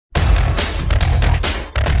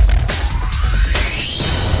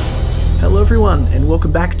everyone, and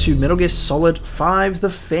welcome back to Metal Gear Solid 5 The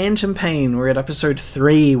Phantom Pain. We're at episode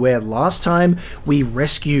 3, where last time we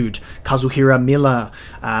rescued Kazuhira Miller,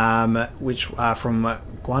 which from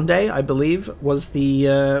Guande, I believe, was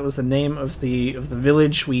the name of the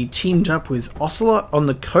village. We teamed up with Ocelot on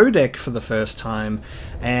the codec for the first time,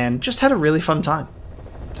 and just had a really fun time.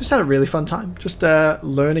 Just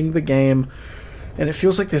learning the game. And it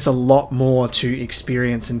feels like there's a lot more to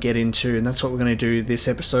experience and get into, and that's what we're going to do this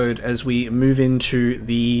episode as we move into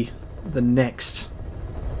the next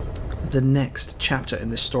chapter in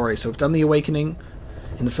this story. So we've done the Awakening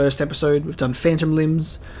in the first episode, we've done Phantom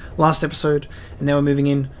Limbs last episode, and now we're moving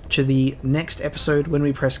in to the next episode when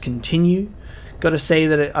we press continue. Gotta say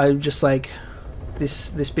that I'm just like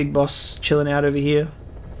this big boss chilling out over here,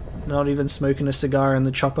 not even smoking a cigar in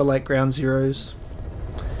the chopper like Ground Zeroes.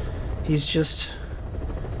 He's just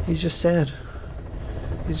sad.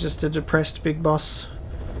 He's just a depressed big boss,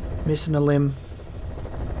 missing a limb.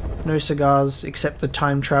 No cigars, except the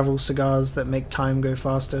time travel cigars that make time go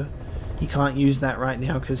faster. He can't use that right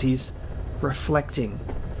now because he's reflecting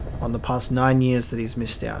on the past 9 years that he's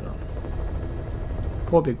missed out on.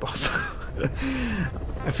 Poor big boss.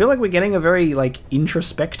 I feel like we're getting a very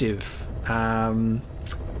introspective,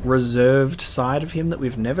 reserved side of him that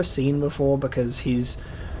we've never seen before, because he's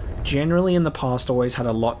generally in the past always had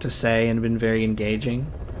a lot to say and been very engaging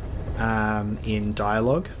in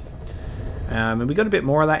dialogue. And we got a bit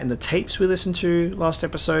more of that in the tapes we listened to last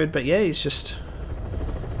episode, but yeah, he's just...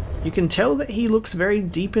 You can tell that he looks very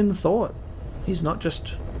deep in thought. He's not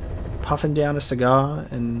just puffing down a cigar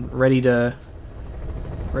and ready to,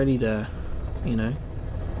 you know,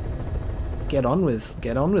 get on with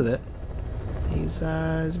it. He's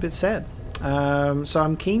a bit sad. So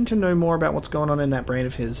I'm keen to know more about what's going on in that brain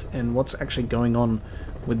of his and what's actually going on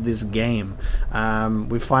with this game.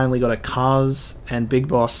 We've finally got a Kaz and Big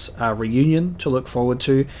Boss reunion to look forward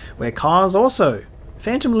to, where Kaz also,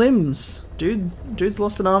 Phantom Limbs, dude's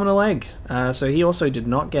lost an arm and a leg, so he also did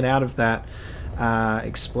not get out of that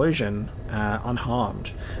explosion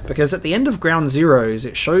unharmed, because at the end of Ground Zeroes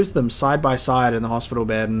it shows them side by side in the hospital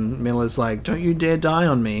bed, and Miller's like, "Don't you dare die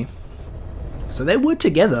on me." So they were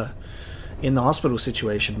together in the hospital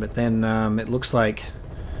situation, but then it looks like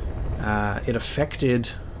it affected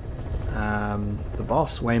the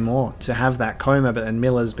boss way more to have that coma, but then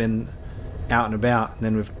Miller's been out and about, and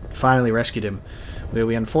then we've finally rescued him, where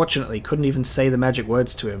we unfortunately couldn't even say the magic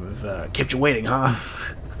words to him of "kept you waiting, huh?"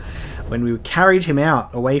 when we carried him out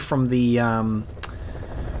away from the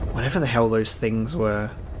whatever the hell those things were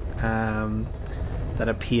that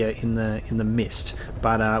appear in the mist.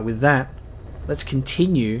 But with that, let's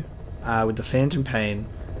continue with the Phantom Pain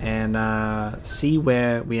and see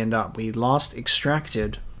where we end up. We last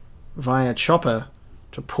extracted via chopper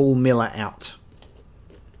to pull Miller out.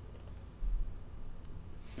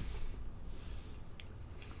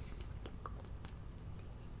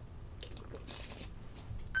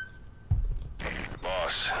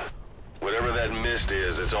 Boss, whatever that mist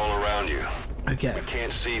is, it's all around you. Okay. We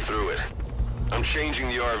can't see through it. I'm changing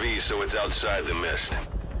the RV so it's outside the mist.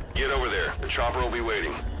 Get over there. The chopper will be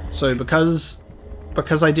waiting. So because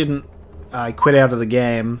I quit out of the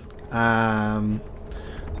game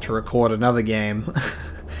to record another game,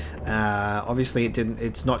 obviously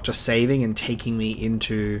it's not just saving and taking me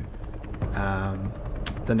into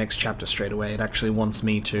the next chapter straight away. It actually wants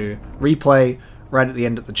me to replay right at the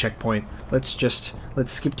end at the checkpoint. Let's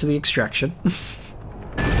skip to the extraction.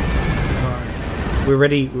 Alright. We're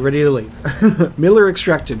ready to leave. Miller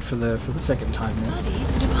extracted for the second time now.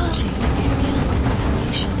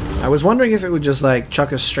 I was wondering if it would just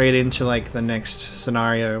chuck us straight into the next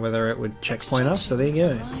scenario, whether it would checkpoint us. So there you go.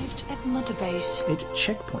 It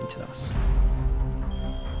checkpointed us.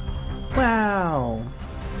 Wow.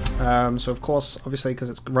 So of course, obviously,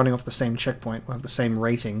 because it's running off the same checkpoint, we'll have the same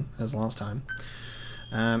rating as last time.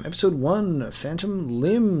 Episode 1, Phantom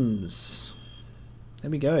Limbs.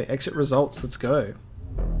 There we go. Exit results. Let's go.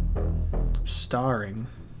 Starring.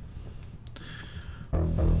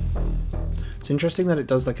 It's interesting that it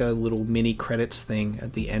does a little mini credits thing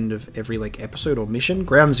at the end of every episode or mission.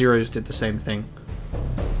 Ground Zeroes did the same thing.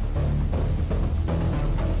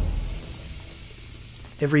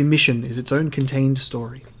 Every mission is its own contained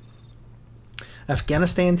story.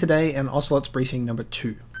 Afghanistan today and Ocelot's briefing number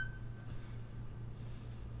 2.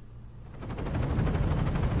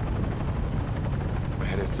 We're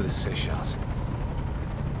headed for the Seychelles.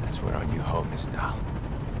 That's where our new home is now.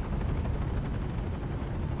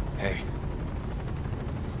 Hey.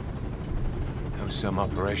 That was some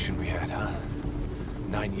operation we had, huh?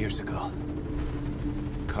 9 years ago.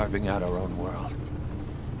 Carving out our own world.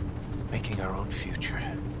 Making our own future.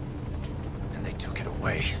 And they took it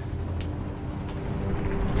away.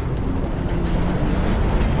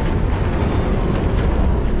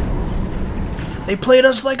 They played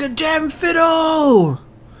us like a damn fiddle!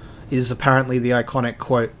 Is apparently the iconic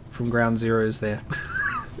quote from Ground Zeroes there.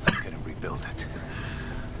 I'm gonna rebuild it.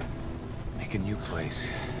 Make a new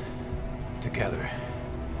place. Together.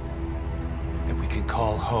 That we can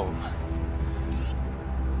call home.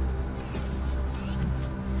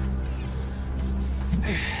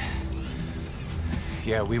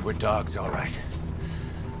 Yeah, we were dogs, all right.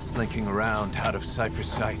 Slinking around out of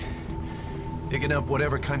Cypher's sight. Digging up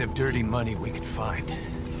whatever kind of dirty money we could find.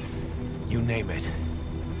 You name it.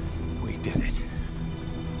 We did it.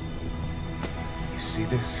 You see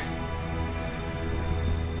this?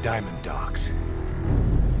 Diamond Dogs.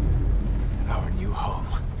 Our new home.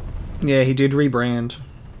 Yeah, he did rebrand.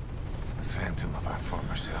 The phantom of our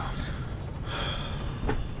former selves.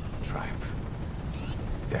 Triumph.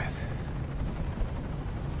 Death.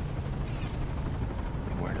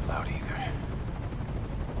 We weren't allowed either.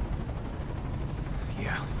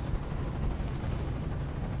 Yeah.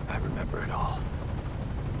 I remember it all.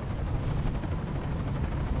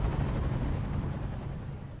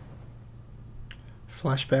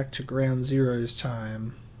 Flashback to Ground Zero's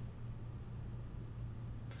time.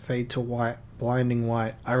 Fade to white, blinding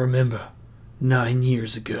white. I remember. 9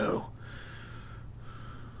 years ago.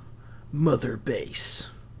 Mother Base.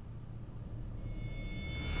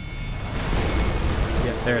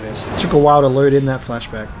 Yeah, there it is. It took a while to load in that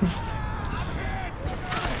flashback.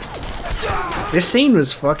 This scene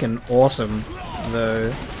was fucking awesome,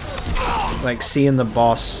 though. Like, seeing the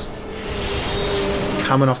boss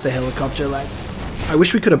coming off the helicopter, like... I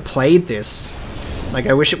wish we could have played this. Like,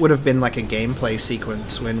 I wish it would have been like a gameplay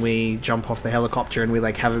sequence when we jump off the helicopter and we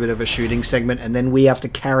like have a bit of a shooting segment and then we have to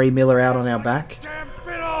carry Miller out on our back.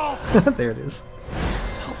 There it is.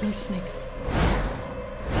 Help me, Snake.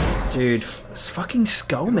 Dude, it's fucking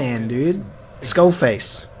Skullman, dude.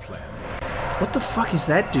 Skullface. What the fuck is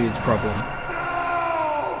that dude's problem?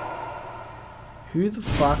 Who the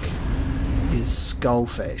fuck is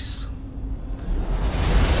Skullface?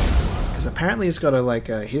 Because apparently he's got a like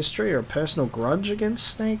a history or a personal grudge against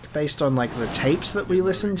Snake based on like the tapes that we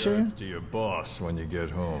listened to your boss when you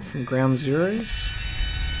get home. From Ground Zeroes.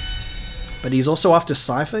 But he's also after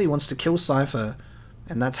Cypher. He wants to kill Cypher,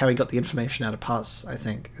 and that's how he got the information out of Puz, I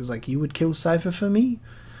think. It's like, you would kill Cypher for me?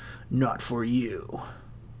 Not for you.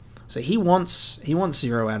 So he wants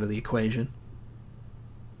Zero out of the equation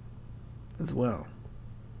as well.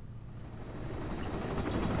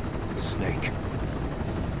 Snake.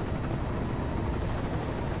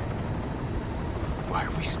 Why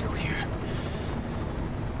are we still here?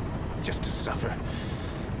 Just to suffer.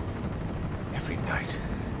 Every night,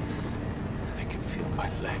 I can feel my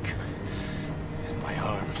leg, and my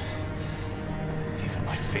arm, even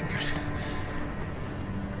my fingers.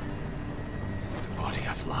 The body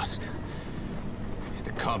I've lost,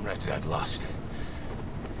 the comrades I've lost,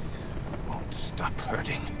 won't stop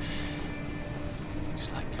hurting. It's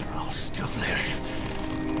like they're all still there.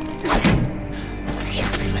 You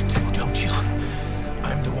feel it too, don't you?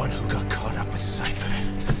 I'm the one who got caught up with Cypher.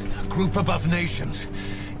 A group above nations,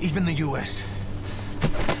 even the US.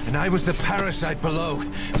 And I was the parasite below,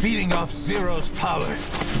 feeding off Zero's power.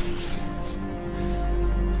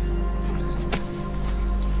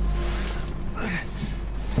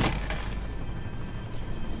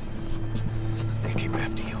 They came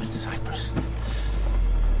after you in Cyprus.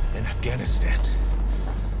 Then Afghanistan.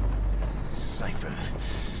 Cypher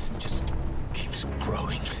just keeps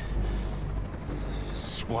growing.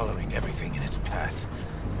 Swallowing everything in its path.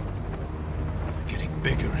 Getting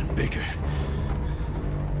bigger and bigger.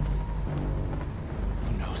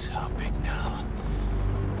 Who knows how big now?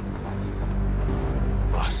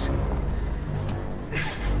 Boss.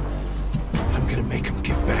 I'm gonna make him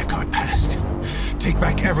give back our past. Take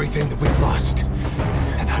back everything that we've lost.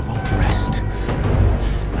 And I won't rest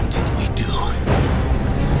until we do.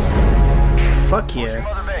 Fuck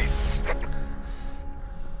yeah.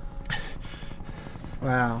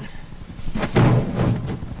 Wow.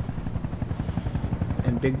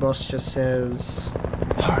 And Big Boss just says...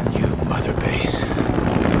 Our new mother base. I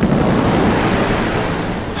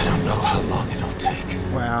don't know how long it'll take.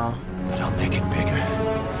 Wow. But I'll make it bigger.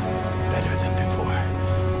 Better than before.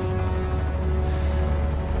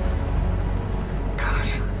 God.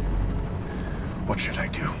 What should I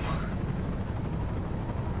do?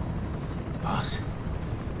 Boss?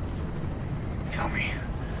 Tell me.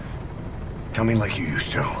 Tell me like you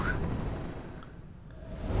used to.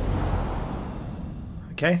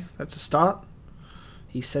 Okay, that's a start.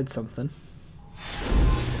 He said something.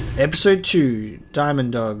 Episode 2,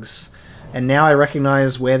 Diamond Dogs. And now I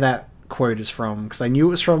recognize where that quote is from, because I knew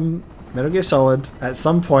it was from Metal Gear Solid at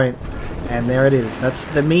some point, and there it is. That's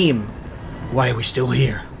the meme. Why are we still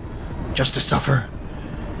here? Just to suffer.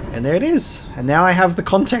 And there it is. And now I have the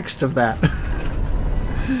context of that.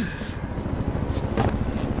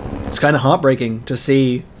 It's kind of heartbreaking to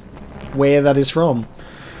see where that is from.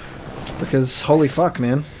 Because, holy fuck,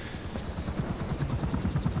 man.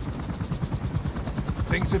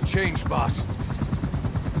 Things have changed, boss.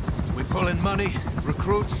 We pull in money,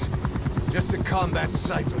 recruits, just to combat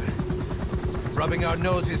Cypher. Rubbing our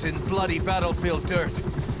noses in bloody battlefield dirt.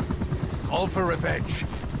 All for revenge.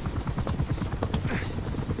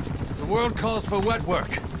 The world calls for wet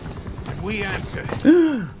work, and we answer.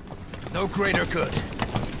 No greater good.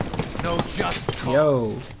 No just cause.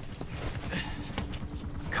 Yo.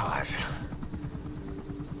 Cause.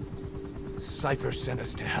 Cypher sent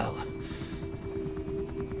us to hell.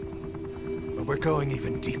 But we're going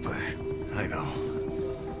even deeper. I know.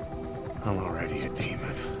 I'm already a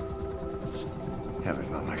demon. Heaven's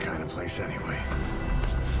not my kind of place anyway.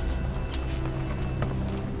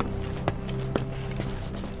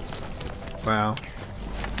 Wow.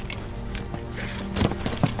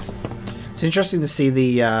 It's interesting to see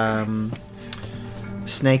the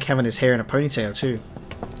Snake having his hair in a ponytail too.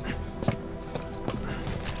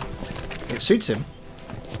 It suits him.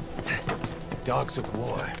 Dogs of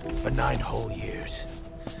war for 9 whole years.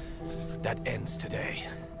 That ends today.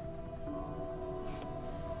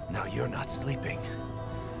 Now you're not sleeping,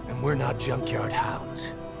 and we're not junkyard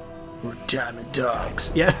hounds. We're diamond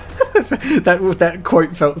dogs. Yeah, that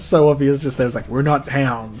quote felt so obvious just there. It was like, we're not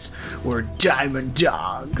hounds, we're diamond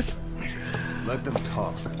dogs. Let them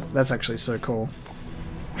talk. That's actually so cool.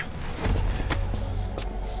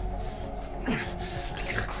 You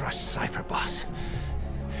can crush Cypher, boss.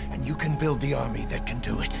 And you can build the army that can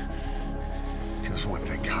do it. Just one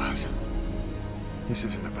thing, Kaz. This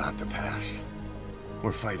isn't about the past.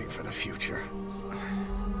 We're fighting for the future.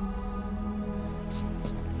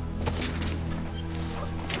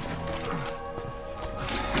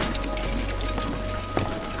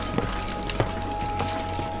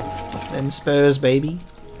 Then Spurs, baby,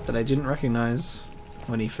 that I didn't recognize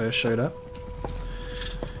when he first showed up.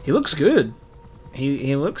 He looks good.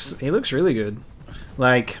 He looks really good.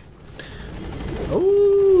 Like,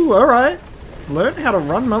 oh, all right. Learn how to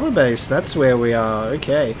run Mother Base. That's where we are.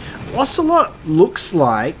 Okay. Ocelot looks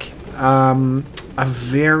like a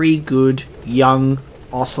very good young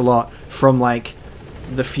Ocelot from like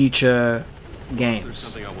the future games. There's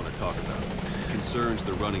something I want to talk about. It concerns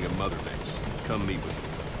the running of Mother Base. Come meet with me.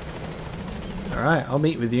 Alright, I'll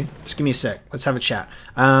meet with you. Just give me a sec. Let's have a chat.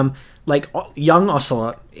 Like, young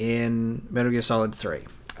Ocelot in Metal Gear Solid 3.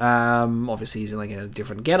 Obviously, he's in like a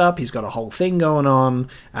different getup. He's got a whole thing going on.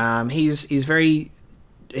 He's very...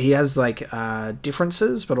 He has, like,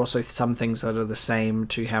 differences, but also some things that are the same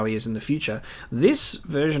to how he is in the future. This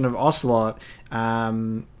version of Ocelot,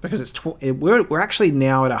 because it's... we're actually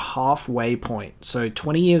now at a halfway point. So,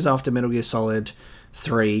 20 years after Metal Gear Solid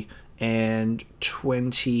 3 and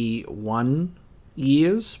 21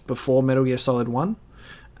 years before Metal Gear Solid 1.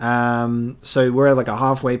 So we're at like a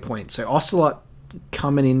halfway point. So Ocelot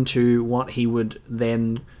coming into what he would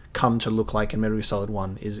then come to look like in Metal Gear Solid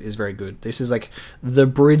 1 is very good. This is like the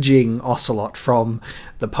bridging Ocelot from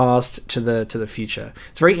the past to the future.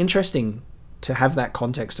 It's very interesting to have that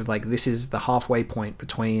context of like this is the halfway point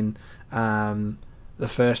between the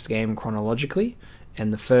first game chronologically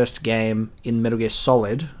and the first game in Metal Gear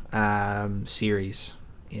Solid series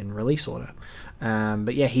in release order.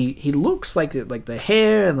 But yeah, he looks like the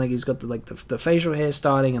hair and like he's got the facial hair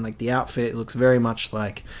starting and like the outfit looks very much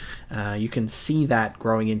like you can see that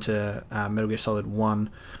growing into Metal Gear Solid 1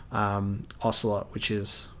 Ocelot, which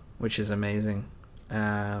is amazing.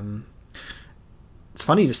 It's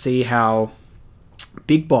funny to see how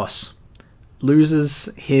Big Boss loses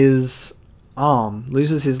his arm,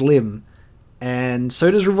 loses his limb, and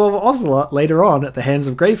so does Revolver Ocelot later on at the hands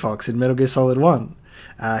of Grey Fox in Metal Gear Solid 1.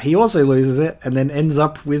 He also loses it and then ends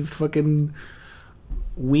up with fucking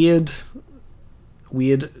weird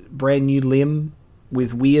brand new limb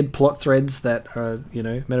with weird plot threads that are, you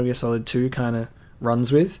know, Metal Gear Solid 2 kind of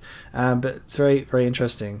runs with. But it's very, very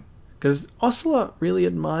interesting because Ocelot really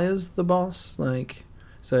admires the boss. Like,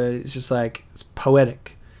 so it's just like, it's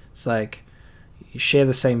poetic. It's like you share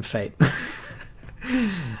the same fate.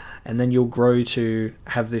 And then you'll grow to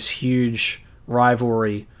have this huge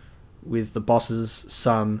rivalry with the boss's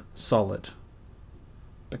son, Solid.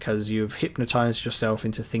 Because you've hypnotized yourself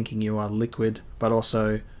into thinking you are Liquid, but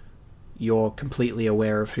also you're completely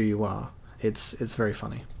aware of who you are. It's very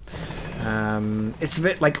funny. It's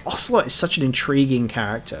like Ocelot is such an intriguing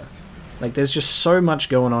character. Like, there's just so much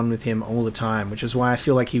going on with him all the time, which is why I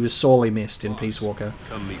feel like he was sorely missed in Peace Walker.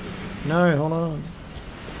 Come meet with me. No, hold on.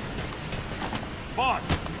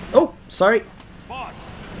 Boss! Oh, sorry. Boss!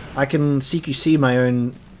 I can CQC my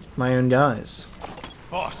own guys.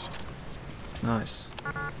 Boss! Nice.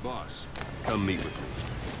 Boss, come meet with me.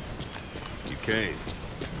 You came.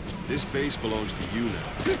 This base belongs to you now.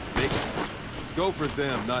 Go for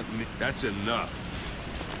them, not me. That's enough.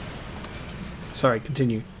 Sorry,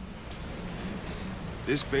 continue.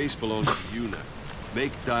 This base belongs to you now.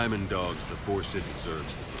 Make Diamond Dogs the force it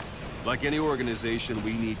deserves to be. Like any organization,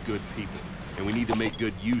 we need good people, and we need to make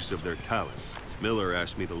good use of their talents. Miller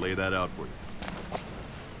asked me to lay that out for you.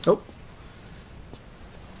 Oh.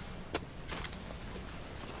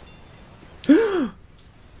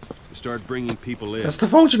 Start bringing people in. That's the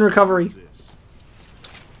Fulton recovery.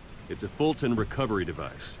 It's a Fulton recovery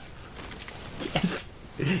device. Yes.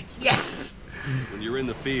 Yes. When you're in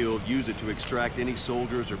the field, use it to extract any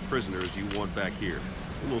soldiers or prisoners you want back here.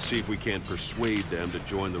 And we'll see if we can persuade them to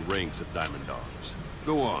join the ranks of Diamond Dogs.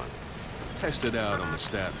 Go on. Test it out on the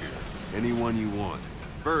staff here. Anyone you want.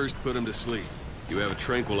 First, put them to sleep. You have a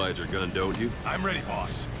tranquilizer gun, don't you? I'm ready,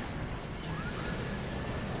 boss.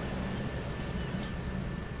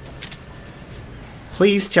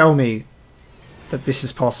 Please tell me that this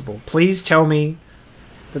is possible. Please tell me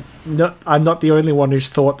that I'm not the only one who's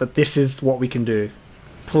thought that this is what we can do.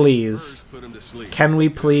 Please. Put them to sleep. Can we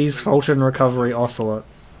please Fulton Recovery Ocelot?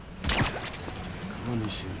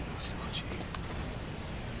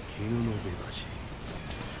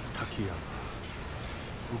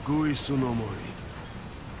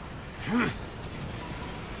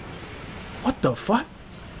 What the fuck?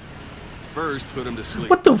 First, put him to sleep.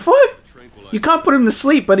 What the fuck? You can't put him to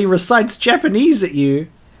sleep, but he recites Japanese at you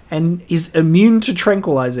and is immune to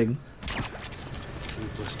tranquilizing. 2 +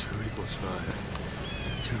 2 =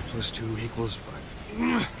 5. 2 + 2 =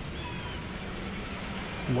 5.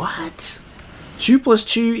 What? 2 +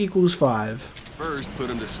 2 = 5. First, put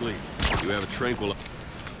him to sleep. You have a tranquilizer.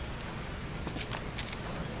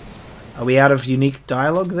 Are we out of unique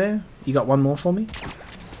dialogue there? You got one more for me?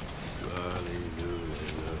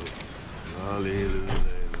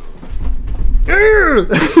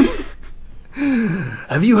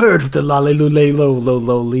 Have you heard of the lalelule lo lo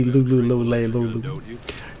lo li lu lu lo le lo lu?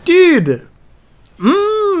 Dude!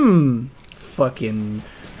 Fucking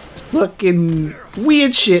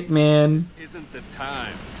weird shit, man. This isn't the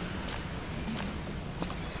time.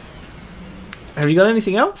 Have you got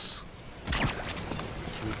anything else? 2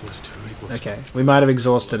 + 2 = Okay, we might have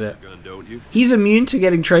exhausted it. Gun, don't you? He's immune to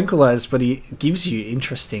getting tranquilized, but he gives you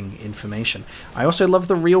interesting information. I also love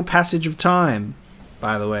the real passage of time,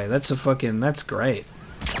 by the way. That's great.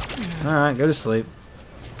 Alright, go to sleep.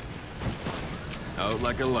 Out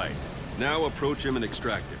like a light. Now approach him and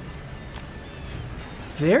extract him.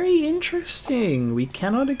 Very interesting. We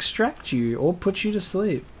cannot extract you or put you to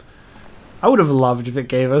sleep. I would have loved if it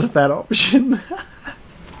gave us that option.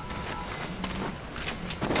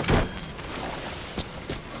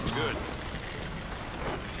 Good.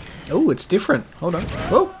 Oh, it's different. Hold on.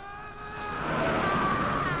 Whoa.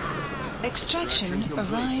 Extraction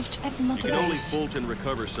arrived at Mother You can only Base. Fulton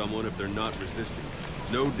recover someone if they're not resisting.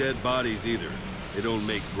 No dead bodies either. They don't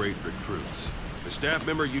make great recruits. The staff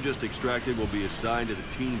member you just extracted will be assigned to the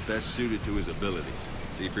team best suited to his abilities.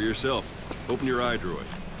 See for yourself. Open your iDroid.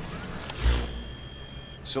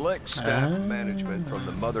 Select staff management from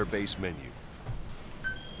the Mother Base menu.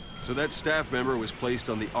 So that staff member was placed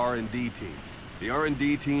on the R&D team. The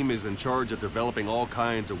R&D team is in charge of developing all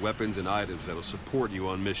kinds of weapons and items that'll support you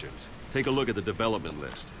on missions. Take a look at the development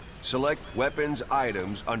list. Select weapons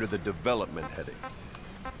items under the development heading.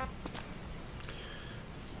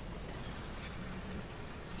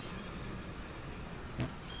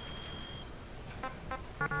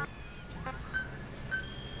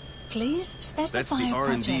 Please specify That's the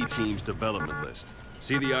R&D project. team's development list.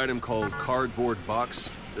 See the item called Cardboard Box?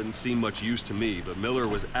 Doesn't seem much use to me, but Miller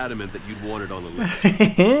was adamant that you'd want it on the list.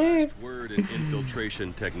 Last word in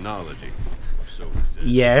infiltration technology. So he said.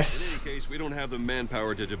 Yes. In any case, we don't have the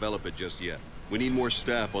manpower to develop it just yet. We need more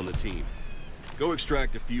staff on the team. Go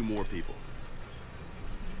extract a few more people.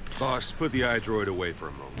 Boss, put the iDroid away for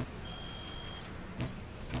a moment.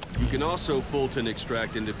 You can also Fulton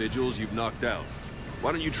extract individuals you've knocked out.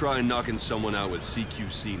 Why don't you try knocking someone out with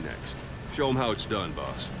CQC next? Show them how it's done,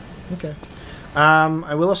 boss. Okay.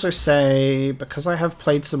 I will also say, because I have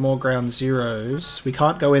played some more Ground Zeroes, we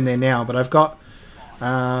can't go in there now, but I've got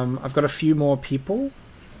a few more people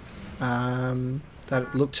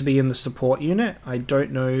that look to be in the support unit. I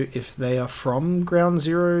don't know if they are from Ground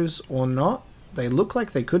Zeroes or not. They look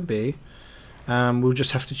like they could be. We'll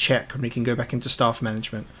just have to check when we can go back into staff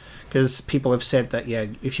management. Because people have said that, yeah,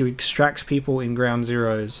 if you extract people in Ground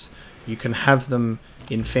Zeroes, you can have them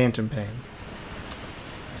in Phantom Pain.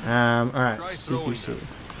 Alright, Try throwing CQC. them.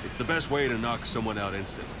 It's the best way to knock someone out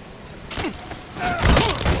instant.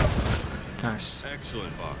 Nice.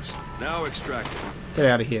 Excellent, boss. Now extract it. Get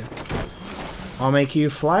out of here. I'll make you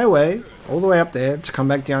fly away, all the way up there, to come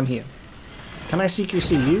back down here. Can I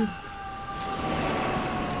CQC you?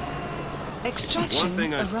 Extraction One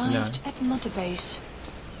thing I- arrived at Mother Base.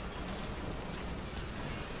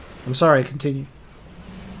 I'm sorry, continue.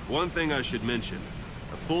 One thing I should mention.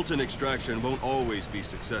 A Fulton extraction won't always be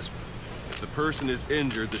successful. If the person is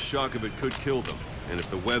injured, the shock of it could kill them. And if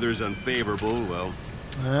the weather's unfavorable, well,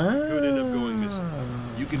 could end up going missing.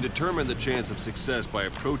 You can determine the chance of success by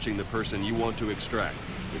approaching the person you want to extract.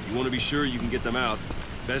 If you want to be sure you can get them out,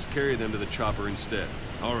 best carry them to the chopper instead.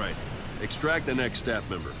 Alright, extract the next staff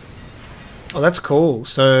member. Oh, that's cool.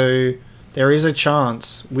 So there is a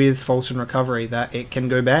chance with Fulton Recovery that it can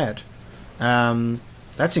go bad.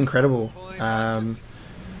 That's incredible.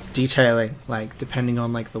 Detailing, like, depending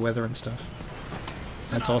on, like, the weather and stuff.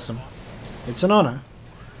 That's awesome. It's an honor.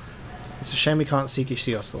 It's a shame we can't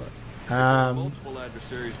CQC Ocelot. Multiple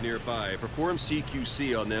adversaries nearby. Perform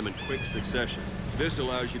CQC on them in quick succession. This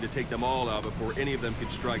allows you to take them all out before any of them can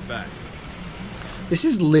strike back. This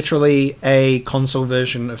is literally a console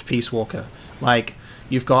version of Peace Walker. Like,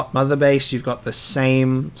 you've got Mother Base, you've got the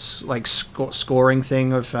same like scoring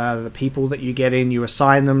thing of the people that you get in. You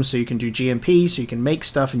assign them so you can do GMP, so you can make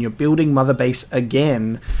stuff, and you're building Mother Base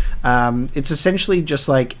again. It's essentially just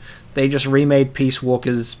like they just remade Peace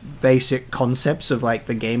Walker's basic concepts of like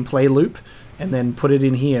the gameplay loop, and then put it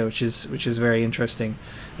in here, which is very interesting.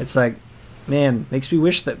 It's like, man, makes me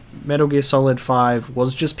wish that Metal Gear Solid 5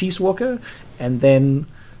 was just Peace Walker, and then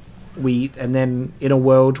in a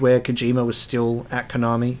world where Kojima was still at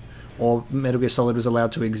Konami, or Metal Gear Solid was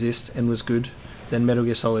allowed to exist and was good, then Metal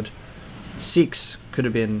Gear Solid 6 could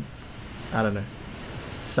have been, I don't know,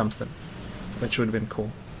 something, which would have been cool.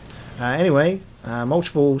 Anyway,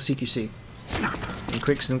 multiple CQC in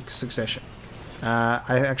quick succession.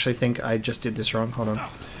 I actually think I just did this wrong. Hold on.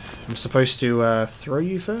 I'm supposed to throw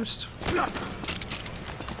you first.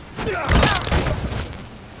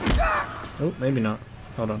 Oh, maybe not.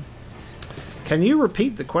 Hold on. Can you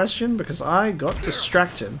repeat the question? Because I got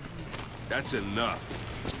distracted. That's enough.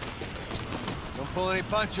 Don't pull any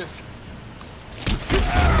punches.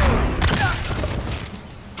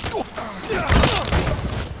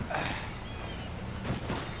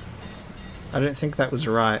 I don't think that was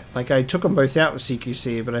right. Like, I took them both out with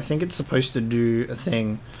CQC, but I think it's supposed to do a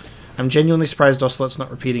thing. I'm genuinely surprised Ocelot's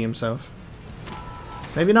not repeating himself.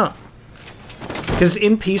 Maybe not. Because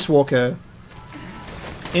in Peace Walker,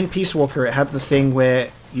 it had the thing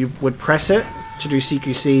where you would press it to do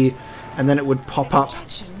CQC, and then it would pop up.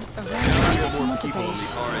 It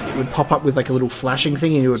would pop up with like a little flashing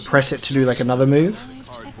thing, and you would press it to do like another move.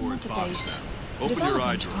 Open your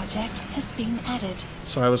eyes. Project has been added.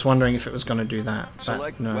 So I was wondering if it was going to do that. But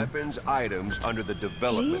Select no. weapons items under the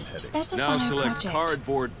development Please heading. specify Now select project.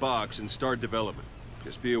 cardboard box and start development.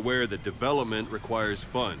 Just be aware that development requires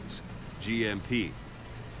funds. GMP.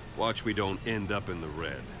 Watch we don't end up in the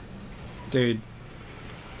red. Dude,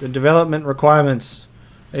 the development requirements,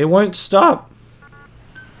 they won't stop.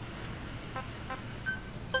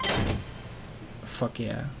 Fuck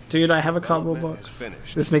yeah. Dude, I have a cardboard Development box. is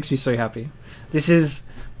finished. This makes me so happy. This is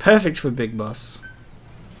perfect for Big Boss.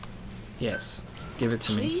 Yes, give it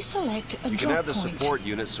to me. Please select a You can drop have the point. support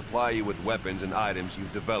unit supply you with weapons and items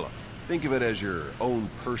you've developed. Think of it as your own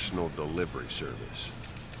personal delivery service.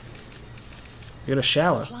 You got a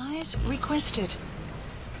shower. Supplies requested.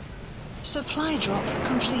 Supply drop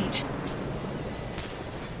complete.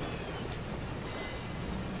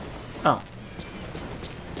 Oh.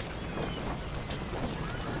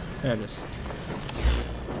 There it is.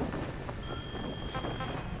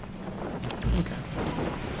 Okay.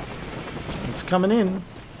 It's coming in.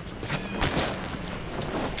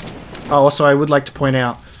 Oh, also, I would like to point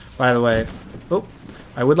out, by the way,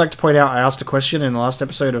 I would like to point out I asked a question in the last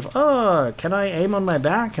episode of, can I aim on my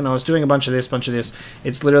back? And I was doing a bunch of this,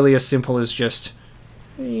 It's literally as simple as just,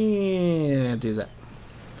 do that.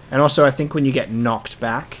 And also, I think when you get knocked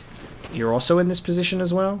back, you're also in this position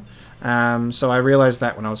as well. So I realized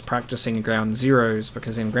that when I was practicing Ground Zeroes,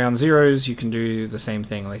 because in Ground Zeroes you can do the same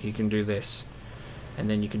thing, like you can do this, and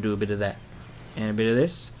then you can do a bit of that, and a bit of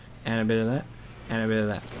this, and a bit of that, and a bit of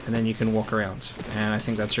that, and then you can walk around, and I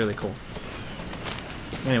think that's really cool.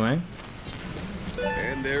 Anyway.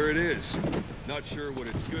 And there it is. Not sure what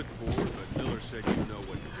it's good for, but Miller said you know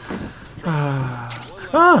what to do.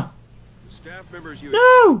 Ah! Staff members you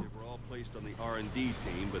No! they were all placed on the R&D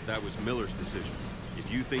team, but that was Miller's decision.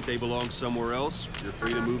 If you think they belong somewhere else, you're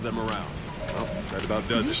free to move them around. Well, that about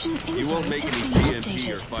does Mission it. You won't make any info has been GMP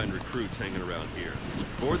or updated. find recruits hanging around here.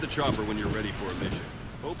 Board the chopper when you're ready for a mission.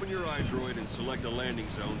 Open your iDroid and select a landing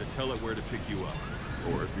zone to tell it where to pick you up.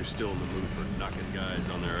 Or if you're still in the mood for knocking guys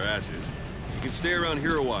on their asses, you can stay around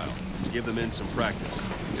here a while. Give the men some practice.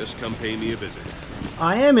 Just come pay me a visit.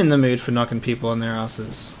 I am in the mood for knocking people on their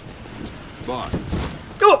asses. Boss,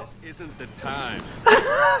 Oh! this isn't the time.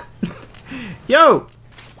 Yo!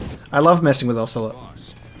 I love messing with Ocelot.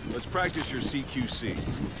 Boss, let's practice your CQC.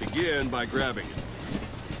 Begin by grabbing it.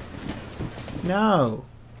 No.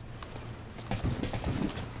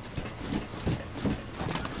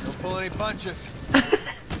 Don't pull any punches.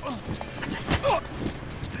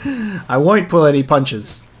 I won't pull any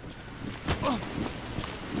punches.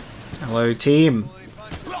 Hello, team.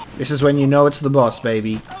 This is when you know it's the boss,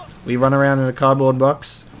 baby. We run around in a cardboard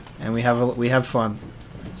box, and we have fun.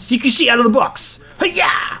 CQC out of the box!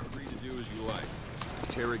 Hi-ya! Free to do as you like.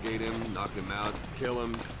 Interrogate him, knock him out, kill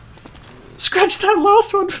him. Scratch that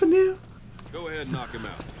last one for now. Go ahead and knock him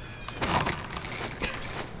out.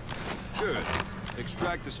 Good.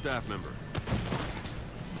 Extract the staff member.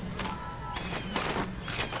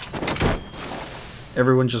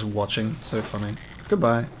 Everyone just watching. So funny.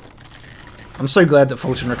 Goodbye. I'm so glad that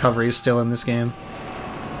Fortune Recovery is still in this game.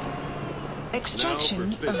 Extraction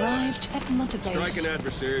Now for business. arrived at Mother Strike an Base.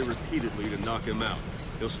 adversary repeatedly to knock him out.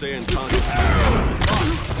 He'll stay in contact.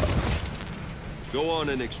 Go on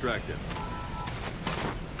and extract him.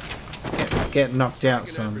 Get knocked out, Strike an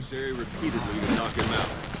son. adversary repeatedly to knock him out.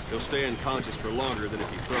 He'll stay unconscious for longer than if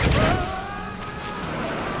he throws.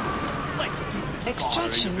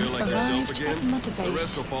 Extraction Feel like yourself arrived again? at Mother The rest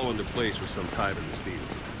Base. will fall into place with some time in the field.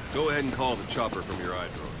 Go ahead and call the chopper from your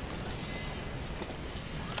iDroid.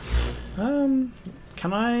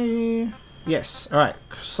 Can I... Yes, alright.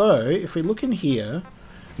 So, if we look in here...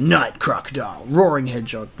 Night Crocodile, Roaring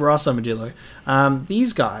Hedgehog, Brass Armadillo.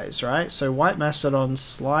 These guys, right? So, White Mastodon,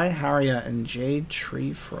 Sly Harrier, and Jade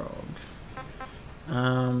Tree Frog.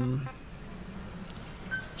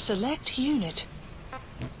 Select unit.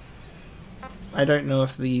 I don't know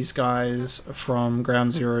if these guys are from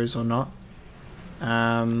Ground Zeroes or not.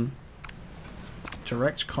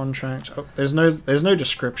 Direct contract. Oh, there's no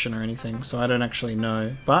description or anything, so I don't actually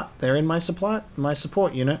know. But they're in my support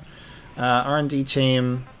unit. R&D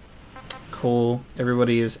team. Cool.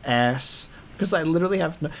 Everybody is ass because I literally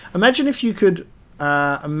have no. Imagine if you could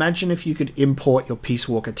import your Peace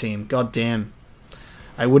Walker team. God damn.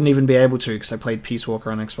 I wouldn't even be able to because I played Peace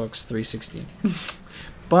Walker on Xbox 360.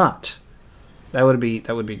 But that would be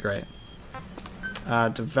great.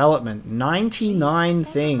 Development 99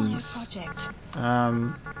 things. Project.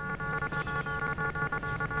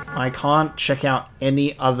 I can't check out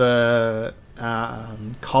any other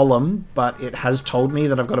column, but it has told me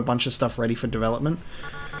that I've got a bunch of stuff ready for development.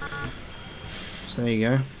 So there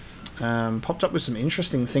you go. Popped up with some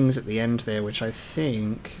interesting things at the end there, which I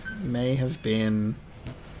think may have been...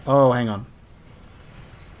 Oh, hang on.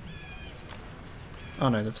 Oh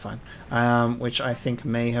no, that's fine. Which I think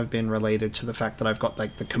may have been related to the fact that I've got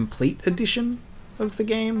like the complete edition of the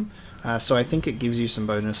game. So I think it gives you some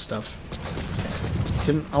bonus stuff.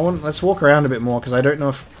 Let's walk around a bit more because I don't know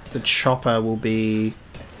if the chopper will be,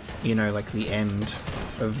 you know, like the end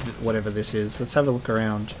of whatever this is. Let's have a look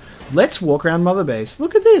around. Let's walk around Mother Base.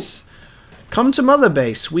 Look at this. Come to Mother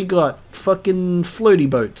Base. We got fucking floaty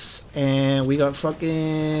boats and we got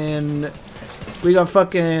fucking rats. We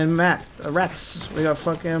got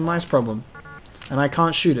fucking mice problem. And I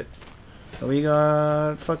can't shoot it. But we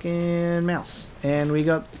got fucking mouse. And we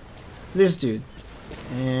got this dude.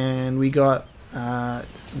 And we got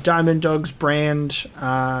Diamond Dogs brand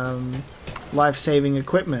life-saving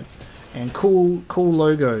equipment. And cool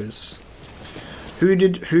logos. Who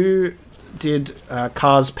did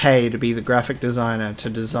Cars pay to be the graphic designer to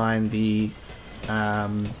design the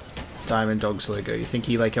Diamond Dogs logo? You think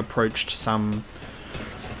he like approached some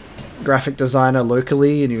graphic designer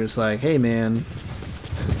locally and he was like, hey man,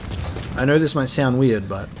 I know this might sound weird,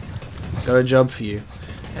 but got a job for you.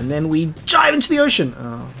 And then we dive into the ocean.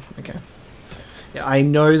 Oh, okay. Yeah, I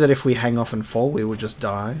know that if we hang off and fall, we will just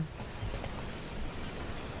die.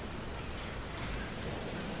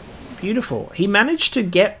 Beautiful. He managed to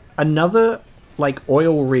get another, like,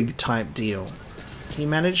 oil rig type deal. He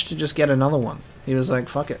managed to just get another one. He was like,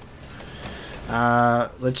 fuck it.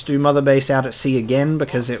 Let's do Mother Base out at sea again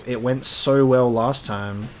because it went so well last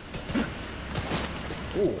time.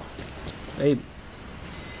 Ooh.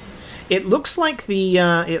 It looks like the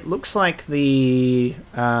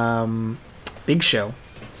Big Shell.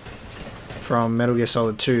 from Metal Gear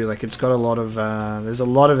Solid 2. Like, it's got a lot of, there's a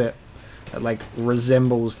lot of it that, like,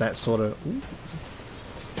 resembles that sort of... Ooh.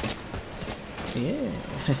 Yeah.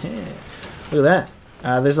 Look at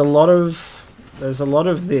that. There's a lot of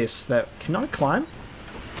this that... Can I climb?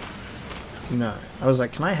 No. I was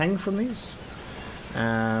like, can I hang from these?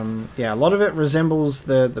 Yeah, a lot of it resembles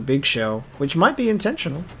the big shell, which might be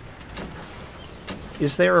intentional.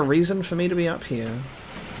 Is there a reason for me to be up here?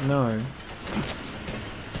 No.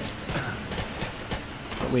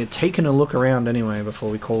 But we're taking a look around anyway before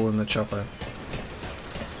we call in the chopper.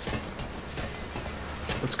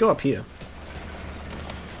 Let's go up here.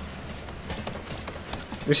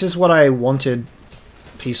 This is what I wanted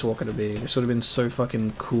Peace Walker to be. This would have been so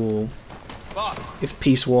fucking cool if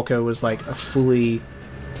Peace Walker was like a fully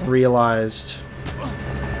realized...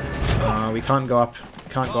 we can't go up.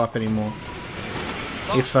 Can't go up anymore.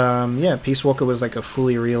 If, yeah, Peace Walker was like a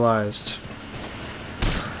fully realized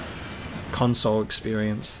console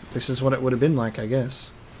experience, this is what it would have been like, I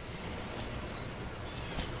guess.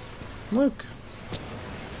 Look.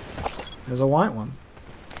 There's a white one.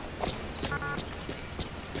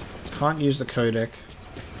 Can't use the codec.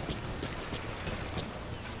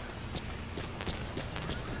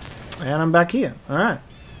 And I'm back here. Alright.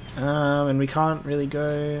 And we can't really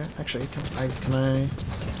go... Actually, can I...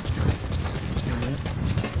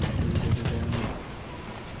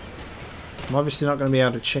 I'm obviously not going to be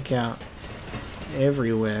able to check out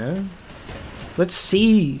everywhere. Let's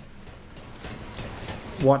see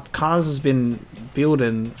what Kaz has been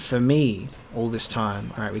building for me all this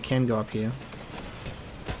time. Alright, we can go up here.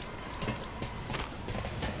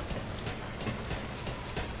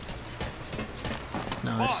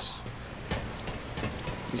 Nice.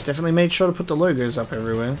 He's definitely made sure to put the logos up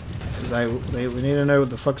everywhere. Because we need to know what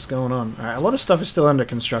the fuck's going on. Alright, a lot of stuff is still under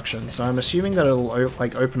construction, so I'm assuming that it'll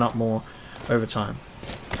like open up more over time.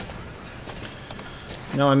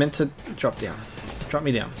 No, I meant to drop down. Drop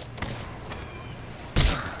me down.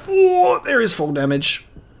 Oh, there is fall damage.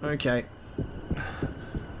 Okay.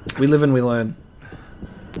 We live and we learn.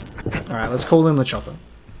 Alright, let's call in the chopper.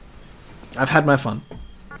 I've had my fun.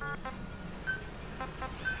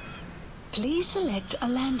 Please select a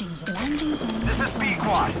landing zone. Landing zone. This is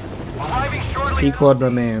Pequod. Arriving shortly. Pequod, my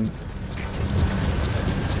man. This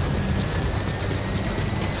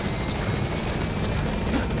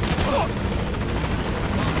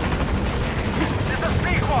is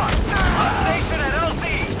Pequod. Station at LZ.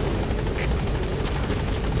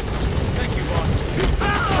 Thank you,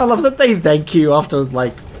 boss. I love that they thank you after,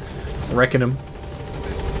 like, wrecking them.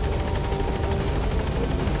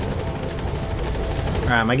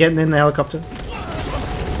 Alright, am I getting in the helicopter?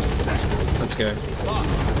 Let's go.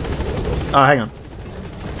 Oh, hang on.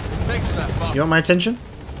 You want my attention?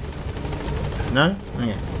 No?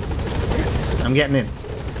 Okay. I'm getting in.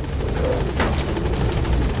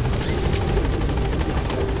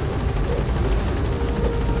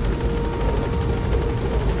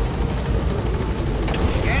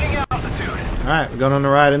 Gaining altitude. Alright, we're going on a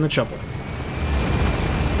ride in the chopper.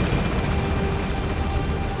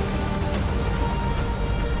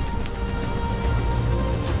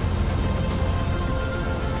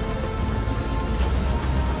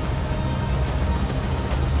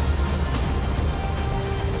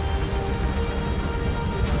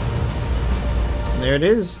 There it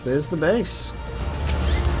is. There's the base.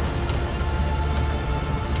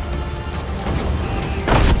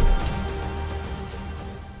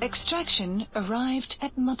 Extraction arrived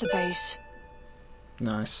at Mother Base.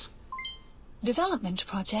 Nice. Development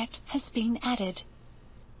project has been added.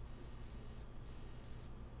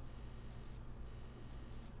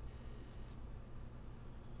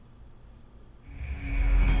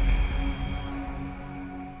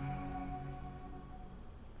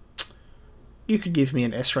 You could give me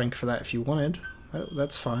an S rank for that if you wanted.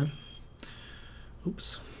 That's fine.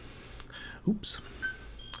 Oops. Oops.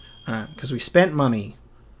 Alright, because we spent money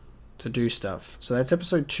to do stuff. So that's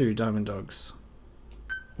episode 2, Diamond Dogs.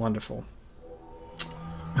 Wonderful.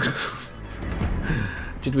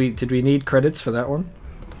 Did we need credits for that one?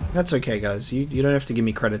 That's okay, guys. You don't have to give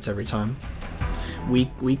me credits every time. We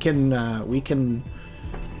can.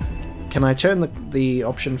 Can I turn the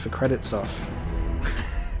option for credits off?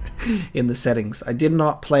 In the settings. I did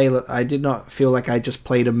not feel like I just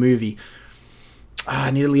played a movie.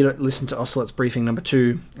 I need to listen to Ocelot's briefing number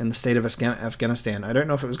 2 in the state of Afghanistan. I don't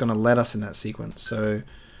know if it was going to let us in that sequence, so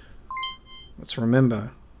let's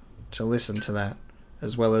remember to listen to that,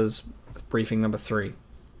 as well as briefing number 3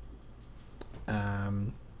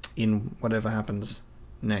 in whatever happens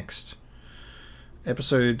next.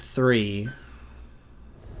 Episode 3.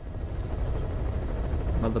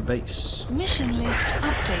 Mother base. Mission list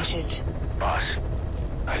updated. Boss,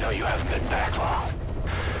 I know you haven't been back long,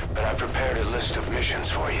 but I prepared a list of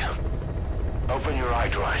missions for you. Open your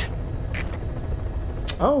iDroid.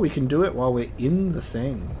 Oh, we can do it while we're in the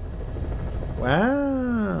thing.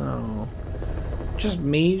 Wow. Just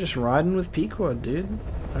me just riding with Pequod, dude.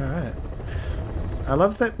 Alright. I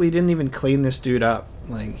love that we didn't even clean this dude up.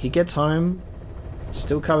 Like, he gets home,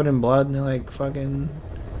 still covered in blood, and they're like, fucking...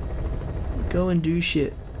 go and do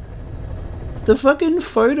shit. The fucking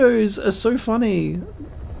photos are so funny.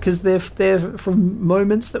 Because they're from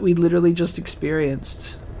moments that we literally just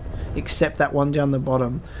experienced. Except that one down the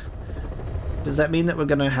bottom. Does that mean that we're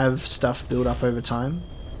going to have stuff build up over time?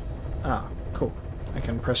 Ah, cool. I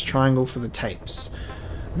can press triangle for the tapes.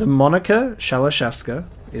 The moniker, Shalashaska,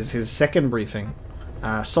 is his second briefing.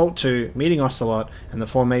 Salt 2, meeting Ocelot, and the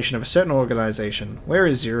formation of a certain organization. Where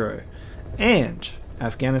is Zero? And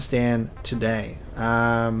Afghanistan today.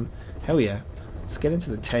 Hell yeah. Let's get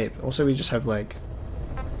into the tape. Also, we just have, like,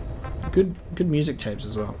 good music tapes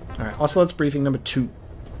as well. Alright, Ocelot's briefing number 2.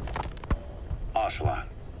 Ocelot,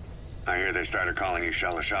 I hear they started calling you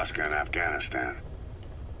Shalashaska in Afghanistan.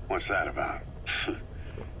 What's that about?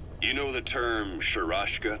 You know the term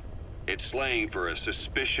Sharashka? It's slang for a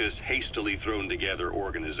suspicious, hastily thrown together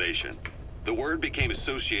organization. The word became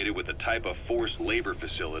associated with a type of forced labor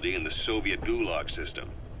facility in the Soviet Gulag system.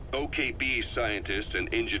 OKB scientists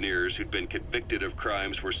and engineers who'd been convicted of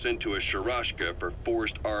crimes were sent to a Sharashka for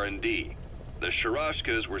forced R&D. The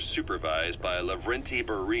Sharashkas were supervised by Lavrenti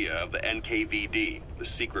Beria of the NKVD, the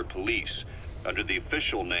secret police, under the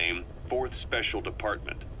official name 4th Special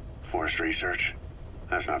Department. Forced research?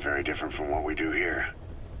 That's not very different from what we do here.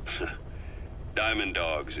 Diamond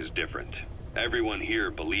Dogs is different. Everyone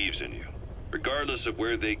here believes in you. Regardless of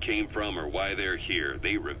where they came from or why they're here,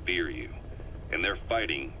 they revere you. And they're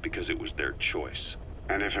fighting because it was their choice.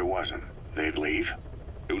 And if it wasn't, they'd leave?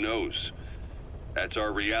 Who knows? That's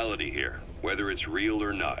our reality here, whether it's real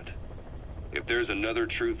or not. If there's another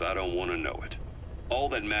truth, I don't want to know it. All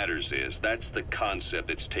that matters is that's the concept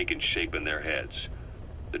that's taken shape in their heads.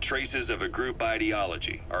 The traces of a group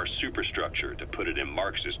ideology, our superstructure, to put it in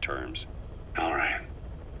Marxist terms. All right.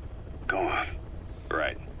 Go on.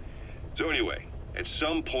 Right. So anyway, at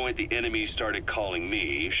some point the enemy started calling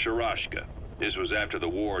me Sharashka. This was after the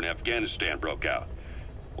war in Afghanistan broke out.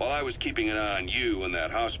 While I was keeping an eye on you in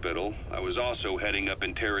that hospital, I was also heading up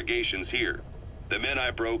interrogations here. The men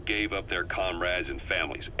I broke gave up their comrades and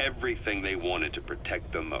families, everything they wanted to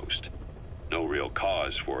protect them most. No real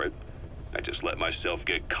cause for it. I just let myself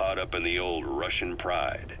get caught up in the old Russian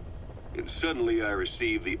pride. And suddenly I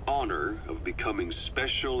received the honor of becoming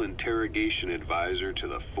Special Interrogation Advisor to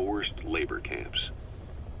the forced labor camps.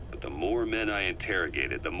 But the more men I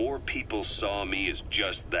interrogated, the more people saw me as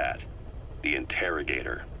just that, the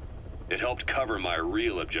interrogator. It helped cover my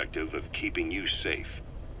real objective of keeping you safe.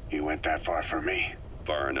 You went that far for me?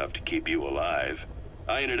 Far enough to keep you alive.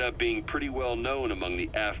 I ended up being pretty well known among the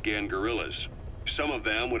Afghan guerrillas. Some of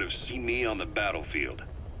them would have seen me on the battlefield.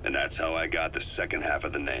 And that's how I got the second half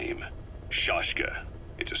of the name. Shashka.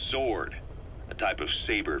 It's a sword. A type of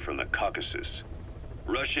saber from the Caucasus.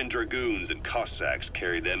 Russian dragoons and Cossacks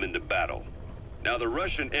carried them into battle. Now the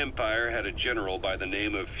Russian Empire had a general by the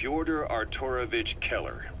name of Fyodor Arturovich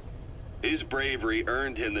Keller. His bravery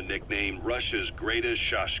earned him the nickname Russia's Greatest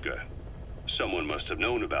Shashka. Someone must have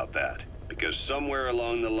known about that, because somewhere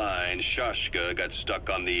along the line, Shashka got stuck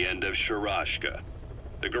on the end of Sharashka.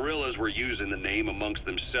 The guerrillas were using the name amongst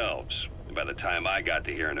themselves, and by the time I got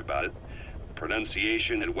to hearing about it, the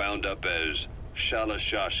pronunciation had wound up as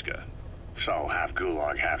Shalashashka. So, half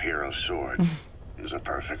Gulag, half Hero Sword. Is a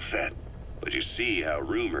perfect fit. But you see how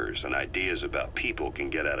rumors and ideas about people can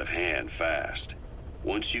get out of hand fast.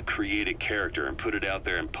 Once you create a character and put it out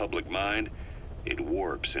there in public mind, it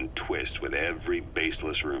warps and twists with every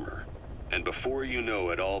baseless rumor. And before you know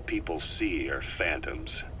it, all people see are phantoms.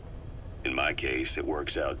 In my case, it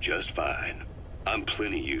works out just fine. I'm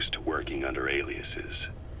plenty used to working under aliases.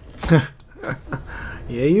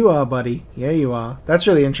 Yeah, you are, buddy. Yeah, you are. That's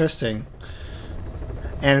really interesting.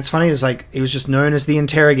 And it's funny, it's like, it was just known as the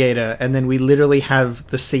Interrogator, and then we literally have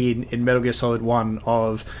the scene in Metal Gear Solid 1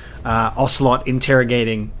 of Ocelot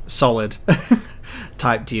interrogating Solid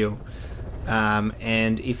type deal.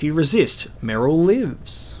 And if you resist, Meryl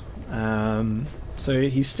lives. So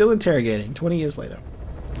he's still interrogating 20 years later.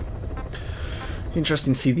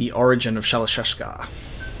 Interesting to see the origin of Shalashashka.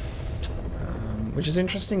 Which is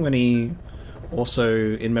interesting when he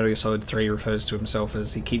also, in Metal Gear Solid 3, refers to himself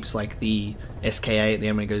as, he keeps like the SKA at the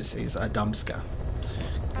end when he goes, he's Adamska.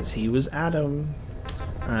 Because he was Adam.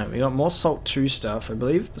 Alright, we got more Salt 2 stuff. I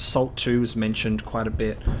believe the Salt 2 was mentioned quite a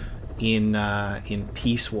bit in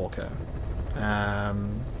Peace Walker.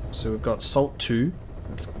 So we've got Salt 2.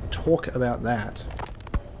 Let's talk about that.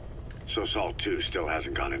 So Salt 2 still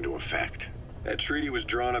hasn't gone into effect. That treaty was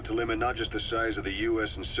drawn up to limit not just the size of the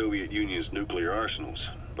US and Soviet Union's nuclear arsenals,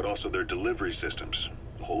 but also their delivery systems.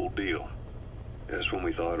 The whole deal. Just when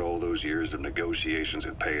we thought all those years of negotiations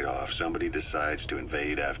had paid off, somebody decides to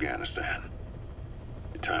invade Afghanistan.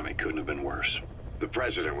 The timing couldn't have been worse. The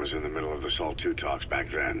president was in the middle of the Salt 2 talks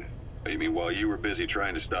back then. You mean while you were busy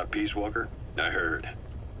trying to stop Peace Walker? I heard.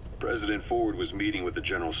 President Ford was meeting with the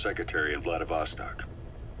General Secretary in Vladivostok.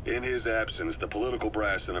 In his absence, the political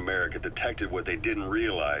brass in America detected what they didn't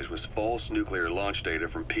realize was false nuclear launch data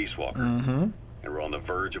from Peace Walker. And were on the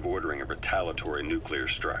verge of ordering a retaliatory nuclear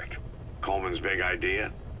strike. Coleman's big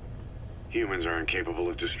idea? Humans are incapable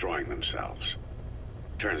of destroying themselves.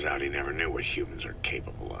 Turns out he never knew what humans are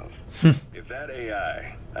capable of. If that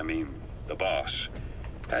AI, I mean, the boss,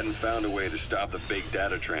 hadn't found a way to stop the big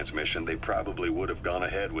data transmission, they probably would have gone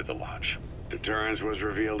ahead with the launch. Deterrence was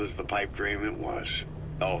revealed as the pipe dream it was.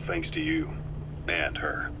 All thanks to you. And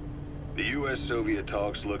her. The US-Soviet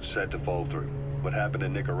talks looked set to fall through. What happened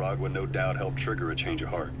in Nicaragua no doubt helped trigger a change of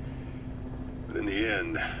heart. But in the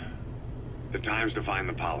end, the time's to find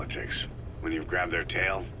the politics. When you've grabbed their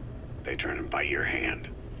tail, they turn and bite your hand.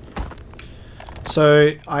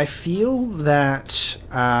 So I feel that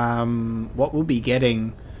what we'll be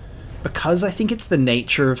getting, because I think it's the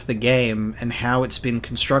nature of the game and how it's been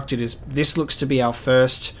constructed, is this looks to be our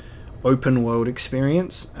first open world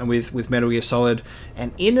experience with Metal Gear Solid.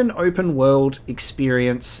 And in an open world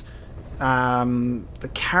experience, the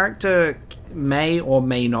character may or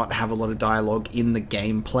may not have a lot of dialogue in the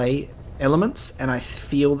gameplay elements, and I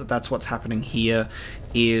feel that that's what's happening here.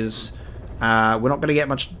 Is we're not going to get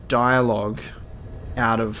much dialogue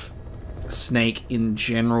out of Snake in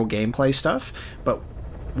general gameplay stuff, but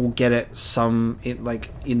we'll get it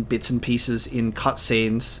in bits and pieces in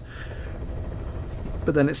cutscenes.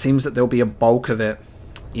 But then it seems that there'll be a bulk of it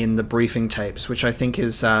in the briefing tapes, which I think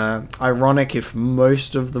is ironic if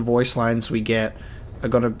most of the voice lines we get are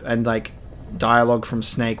gonna, and like dialogue from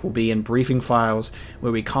Snake will be in briefing files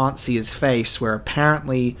where we can't see his face, where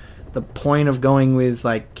apparently the point of going with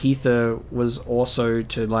like Keitha was also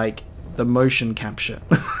to like the motion capture.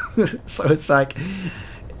 So it's like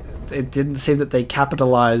it didn't seem that they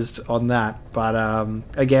capitalized on that, but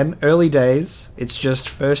again, early days, it's just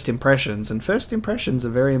first impressions, and first impressions are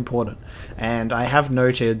very important. And I have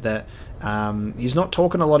noted that he's not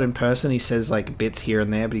talking a lot in person. He says like bits here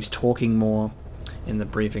and there, but he's talking more in the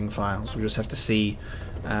briefing files. We just have to see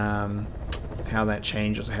how that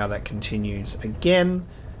changes, how that continues. Again,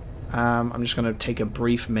 I'm just going to take a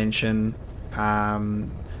brief mention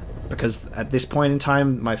because at this point in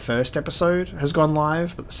time, my first episode has gone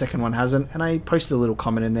live, but the second one hasn't, and I posted a little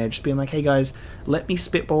comment in there just being like, hey guys, let me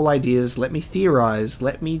spitball ideas, let me theorize,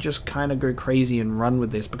 let me just kind of go crazy and run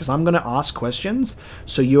with this, because I'm going to ask questions,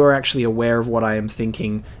 so you're actually aware of what I am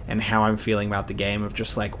thinking and how I'm feeling about the game, of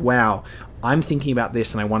just like, wow, I'm thinking about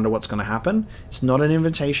this and I wonder what's going to happen. It's not an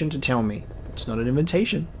invitation to tell me. It's not an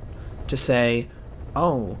invitation to say,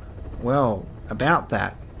 oh, well, about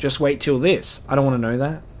that, just wait till this. I don't want to know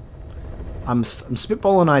that. I'm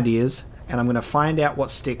spitballing ideas, and I'm going to find out what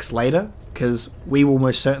sticks later, because we will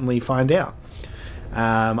most certainly find out.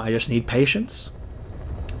 I just need patience,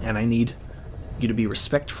 and I need you to be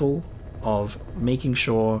respectful of making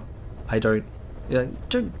sure I don't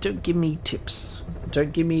give me tips.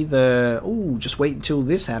 Don't give me the, oh, just wait until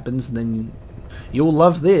this happens, and then you'll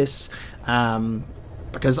love this,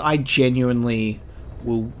 because I genuinely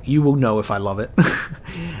you will know if I love it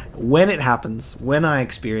when it happens, when I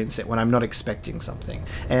experience it, when I'm not expecting something.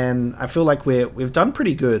 And I feel like we've done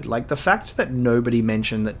pretty good. Like the fact that nobody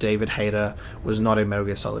mentioned that David Hayter was not in Metal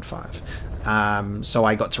Gear Solid 5. So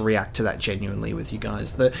I got to react to that genuinely with you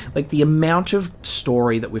guys. The amount of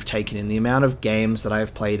story that we've taken in, the amount of games that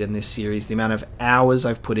I've played in this series, the amount of hours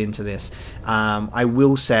I've put into this, I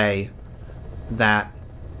will say that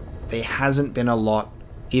there hasn't been a lot,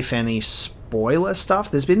 if any, spoiler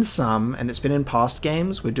stuff. There's been some, and it's been in past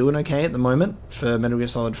games. We're doing okay at the moment for Metal Gear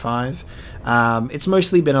Solid 5. It's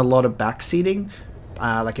mostly been a lot of backseating,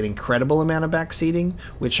 like an incredible amount of backseating,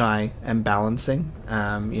 which I am balancing.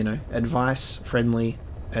 Advice, friendly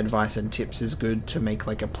advice and tips is good to make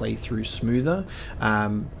like a playthrough smoother.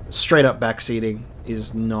 Straight up backseating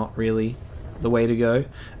is not really the way to go.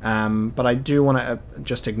 But I do want to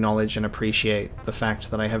just acknowledge and appreciate the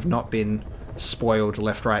fact that I have not been spoiled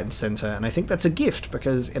left, right, and center, and I think that's a gift,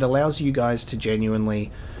 because it allows you guys to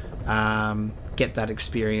genuinely get that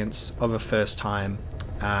experience of a first time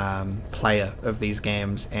player of these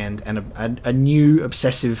games and a new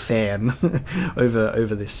obsessive fan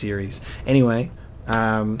over this series. Anyway,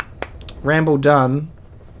 ramble done.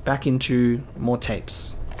 Back into more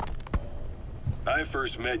tapes. I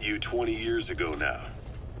first met you 20 years ago now.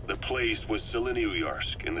 The place was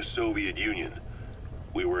Selenouyarsk in the Soviet Union.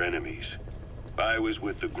 We were enemies. I was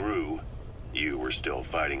with the GRU. You were still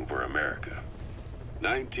fighting for America.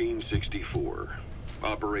 1964.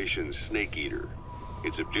 Operation Snake Eater.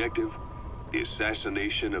 Its objective? The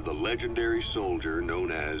assassination of the legendary soldier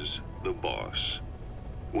known as the Boss.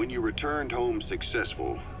 When you returned home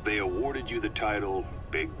successful, they awarded you the title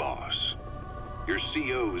Big Boss. Your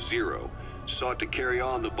CO, Zero, sought to carry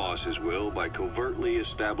on the Boss's will by covertly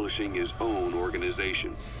establishing his own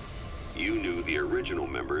organization. You knew the original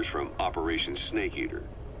members from Operation Snake Eater.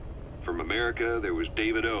 From America, there was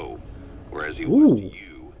David O, or as he was to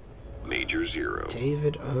you, Major Zero.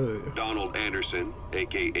 David O. Donald Anderson,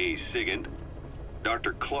 aka Sigint.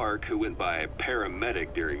 Dr. Clark, who went by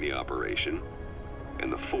paramedic during the operation.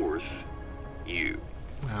 And the fourth, you.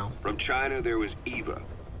 Wow. From China, there was Eva.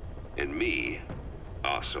 And me,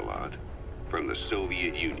 Ocelot, from the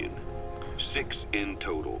Soviet Union. 6 in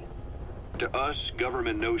total. To us,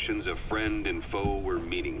 government notions of friend and foe were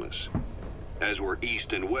meaningless. As were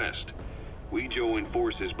East and West, we joined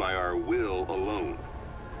forces by our will alone.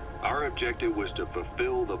 Our objective was to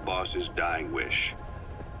fulfill the Boss's dying wish,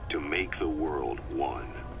 to make the world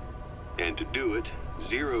one. And to do it,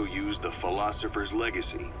 Zero used the Philosopher's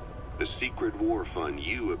Legacy, the secret war fund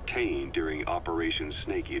you obtained during Operation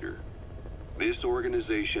Snake Eater. This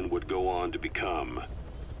organization would go on to become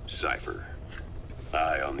Cypher.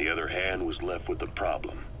 I, on the other hand, was left with the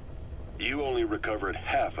problem. You only recovered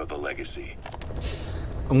half of the legacy.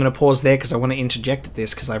 I'm going to pause there because I want to interject at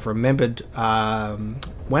this because I've remembered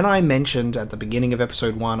when I mentioned at the beginning of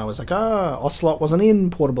episode 1, I was like, Ocelot wasn't in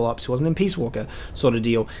Portable Ops, he wasn't in Peace Walker sort of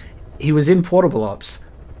deal. He was in Portable Ops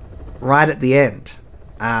right at the end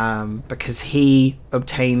because he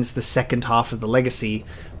obtains the second half of the legacy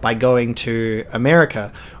by going to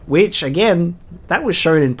America, which again, that was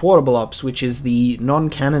shown in Portable Ops, which is the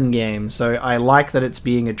non-canon game, so I like that it's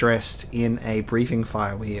being addressed in a briefing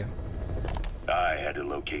file here. I had to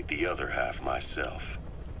locate the other half myself.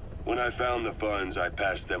 When I found the funds, I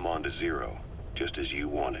passed them on to Zero, just as you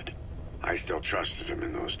wanted. I still trusted him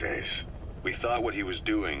in those days. We thought what he was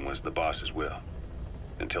doing was the Boss's will,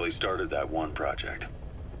 until he started that one project.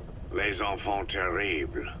 Les Enfants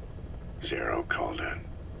Terribles, Zero called in.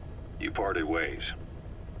 You parted ways,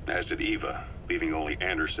 as did Eva, leaving only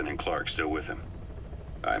Anderson and Clark still with him.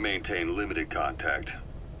 I maintained limited contact,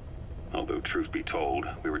 although truth be told,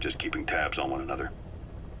 we were just keeping tabs on one another.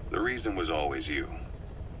 The reason was always you.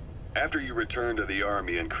 After you returned to the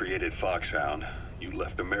army and created Foxhound, you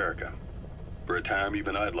left America. For a time,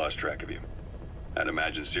 even I'd lost track of you. I'd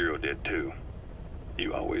imagine Zero did too.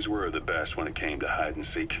 You always were the best when it came to hide and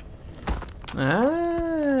seek.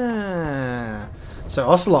 Ah, so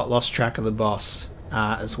Ocelot lost track of the Boss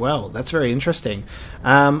as well. That's very interesting.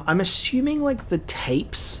 I'm assuming like the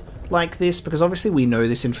tapes like this, because obviously we know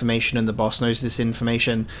this information and the Boss knows this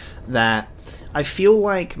information, that I feel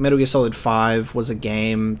like Metal Gear Solid 5 was a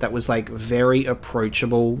game that was like very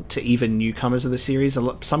approachable to even newcomers of the series.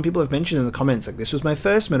 Some people have mentioned in the comments, like, this was my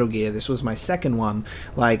first Metal Gear, this was my second one.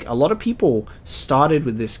 Like, a lot of people started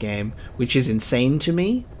with this game, which is insane to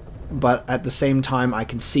me, but at the same time I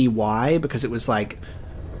can see why, because it was like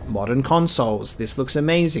modern consoles, this looks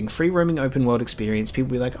amazing, free roaming open world experience, people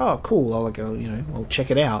be like, oh cool, I'll go, you know, I'll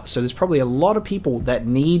check it out. So there's probably a lot of people that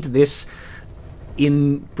need this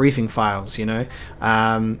in briefing files, you know,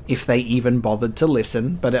 if they even bothered to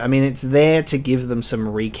listen. But I mean, it's there to give them some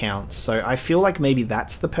recounts, so I feel like maybe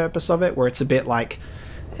that's the purpose of it, where it's a bit like,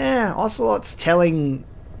 Ocelot's telling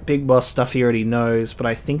Big Boss stuff he already knows, but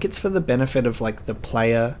I think it's for the benefit of like the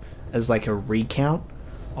player as like a recount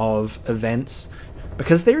of events,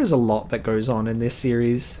 because there is a lot that goes on in this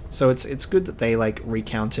series, so it's good that they like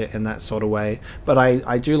recount it in that sort of way. But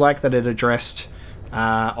I do like that it addressed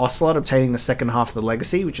Ocelot obtaining the second half of the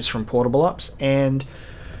legacy, which is from Portable Ops, and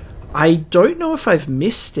I don't know if I've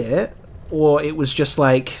missed it, or it was just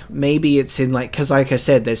like, maybe it's in like, because like I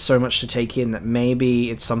said, there's so much to take in that maybe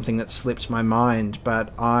it's something that slipped my mind,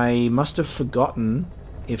 but I must have forgotten,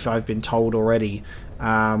 if I've been told already,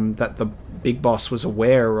 that the Big Boss was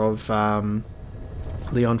aware of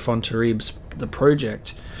Les Enfants Terribles, the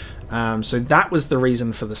project. So that was the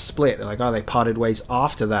reason for the split. They're like, oh, they parted ways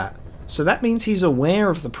after that. So that means he's aware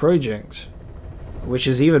of the project, which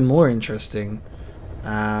is even more interesting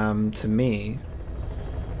to me.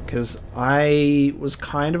 Because I was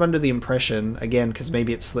kind of under the impression, again, because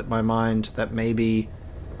maybe it slipped my mind, that maybe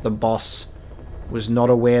the boss was not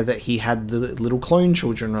aware that he had the little clone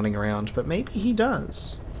children running around, but maybe he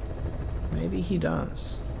does. Maybe he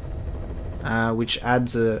does. Which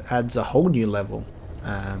adds a whole new level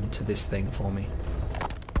to this thing for me.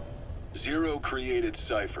 Zero created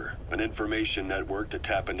Cypher, an information network to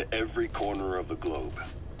tap into every corner of the globe.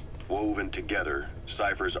 Woven together,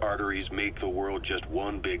 Cypher's arteries make the world just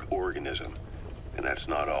one big organism. And that's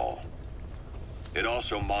not all. It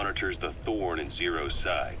also monitors the thorn in Zero's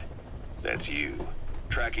side. That's you,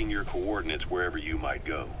 tracking your coordinates wherever you might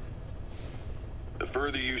go. The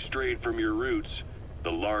further you strayed from your roots,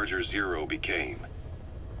 the larger Zero became.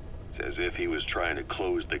 It's as if he was trying to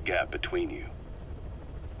close the gap between you.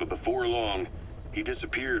 But before long, he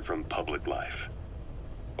disappeared from public life.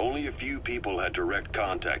 Only a few people had direct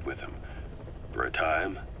contact with him. For a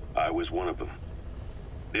time, I was one of them.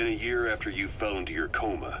 Then a year after you fell into your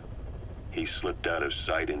coma, he slipped out of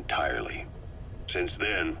sight entirely. Since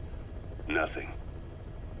then, nothing.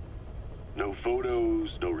 No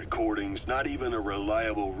photos, no recordings, not even a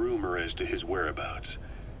reliable rumor as to his whereabouts.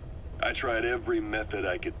 I tried every method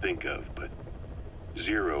I could think of, but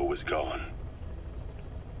Zero was gone.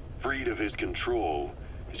 Freed of his control,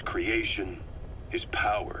 his creation, his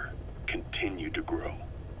power continued to grow.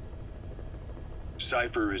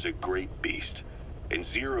 Cypher is a great beast, and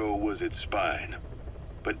Zero was its spine.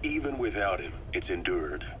 But even without him, it's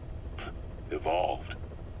endured, evolved.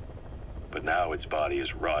 But now its body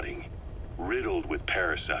is rotting, riddled with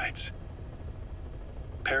parasites.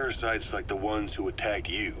 Parasites like the ones who attacked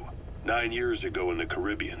you 9 years ago in the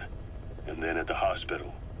Caribbean, and then at the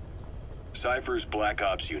hospital. Cypher's Black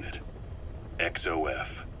Ops unit, XOF.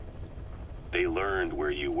 They learned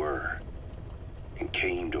where you were, and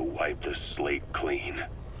came to wipe the slate clean.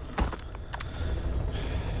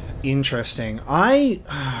 Interesting.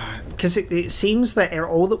 Because it seems that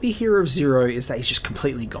all that we hear of Zero is that he's just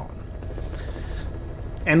completely gone.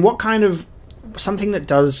 And something that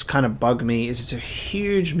does kind of bug me is it's a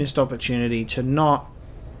huge missed opportunity to not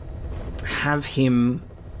have him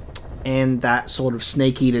and that sort of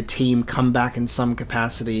Snake Eater team come back in some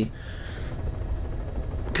capacity.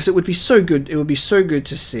 Because it would be so good. It would be so good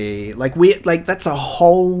to see. That's a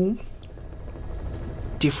whole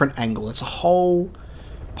different angle. It's a whole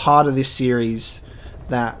part of this series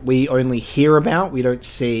that we only hear about. We don't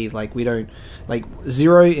see. Zero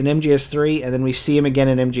in MGS3, and then we see him again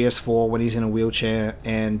in MGS4 when he's in a wheelchair,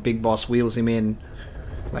 and Big Boss wheels him in.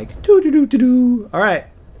 All right,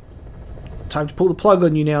 time to pull the plug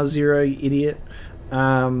on you now, Zero, you idiot.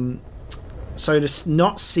 So to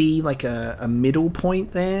not see a middle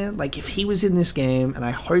point there, if he was in this game, and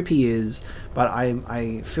I hope he is, but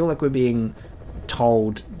I feel like we're being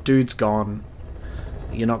told, dude's gone,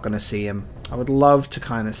 you're not going to see him. I would love to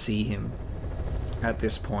kind of see him at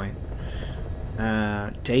this point.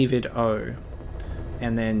 David O.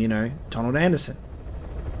 And then, Donald Anderson,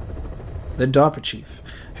 the DARPA chief,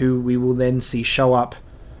 who we will then see show up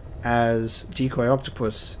as Decoy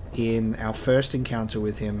Octopus in our first encounter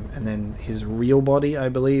with him, and then his real body, I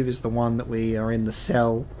believe, is the one that we are in the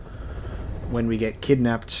cell when we get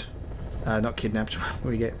kidnapped. Not kidnapped,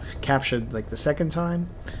 we get captured the second time.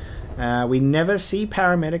 We never see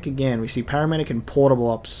Paramedic again. We see Paramedic in Portable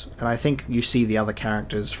Ops, and I think you see the other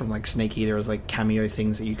characters from Snake Eater as cameo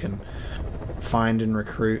things that you can find and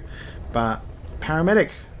recruit. But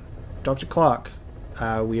Paramedic, Dr. Clark,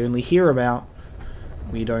 we only hear about,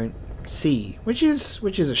 we don't see, which is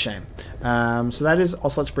a shame. So that is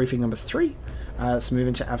Ocelot's briefing number 3. Let's move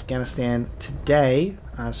into Afghanistan today,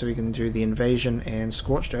 so we can do the invasion and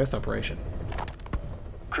Scorched Earth operation.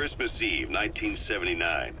 Christmas Eve,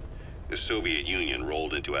 1979. The Soviet Union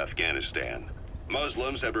rolled into Afghanistan.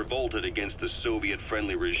 Muslims had revolted against the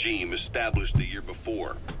Soviet-friendly regime established the year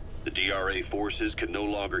before. The DRA forces could no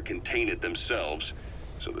longer contain it themselves,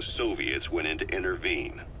 so the Soviets went in to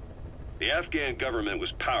intervene. The Afghan government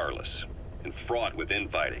was powerless and fraught with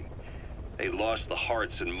infighting. They lost the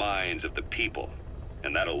hearts and minds of the people,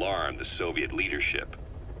 and that alarmed the Soviet leadership.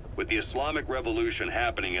 With the Islamic Revolution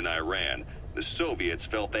happening in Iran, the Soviets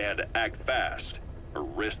felt they had to act fast or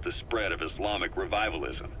risk the spread of Islamic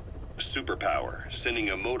revivalism. A superpower, sending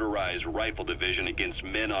a motorized rifle division against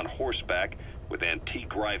men on horseback with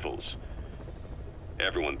antique rifles.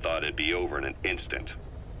 Everyone thought it'd be over in an instant,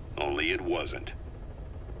 only it wasn't.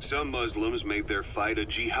 Some Muslims made their fight a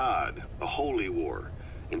jihad, a holy war,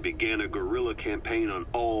 and began a guerrilla campaign on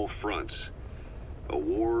all fronts. A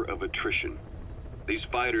war of attrition. These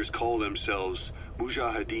fighters call themselves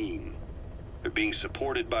Mujahideen. They're being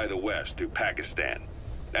supported by the West through Pakistan.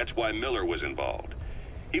 That's why Miller was involved.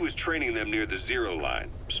 He was training them near the Zero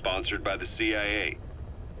Line, sponsored by the CIA.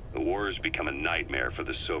 The war has become a nightmare for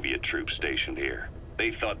the Soviet troops stationed here.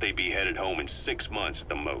 They thought they'd be headed home in 6 months at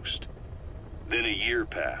the most. Then a year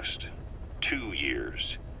passed. 2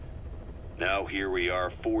 years. Now here we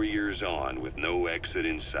are 4 years on with no exit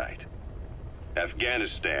in sight.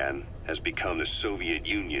 Afghanistan has become the Soviet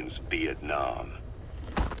Union's Vietnam.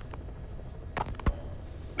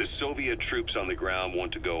 The Soviet troops on the ground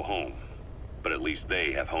want to go home, but at least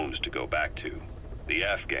they have homes to go back to. The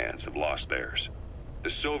Afghans have lost theirs. The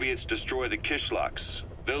Soviets destroy the kishlaks,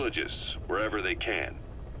 villages, wherever they can.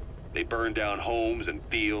 They burn down homes and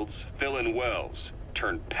fields, fill in wells,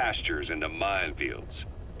 turn pastures into minefields.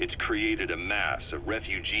 It's created a mass of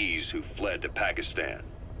refugees who fled to Pakistan.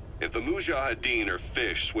 If the Mujahideen are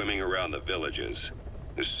fish swimming around the villages,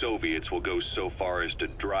 the Soviets will go so far as to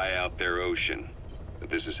dry out their ocean. But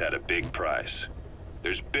this has had a big price.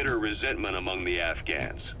 There's bitter resentment among the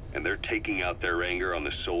Afghans, and they're taking out their anger on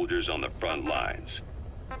the soldiers on the front lines.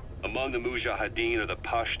 Among the Mujahideen are the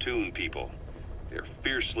Pashtun people. They're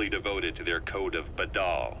fiercely devoted to their code of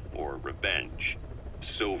Badal, or revenge.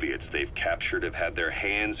 Soviets they've captured have had their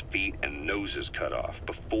hands, feet, and noses cut off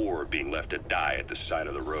before being left to die at the side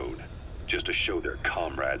of the road, just to show their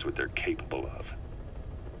comrades what they're capable of.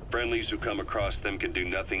 Friendlies who come across them can do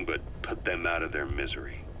nothing but put them out of their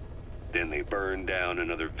misery. Then they burn down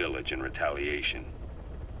another village in retaliation.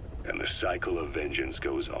 And the cycle of vengeance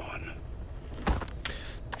goes on.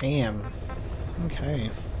 Damn. Okay.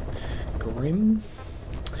 Grim.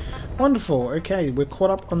 Wonderful. Okay, we're caught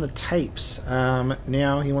up on the tapes.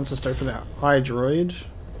 Now he wants us to open our iDroid.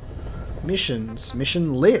 Missions.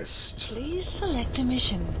 Mission list. Please select a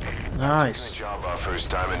mission. Nice. Job offers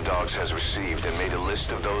Diamond Dogs has received and made a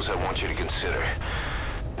list of those I want you to consider.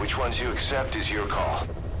 Which ones you accept is your call.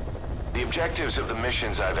 The objectives of the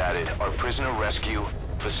missions I've added are prisoner rescue,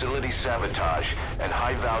 facility sabotage, and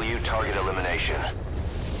high-value target elimination.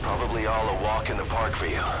 Probably all a walk in the park for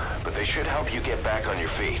you, but they should help you get back on your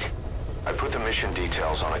feet. I put the mission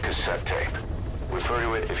details on a cassette tape. Refer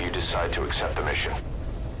to it if you decide to accept the mission.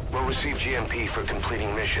 We'll receive GMP for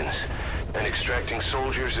completing missions, and extracting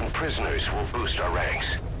soldiers and prisoners will boost our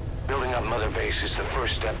ranks. Building up Mother Base is the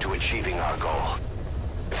first step to achieving our goal.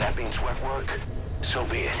 If that means wet work, so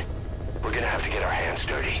be it. We're gonna have to get our hands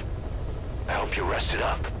dirty. I hope you're rested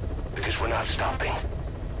up, because we're not stopping.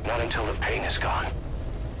 Not until the pain is gone.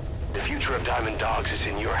 The future of Diamond Dogs is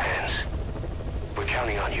in your hands. We're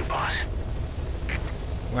counting on you, boss.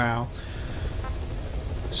 Wow.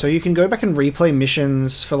 So you can go back and replay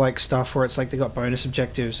missions for like stuff where it's like they got bonus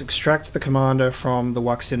objectives. Extract the commander from the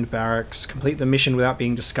Wuxind barracks. Complete the mission without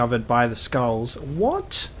being discovered by the skulls.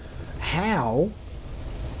 What? How?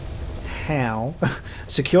 How?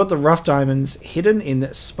 Secured the rough diamonds hidden in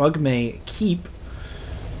Spugmay Keep.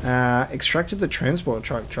 Extracted the transport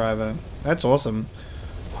truck driver. That's awesome.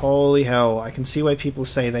 Holy hell, I can see why people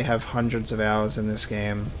say they have hundreds of hours in this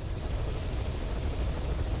game.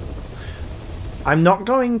 I'm not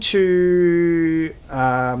going to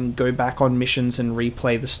go back on missions and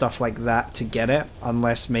replay the stuff like that to get it,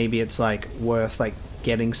 unless maybe it's like worth like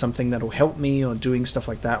getting something that'll help me or doing stuff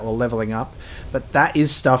like that or leveling up. But that is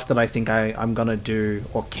stuff that I think I'm gonna do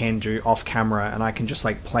or can do off camera, and I can just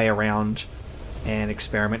like play around and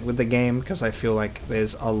experiment with the game, because I feel like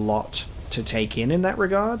there's a lot to take in that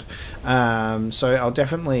regard. So I'll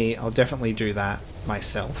definitely do that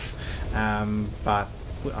myself, but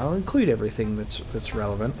I'll include everything that's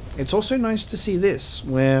relevant. It's also nice to see this,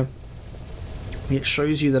 where it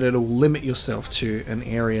shows you that it'll limit yourself to an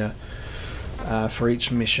area for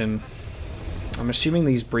each mission. I'm assuming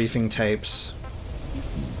these briefing tapes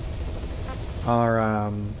are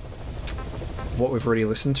what we've already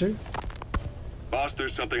listened to. Boss,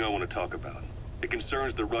 there's something I want to talk about. It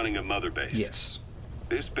concerns the running of Mother Base. Yes.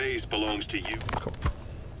 This base belongs to you. Cool.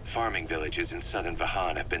 Farming villages in southern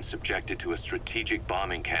Vahan have been subjected to a strategic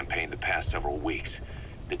bombing campaign the past several weeks.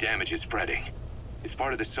 The damage is spreading. It's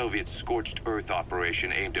part of the Soviet Scorched Earth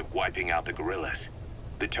operation aimed at wiping out the guerrillas.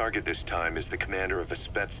 The target this time is the commander of a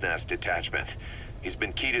Spetsnaz detachment. He's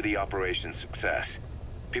been key to the operation's success.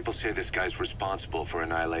 People say this guy's responsible for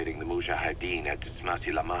annihilating the Mujahideen at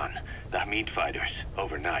Tismasi Laman, the Hamid fighters,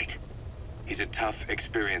 overnight. He's a tough,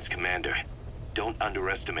 experienced commander. Don't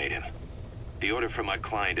underestimate him. The order from my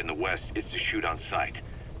client in the west is to shoot on sight.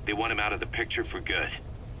 They want him out of the picture for good.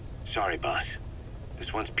 Sorry, boss.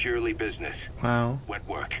 This one's purely business. Wow. Wet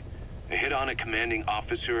work. A hit on a commanding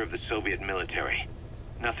officer of the Soviet military.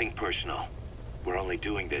 Nothing personal. We're only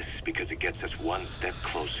doing this because it gets us one step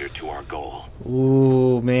closer to our goal.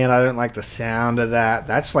 Ooh, man, I don't like the sound of that.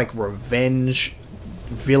 That's like revenge,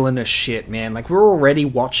 villainous shit, man. Like, we're already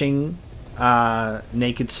watching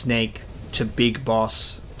Naked Snake to Big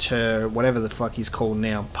Boss to whatever the fuck he's called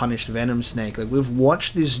now, Punished Venom Snake. Like, we've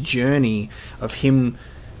watched this journey of him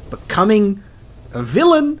becoming a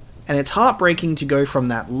villain, and it's heartbreaking to go from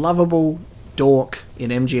that lovable dork in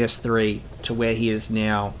MGS3 to where he is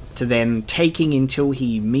now, to then taking until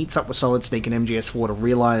he meets up with Solid Snake in MGS4 to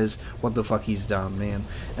realize what the fuck he's done, man.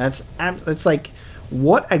 It's like,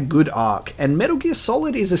 what a good arc. And Metal Gear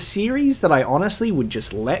Solid is a series that I honestly would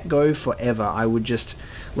just let go forever. I would just,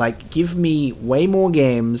 like, give me way more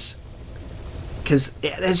games, because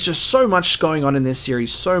there's just so much going on in this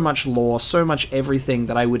series, so much lore, so much everything,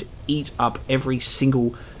 that I would eat up every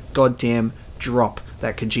single goddamn drop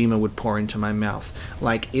that Kojima would pour into my mouth.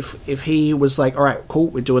 Like, if he was like, alright, cool,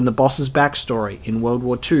 we're doing the boss's backstory in World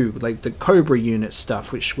War II, like the Cobra unit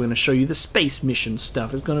stuff, which we're going to show you the space mission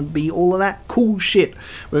stuff, it's going to be all of that cool shit.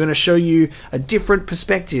 We're going to show you a different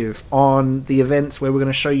perspective on the events, where we're going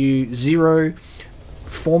to show you Zero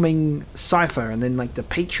forming Cypher, and then like the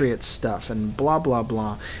Patriot stuff, and blah blah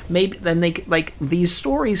blah. Maybe then they, like, these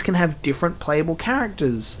stories can have different playable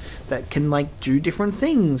characters that can like do different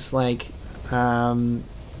things, like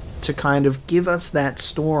to kind of give us that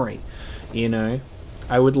story, you know.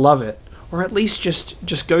 I would love it. Or at least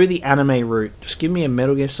just go the anime route. Just give me a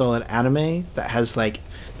Metal Gear Solid anime that has like,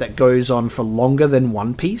 that goes on for longer than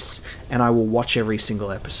One Piece, and I will watch every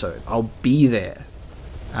single episode. I'll be there.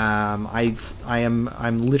 I'm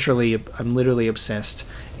literally obsessed,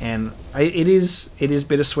 and it is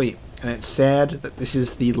bittersweet, and it's sad that this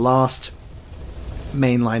is the last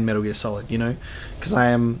mainline Metal Gear Solid, you know, because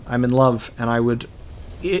I'm in love, and I would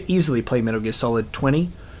easily play Metal Gear Solid 20,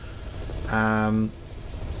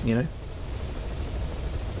 you know,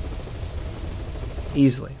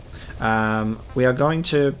 easily. We are going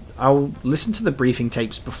to, I'll listen to the briefing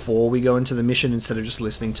tapes before we go into the mission instead of just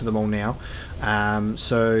listening to them all now.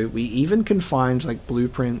 So we even can find like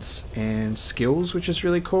blueprints and skills, which is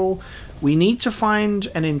really cool. We need to find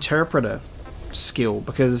an interpreter skill,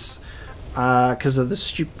 because of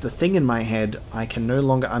the thing in my head, I can no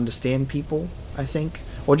longer understand people, I think.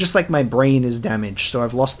 Or just like my brain is damaged, so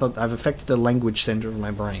I've affected the language center of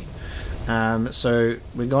my brain. So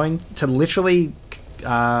we're going to literally go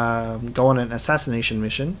on an assassination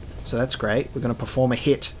mission, so that's great. We're going to perform a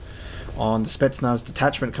hit on the Spetsnaz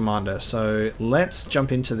detachment commander, so let's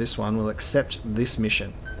jump into this one. We'll accept this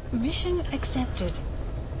mission. Mission accepted.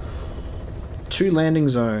 2 landing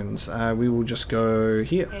zones. We will just go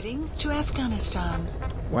here. Heading to Afghanistan.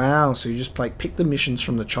 Wow, so you just like pick the missions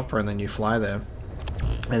from the chopper and then you fly there.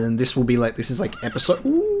 And then this will be like, this is like episode,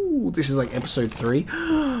 ooh, this is like episode 3.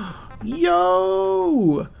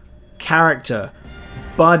 Yo! Character,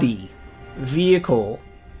 buddy, vehicle.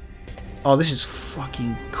 Oh, this is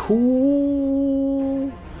fucking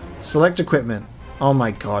cool. Select equipment. Oh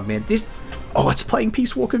my god, man. This, oh, it's playing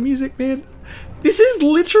Peace Walker music, man. This is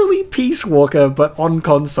literally Peace Walker, but on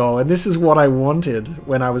console, and this is what I wanted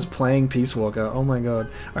when I was playing Peace Walker. Oh my god.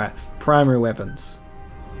 Alright, primary weapons.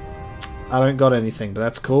 I don't got anything, but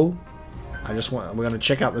that's cool. I just want, we're going to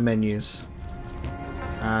check out the menus.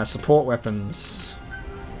 Support weapons.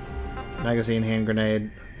 Magazine, hand grenade.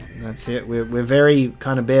 That's it. We're very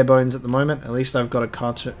kind of bare bones at the moment. At least I've got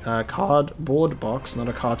a cardboard box, not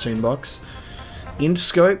a cartoon box.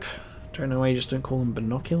 Interscope. Don't know why you just don't call them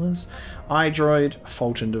binoculars. iDroid,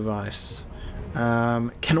 Fulton device.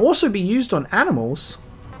 Can also be used on animals,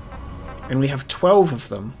 and we have 12 of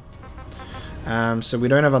them. So we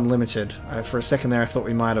don't have unlimited. For a second there I thought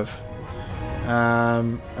we might have.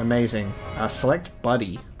 Amazing. Select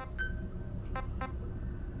buddy.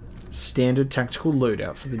 Standard tactical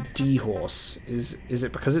loadout for the D-Horse. Is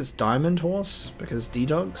it because it's Diamond Horse? Because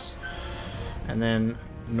D-Dogs? And then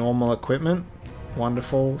normal equipment.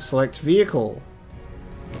 Wonderful. Select vehicle.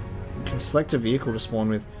 You can select a vehicle to spawn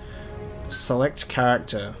with. Select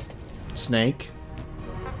character. Snake.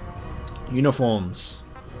 Uniforms.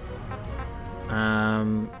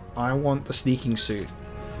 I want the sneaking suit.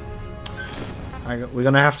 We're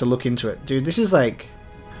gonna have to look into it, dude. This is like,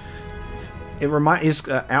 his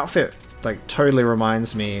outfit like totally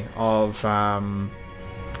reminds me of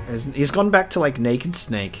he's gone back to like Naked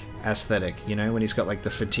Snake aesthetic, you know, when he's got like the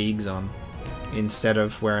fatigues on instead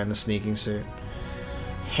of wearing the sneaking suit.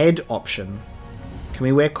 Head option. Can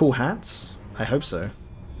we wear cool hats? I hope so.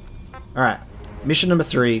 Alright, mission number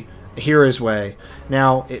 3, Hero's Way.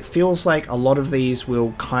 Now, it feels like a lot of these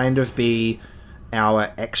will kind of be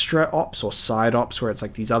our extra ops or side ops, where it's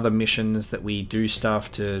like these other missions that we do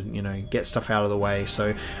stuff to, you know, get stuff out of the way.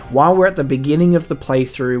 So while we're at the beginning of the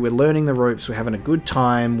playthrough, we're learning the ropes, we're having a good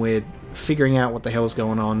time, we're figuring out what the hell's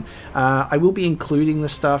going on. I will be including the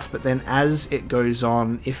stuff, but then as it goes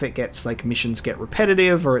on, if it gets like missions get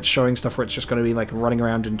repetitive or it's showing stuff where it's just going to be like running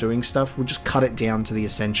around and doing stuff, we'll just cut it down to the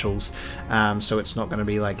essentials, so it's not going to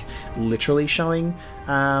be like literally showing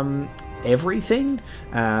everything,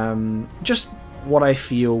 just what I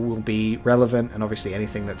feel will be relevant, and obviously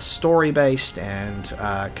anything that's story based and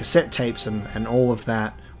cassette tapes and all of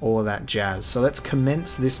that jazz. So let's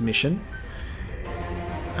commence this mission.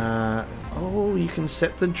 Oh, you can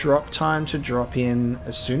set the drop time to drop in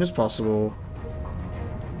as soon as possible.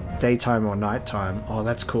 Daytime or nighttime. Oh,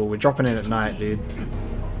 that's cool. We're dropping in at night, dude.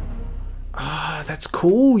 Ah, that's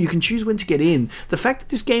cool. You can choose when to get in. The fact that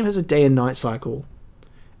this game has a day and night cycle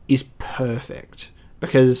is perfect,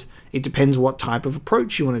 because it depends what type of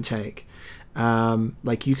approach you want to take.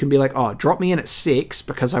 Like, you can be like, oh, drop me in at 6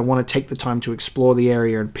 because I want to take the time to explore the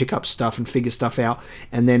area and pick up stuff and figure stuff out,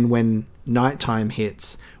 and then when nighttime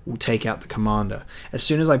hits, we'll take out the commander. As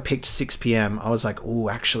soon as I picked 6 PM, I was like, oh,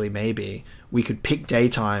 actually maybe we could pick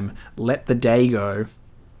daytime, let the day go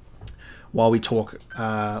while we talk,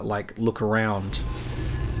 like look around,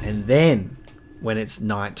 and then when it's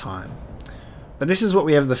nighttime. But this is what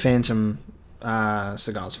we have the Phantom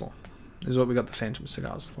cigars for. This is what we got the Phantom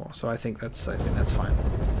cigars for. So I think that's fine.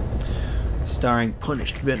 Starring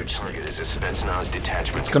Punished Venom Snake.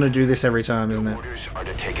 It's gonna do this every time, isn't it? Orders are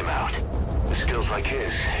to take him out. With skills like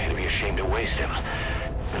his, it'd be a shame to waste him.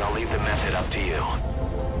 But I'll leave the method up to you.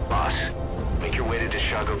 Boss, make your way to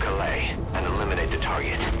Deshago Calais and eliminate the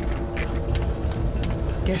target.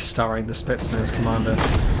 Guest starring the Spetsnaz commander.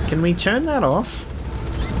 Can we turn that off?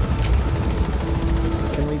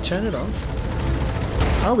 Can we turn it off?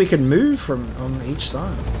 Oh, we can move from on each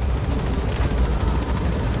side.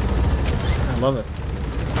 I love it.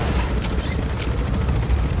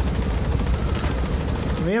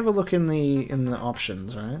 Can we have a look in the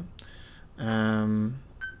options, right? Let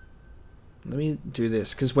me do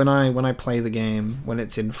this, because when I play the game, when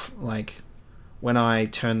it's in like when I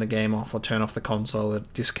turn the game off or turn off the console,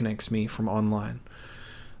 it disconnects me from online.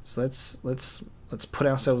 So let's put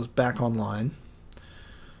ourselves back online.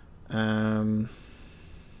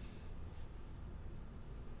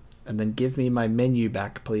 And then give me my menu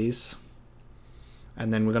back, please.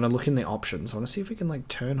 And then we're going to look in the options. I want to see if we can like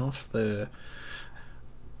turn off the...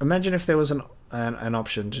 Imagine if there was an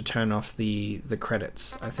option to turn off the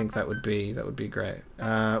credits. I think that would be great.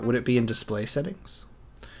 Would it be in display settings?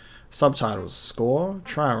 Subtitles, score,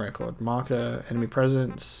 trial record, marker, enemy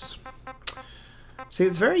presence. See,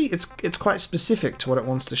 it's quite specific to what it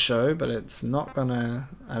wants to show, but it's not gonna...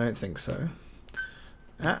 I don't think so.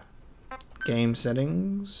 Game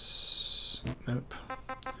settings. Nope.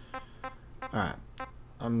 Alright.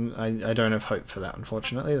 I don't have hope for that,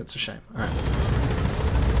 unfortunately. That's a shame. Alright.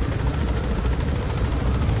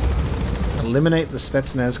 Eliminate the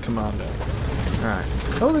Spetsnaz commander. Alright.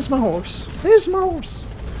 Oh, there's my horse. There's my horse.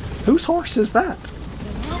 Whose horse is that? Be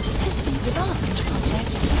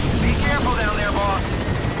careful down there, boss.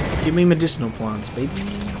 Give me medicinal plants, baby.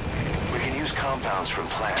 We can use compounds from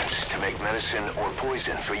plants to make medicine or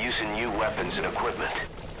poison for use in new weapons and equipment.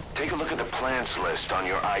 Take a look at the plants list on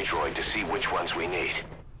your iDroid to see which ones we need.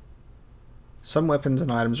 Some weapons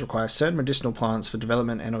and items require certain medicinal plants for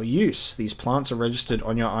development and or use. These plants are registered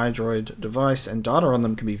on your iDroid device, and data on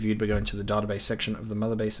them can be viewed by going to the database section of the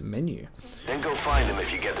Motherbase menu. Then go find them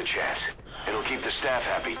if you get the chance. It'll keep the staff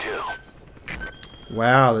happy too.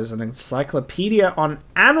 Wow, there's an encyclopedia on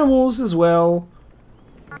animals as well.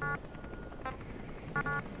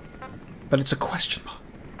 But it's a question mark.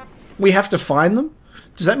 We have to find them?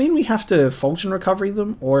 Does that mean we have to Fulton recovery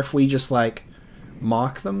them? Or if we just like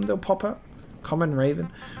mark them, they'll pop up? Common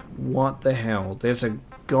Raven? What the hell? There's a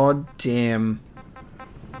goddamn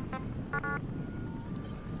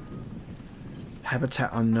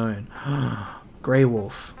Habitat Unknown. Grey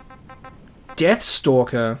Wolf.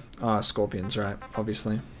 Deathstalker. Ah, scorpions, right,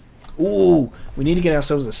 obviously. Ooh, we need to get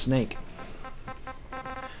ourselves a snake.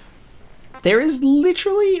 There is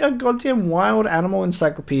literally a goddamn wild animal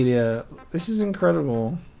encyclopedia. This is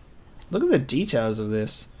incredible. Look at the details of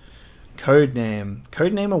this. Codename.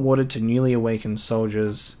 Codename awarded to newly awakened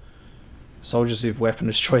soldiers. Soldiers whose weapon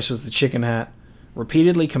of choice was the chicken hat.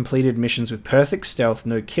 Repeatedly completed missions with perfect stealth,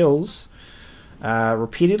 no kills.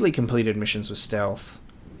 Repeatedly completed missions with stealth.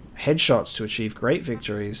 Headshots to achieve great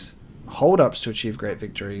victories. Hold-ups to achieve great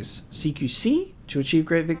victories. CQC to achieve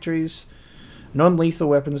great victories. Non-lethal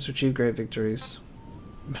weapons to achieve great victories.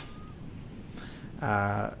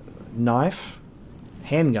 Knife.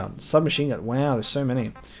 Handgun. Submachine gun. Wow, there's so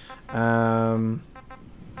many.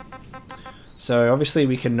 So obviously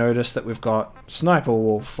we can notice that we've got Sniper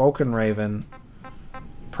Wolf, Falcon Raven,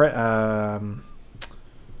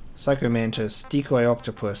 Psychomantis, Decoy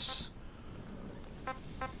Octopus.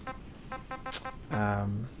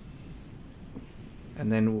 And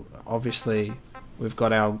then obviously we've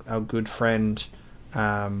got our good friend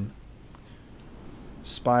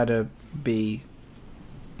Spider Bee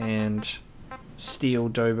and Steel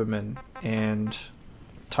Doberman and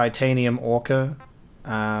Titanium Orca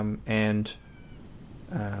and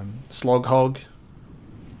Sloghog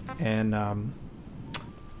and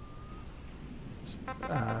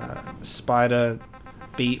Spider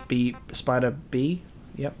Bee,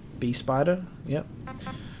 yep, Bee Spider, yep,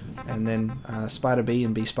 and then Spider Bee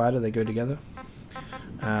and Bee Spider, they go together.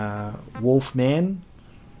 Wolf Man,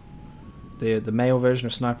 the male version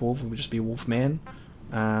of Sniper Wolf would just be Wolf Man.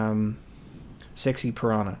 Sexy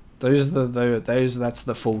Piranha. That's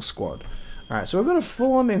the full squad. All right, so we've got a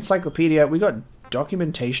full-on encyclopedia. We got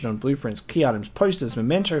documentation on blueprints, key items, posters,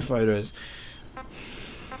 memento photos.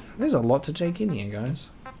 There's a lot to take in here,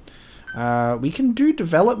 guys. We can do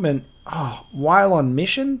development while on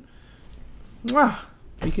mission.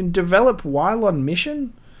 We can develop while on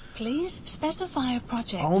mission. Please specify a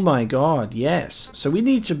project. Oh my god, yes. So we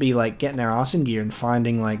need to be like getting our ass in gear and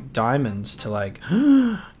finding like diamonds to like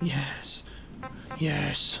yes.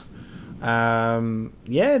 Yeah,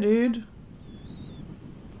 dude.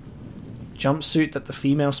 Jumpsuit that the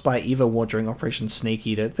female spy Eva wore during Operation Snake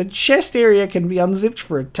Eater. The chest area can be unzipped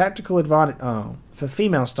for a tactical advantage. Oh, for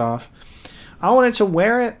female staff. I wanted to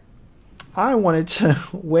wear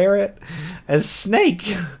it. As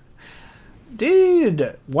Snake.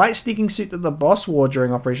 Dude! White sneaking suit that the boss wore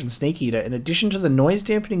during Operation Snake Eater. In addition to the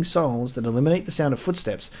noise-dampening soles that eliminate the sound of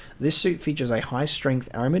footsteps, this suit features a high-strength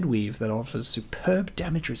aramid weave that offers superb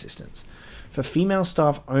damage resistance. For female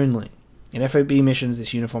staff only. In FOB missions,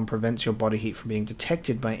 this uniform prevents your body heat from being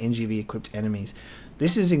detected by NGV-equipped enemies.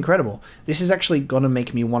 This is incredible. This is actually going to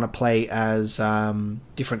make me want to play as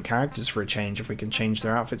different characters for a change if we can change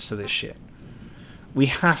their outfits to this shit. We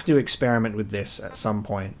have to experiment with this at some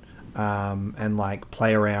point. And like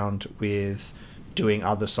play around with doing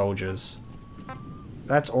other soldiers.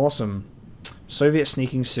 That's awesome. Soviet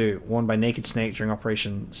sneaking suit worn by Naked Snake during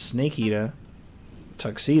Operation Snake Eater.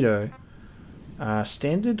 Tuxedo.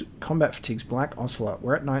 Standard combat fatigues black Ocelot.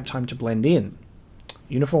 Wear at night time to blend in.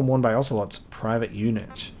 Uniform worn by Ocelot's private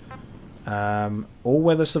unit.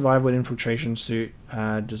 All-weather survival and infiltration suit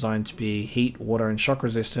designed to be heat, water, and shock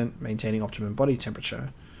resistant, maintaining optimum body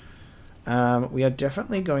temperature. We are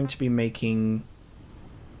definitely going to be making...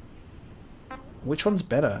 Which one's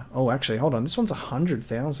better? Oh, actually, hold on. This one's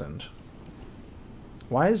 100,000.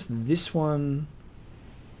 Why is this one...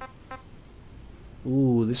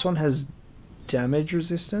 Ooh, this one has damage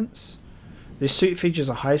resistance. This suit features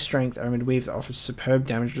a high-strength aramid weave that offers superb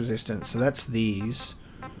damage resistance. So that's these.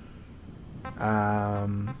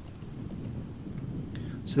 So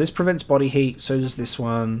this prevents body heat. So does this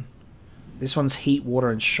one. This one's heat, water,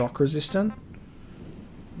 and shock resistant.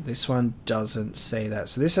 This one doesn't say that.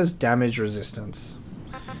 So this has damage resistance.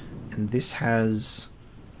 And this has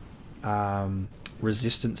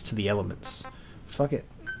resistance to the elements. Fuck it.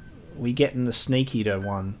 We get in the Snake Eater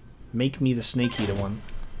one. Make me the Snake Eater one.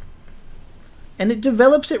 And it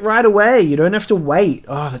develops it right away. You don't have to wait.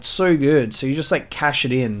 Oh, that's so good. So you just like cash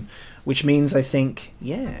it in. Which means I think,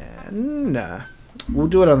 yeah, nah. We'll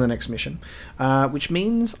do it on the next mission. Which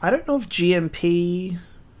means, I don't know if GMP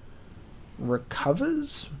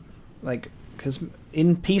recovers? Like, because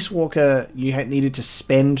in Peace Walker, you needed to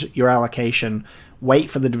spend your allocation, wait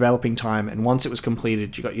for the developing time, and once it was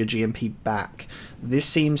completed, you got your GMP back. This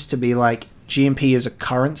seems to be like, GMP is a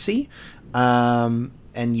currency, and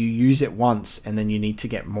you use it once, and then you need to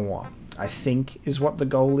get more. I think is what the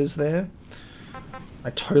goal is there. I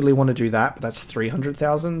totally want to do that, but that's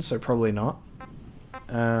 300,000, so probably not.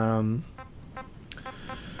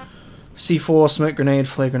 C4, smoke grenade,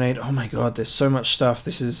 flare grenade. Oh my god, there's so much stuff.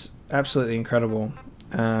 This is absolutely incredible.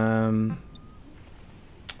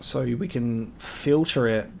 So we can filter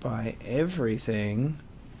it by everything.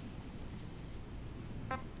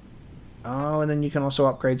 Oh, and then you can also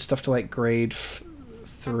upgrade stuff to like grade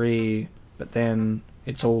 3, but then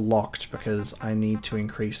it's all locked because I need to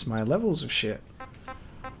increase my levels of shit.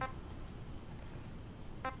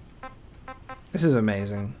 This is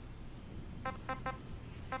amazing.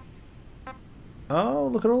 Oh,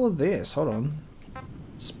 look at all of this. Hold on.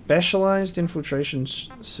 Specialized infiltration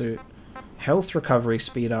suit. Health recovery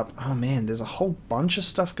speed up. Oh man, there's a whole bunch of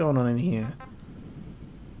stuff going on in here.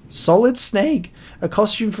 Solid Snake. A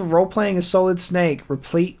costume for role-playing a Solid Snake,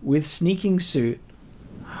 replete with sneaking suit.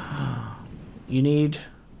 You need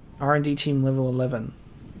R&D team level 11.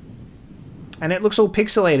 And it looks all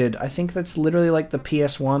pixelated. I think that's literally like the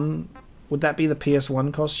PS1. Would that be the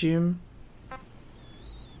PS1 costume?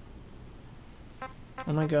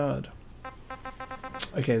 Oh my god.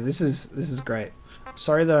 Okay, this is great.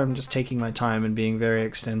 Sorry that I'm just taking my time and being very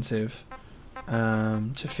extensive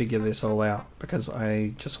to figure this all out, because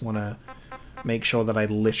I just want to make sure that I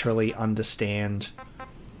literally understand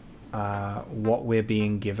what we're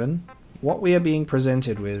being given, what we are being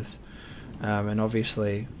presented with, and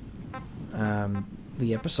obviously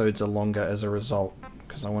the episodes are longer as a result,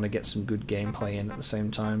 because I want to get some good gameplay in at the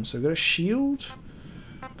same time. So we've got a shield,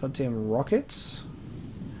 goddamn rockets,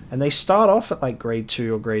 and they start off at like grade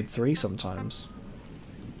 2 or grade 3 sometimes.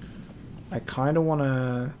 I kind of want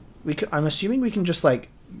to... I'm assuming we can just like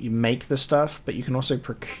you make the stuff, but you can also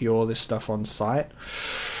procure this stuff on site.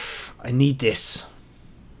 I need this.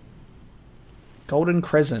 Golden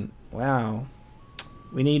Crescent. Wow.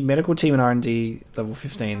 We need medical team and R&D level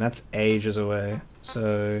 15. That's ages away.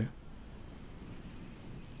 So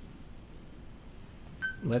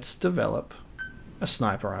let's develop a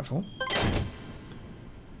sniper rifle.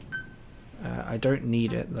 I don't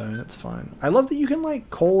need it though, that's fine. I love that you can like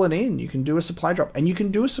call it in. You can do a supply drop, and you can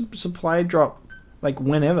do a supply drop like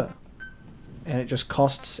whenever, and it just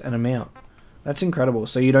costs an amount. That's incredible.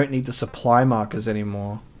 So you don't need the supply markers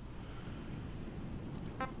anymore.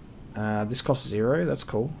 This costs 0. That's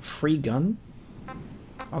cool. Free gun.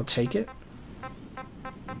 I'll take it.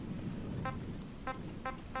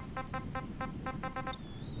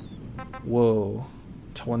 Whoa.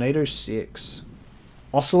 Tornado 6.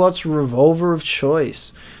 Ocelot's revolver of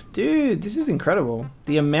choice. Dude, this is incredible.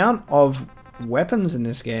 The amount of weapons in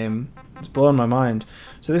this game is blowing my mind.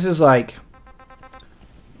 So this is like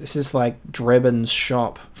Drebin's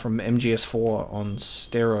shop from MGS4 on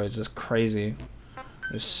steroids. It's crazy.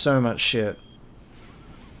 There's so much shit.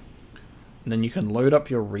 And then you can load up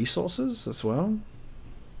your resources as well.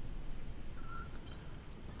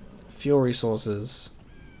 Fuel resources.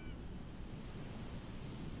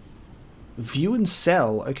 View and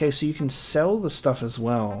sell. Okay, so you can sell the stuff as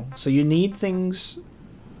well. So you need things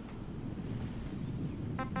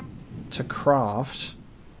to craft,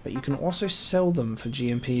 but you can also sell them for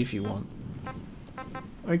GMP if you want.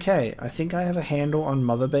 Okay, I think I have a handle on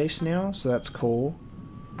Mother Base now, so that's cool.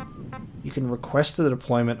 You can request the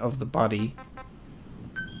deployment of the buddy.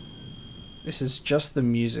 This is just the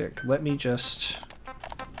music. Let me just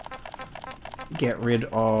get rid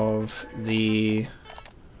of the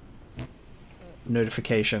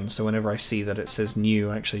notification, so whenever I see that it says new,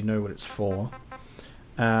 I actually know what it's for.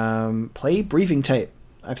 Play briefing tape.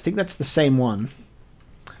 I think that's the same one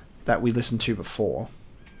that we listened to before.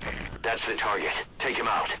 That's the target. Take him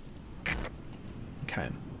out. Okay.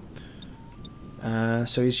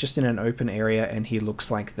 So he's just in an open area and he looks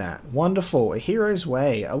like that. Wonderful. A hero's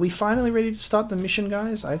way. Are we finally ready to start the mission,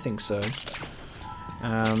 guys? I think so.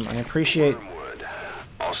 I appreciate... Wormwood,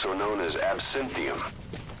 also known as absinthium.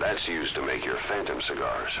 That's used to make your phantom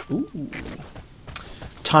cigars. Ooh.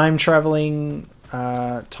 Time-traveling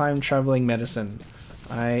medicine.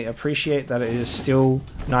 I appreciate that it is still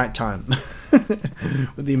nighttime.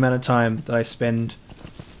 With the amount of time that I spend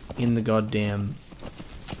in the goddamn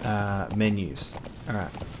menus.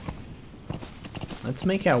 Alright. Let's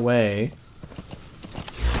make our way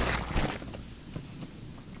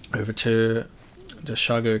over to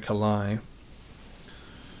Deshago Kalai.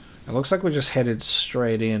 It looks like we're just headed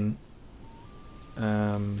straight in.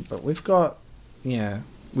 But we've got... yeah.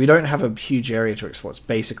 We don't have a huge area to explore. It's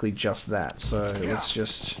basically just that. So let's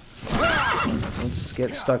just... let's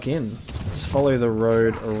get stuck in. Let's follow the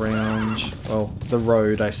road around... well, the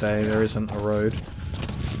road, I say. There isn't a road.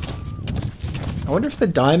 I wonder if the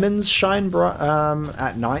diamonds shine bright,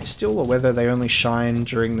 at night still, or whether they only shine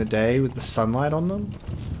during the day with the sunlight on them.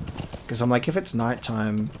 Because I'm like, if it's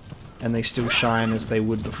nighttime and they still shine as they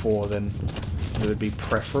would before, then it would be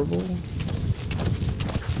preferable.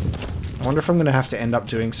 I wonder if I'm going to have to end up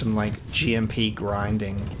doing some, like, GMP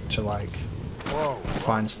grinding to, like,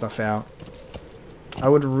 find stuff out. I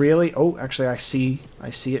would really... oh, actually, I see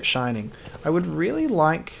it shining. I would really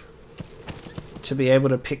like to be able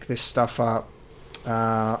to pick this stuff up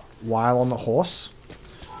while on the horse.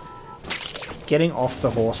 Getting off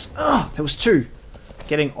the horse... ah, there was 2!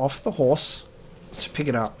 Getting off the horse to pick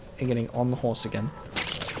it up and getting on the horse again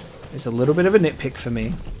is a little bit of a nitpick for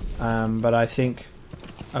me. But I think...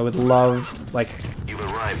 I would love, like... You've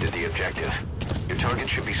arrived at the objective. Your target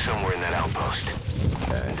should be somewhere in that outpost.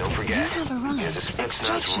 And don't forget, he has a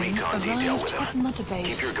Spetsnaz recon detail with him.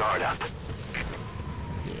 Keep your guard up.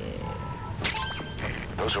 Yeah.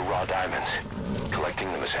 Those are raw diamonds. Collecting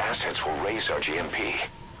them as assets will raise our GMP.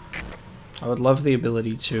 I would love the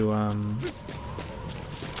ability to,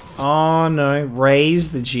 Oh no,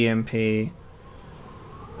 raise the GMP.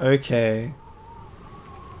 Okay.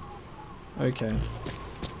 Okay.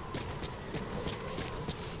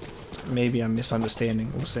 Maybe I'm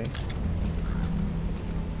misunderstanding. We'll see.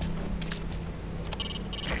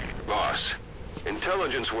 Boss,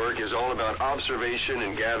 intelligence work is all about observation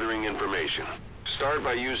and gathering information. Start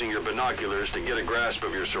by using your binoculars to get a grasp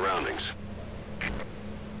of your surroundings.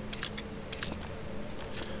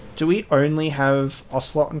 Do we only have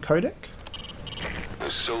Ocelot and Kodak? A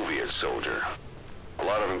Soviet soldier. A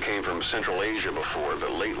lot of them came from Central Asia before,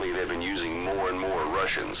 but lately they've been using more and more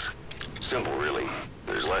Russians. Simple, really.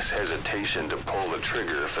 There's less hesitation to pull the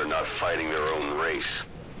trigger if they're not fighting their own race.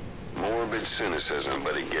 Morbid cynicism,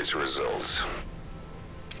 but it gets results.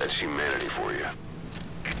 That's humanity for you.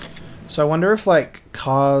 So I wonder if, like,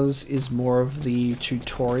 Kaz is more of the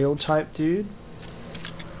tutorial type dude.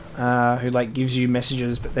 Who, like, gives you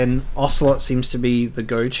messages, but then Ocelot seems to be the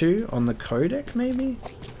go-to on the codec, maybe?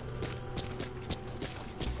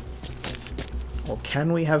 Or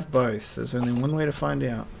can we have both? There's only one way to find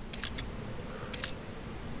out.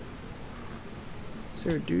 Is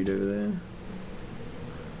there a dude over there?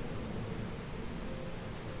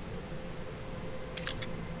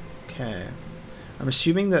 Okay. I'm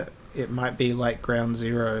assuming that it might be like Ground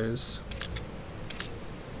Zeroes.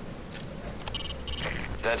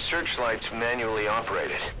 That searchlight's manually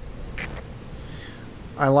operated.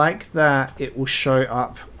 I like that it will show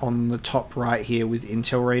up on the top right here with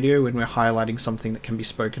Intel Radio when we're highlighting something that can be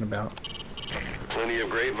spoken about. Plenty of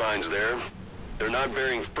grapevines there. They're not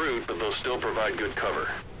bearing fruit, but they'll still provide good cover.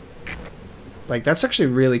 Like, that's actually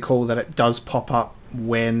really cool that it does pop up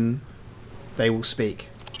when they will speak.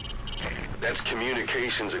 That's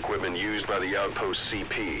communications equipment used by the outpost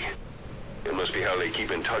CP. It must be how they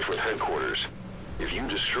keep in touch with headquarters. If you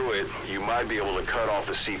destroy it, you might be able to cut off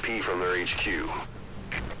the CP from their HQ.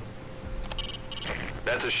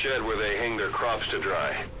 That's a shed where they hang their crops to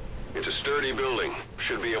dry. It's a sturdy building.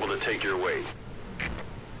 Should be able to take your weight.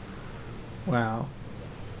 Wow.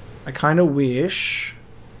 I kind of wish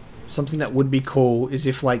something that would be cool is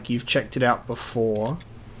if, like, you've checked it out before,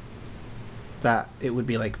 that it would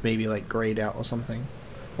be, like, maybe, like, grayed out or something.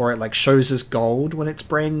 Or it, like, shows as gold when it's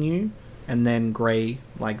brand new, and then grey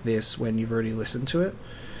like this when you've already listened to it.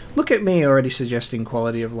 Look at me already suggesting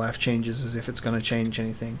quality of life changes as if it's going to change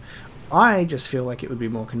anything. I just feel like it would be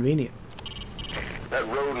more convenient. That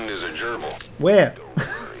rodent is a gerbil. Where? Don't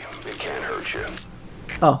worry, it can't hurt you.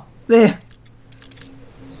 Oh, there.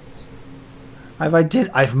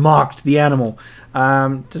 I've marked the animal.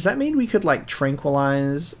 Does that mean we could, like,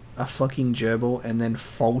 tranquilize a fucking gerbil and then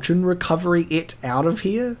Fulton recovery it out of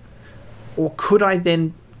here? Or could I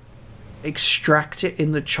then extract it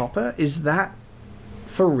in the chopper? Is that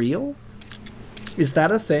for real? Is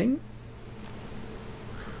that a thing?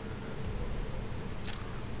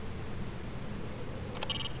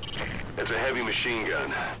 It's a heavy machine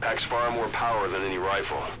gun. Packs far more power than any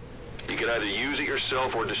rifle. You can either use it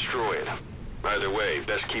yourself or destroy it. Either way,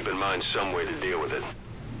 best keep in mind some way to deal with it.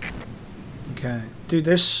 Okay. Dude,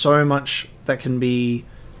 there's so much that can be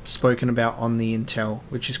spoken about on the Intel,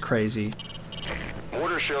 which is crazy.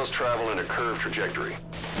 Mortar shells travel in a curved trajectory,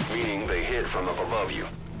 meaning they hit from up above you.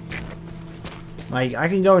 Like, I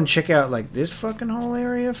can go and check out, like, this fucking whole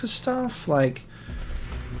area for stuff. Like,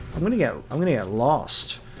 I'm gonna get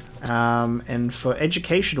lost. And for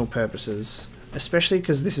educational purposes, especially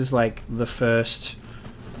because this is, like, the first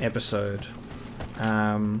episode.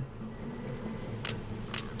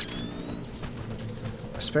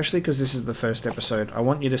 Especially because this is the first episode, I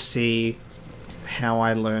want you to see how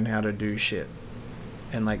I learn how to do shit.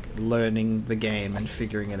 And, like, learning the game and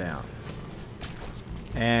figuring it out.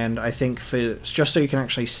 And I think for just so you can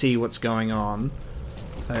actually see what's going on,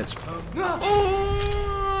 it's...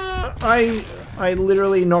 I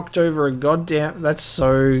literally knocked over a goddamn... That's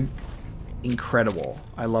so incredible.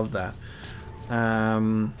 I love that.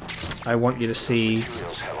 I want you to see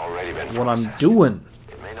what I'm doing.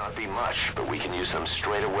 It may not be much, but we can use them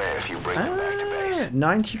straight away if you bring them back to base.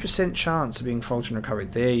 90% chance of being Fulton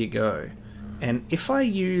recovered. There you go. And if I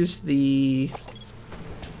use the...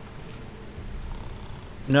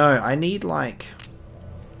 No, I need, like...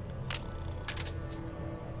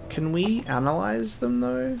 Can we analyze them,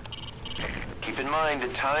 though? Keep in mind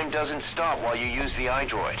that time doesn't stop while you use the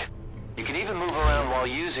iDroid. You can even move around while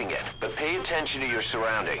using it, but pay attention to your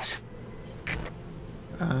surroundings.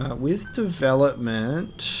 With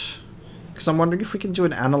development... Because I'm wondering if we can do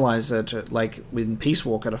an analyzer to, like, with Peace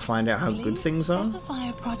Walker to find out how good things are. Specify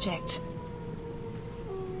a project.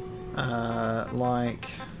 Like...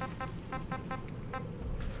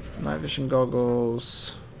 Night vision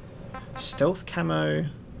goggles... Stealth camo...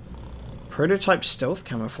 Prototype stealth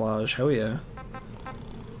camouflage, hell yeah.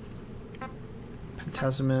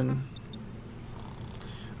 Phantasmin.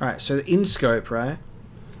 Alright, so the in-scope, right?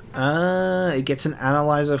 It gets an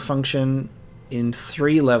analyzer function in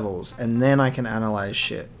 3 levels, and then I can analyze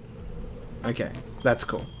shit. Okay, that's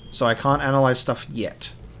cool. So I can't analyze stuff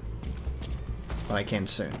yet. But I can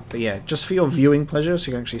soon. But yeah, just for your viewing pleasure, so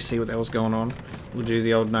you can actually see what the hell's going on. We'll do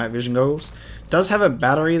the old night vision goggles. Does have a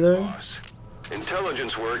battery though.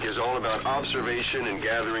 Intelligence work is all about observation and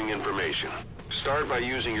gathering information. Start by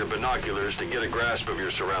using your binoculars to get a grasp of your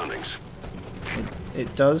surroundings.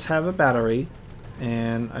 It does have a battery,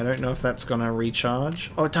 and I don't know if that's gonna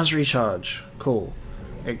recharge. Oh, it does recharge. Cool.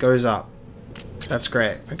 It goes up. That's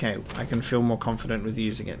great. Okay, I can feel more confident with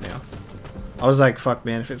using it now. I was like, fuck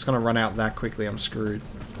man, if it's gonna run out that quickly, I'm screwed.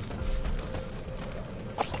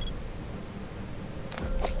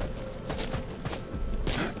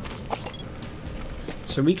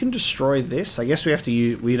 So we can destroy this. I guess we have to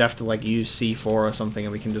use, we'd have to like use C4 or something,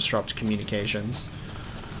 and we can disrupt communications.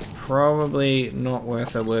 Probably not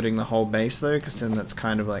worth alerting the whole base though, because then that's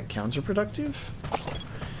kind of like counterproductive.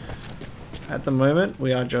 At the moment,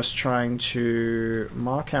 we are just trying to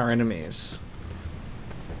mark our enemies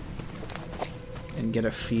and get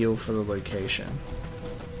a feel for the location.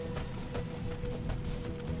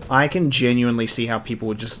 I can genuinely see how people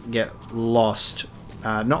would just get lost.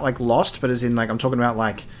 Not like lost, but as in like I'm talking about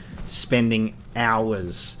like spending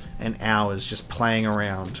hours and hours just playing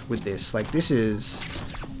around with this. Like this is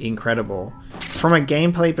incredible. From a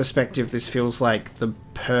gameplay perspective, this feels like the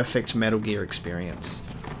perfect Metal Gear experience.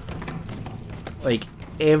 Like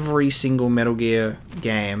every single Metal Gear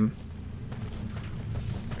game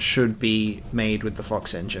should be made with the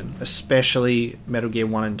Fox engine, especially Metal Gear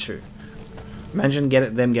 1 and 2. Imagine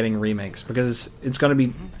them getting remakes, because it's gonna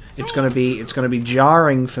be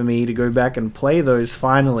jarring for me to go back and play those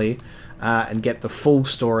finally and get the full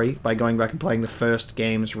story by going back and playing the first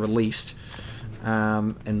games released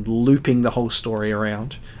and looping the whole story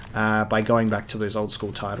around by going back to those old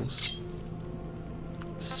school titles.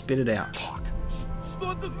 Spit it out.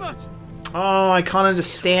 Oh, I can't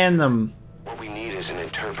understand them. What we need is an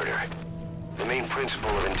interpreter. The main principle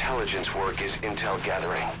of intelligence work is intel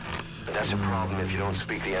gathering. But that's a problem if you don't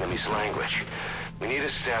speak the enemy's language. We need a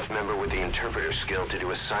staff member with the interpreter skill to do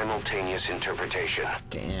a simultaneous interpretation.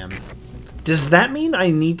 Damn. Does that mean I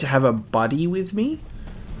need to have a buddy with me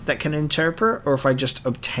that can interpret, or if I just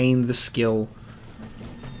obtain the skill?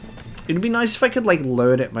 It'd be nice if I could like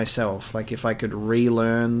learn it myself, like if I could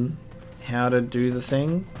relearn how to do the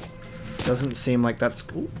thing. Doesn't seem like that's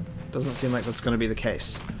going to be the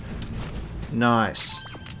case. Nice.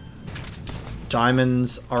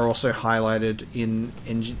 Diamonds are also highlighted in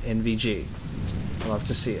NVG. I love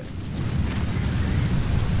to see it.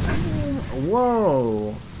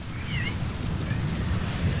 Whoa.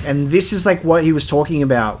 And this is like what he was talking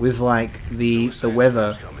about with like the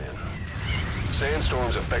weather.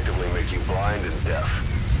 Sandstorms effectively make you blind and deaf,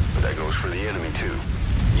 but that goes for the enemy too.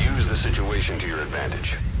 Use the situation to your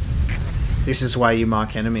advantage. This is why you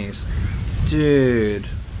mark enemies. Dude.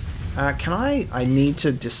 Can I need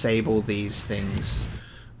to disable these things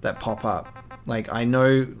that pop up. Like, I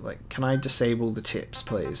know, like, can I disable the tips,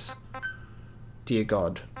 please? Dear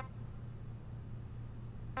God.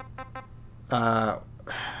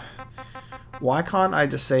 Why can't I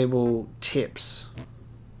disable tips?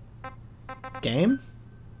 Game?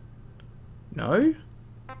 No?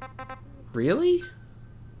 Really?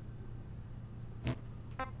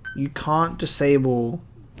 You can't disable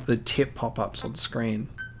the tip pop-ups on screen.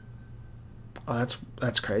 Oh,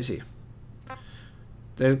 that's crazy.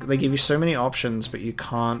 They give you so many options, but you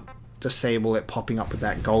can't disable it popping up with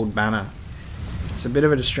that gold banner. It's a bit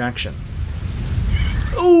of a distraction.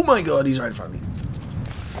 Oh my god, he's right in front of me.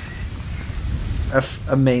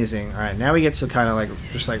 Amazing. Alright, now we get to kind of like,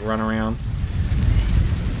 just like run around.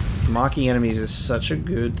 Marking enemies is such a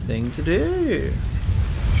good thing to do.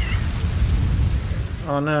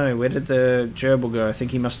 Oh no, where did the gerbil go? I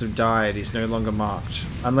think he must have died. He's no longer marked.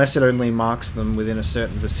 Unless it only marks them within a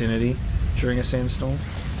certain vicinity during a sandstorm.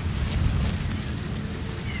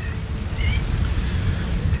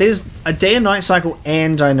 There's a day and night cycle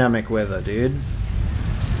and dynamic weather, dude.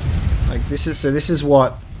 Like this is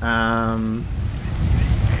what either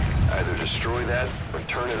destroy that or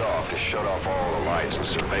turn it off to shut off all the lights and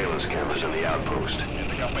surveillance cameras in the outpost.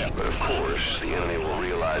 But of course, the enemy will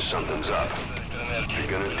realize something's up. If you're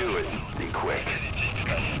gonna do it, be quick.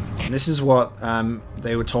 This is what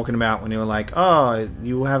they were talking about when they were like, oh,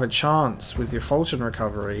 you will have a chance with your Fulton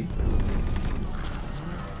recovery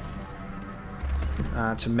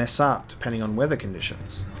to mess up depending on weather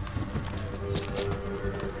conditions.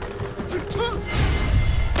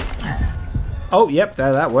 Oh, yep,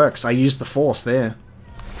 that works. I used the force there.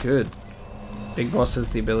 Good. Big Boss has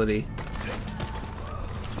the ability.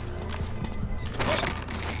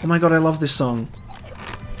 Oh my god, I love this song.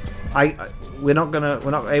 We're not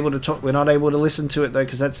able to listen to it though,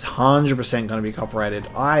 because that's 100% gonna be copyrighted.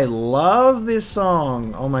 I love this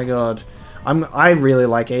song. Oh my god. I really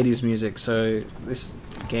like 80s music, so this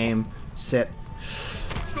game set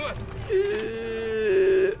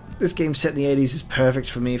this game set in the 80s is perfect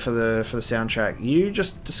for me for the soundtrack. You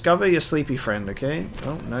just discover your sleepy friend, okay?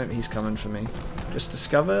 Oh no, he's coming for me. Just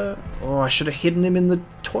discover. Oh, I should have hidden him in the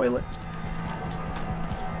toilet.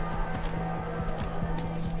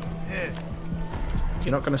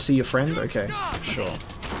 You're not going to see your friend? Okay, sure.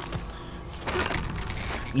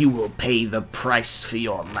 You will pay the price for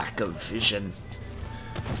your lack of vision.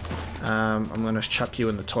 I'm going to chuck you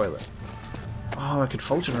in the toilet. Oh, I could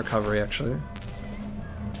Fulton recovery, actually.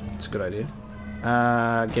 It's a good idea.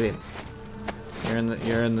 Get in.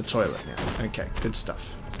 You're in the toilet now. Okay, good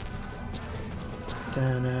stuff.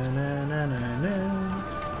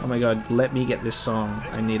 Oh my god, let me get this song.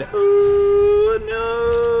 I need it. Oh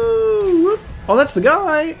no! Oh, that's the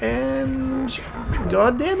guy, and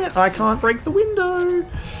god damn it, I can't break the window.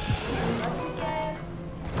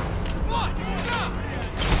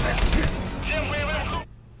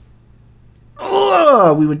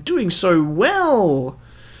 Oh, we were doing so well.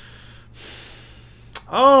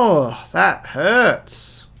 Oh, that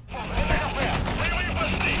hurts.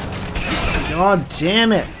 God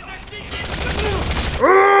damn it.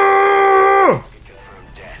 Oh!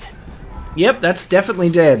 Yep, that's definitely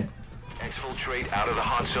dead. Exfiltrate out of the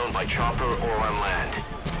hot zone by chopper or on land.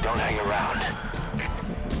 Don't hang around.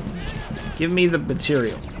 Give me the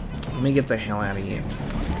material. Let me get the hell out of here.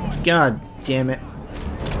 God damn it.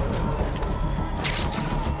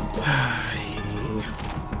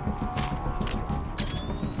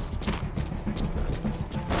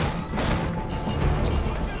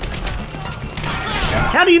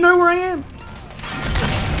 How do you know where I am?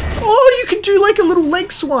 Oh, you can do like a little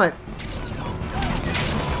leg swipe.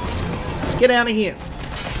 Get out of here.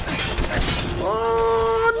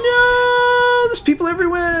 Oh no! There's people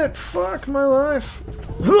everywhere. Fuck my life.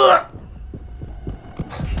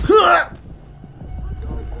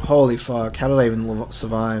 Holy fuck. How did I even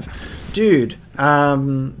survive? Dude,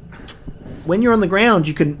 when you're on the ground,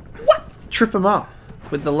 you can trip them up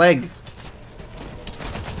with the leg.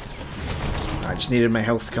 I just needed my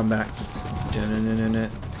health to come back.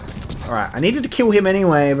 Alright, I needed to kill him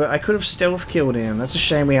anyway, but I could have stealth killed him. That's a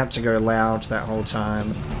shame we had to go loud that whole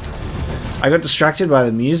time. I got distracted by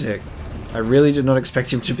the music. I really did not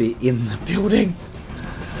expect him to be in the building.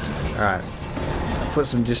 Alright. Put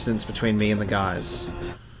some distance between me and the guys.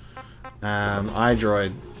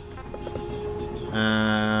 iDroid.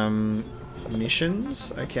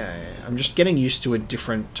 Missions? Okay. I'm just getting used to a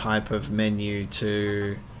different type of menu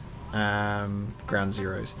to Ground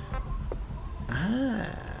Zeroes.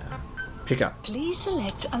 Pick up. Please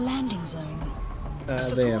select a landing zone.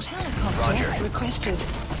 There. Helicopter requested.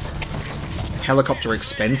 Helicopter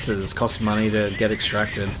expenses cost money to get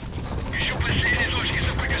extracted.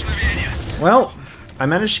 Well, I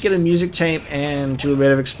managed to get a music tape and do a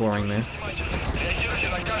bit of exploring there.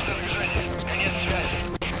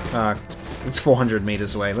 It's 400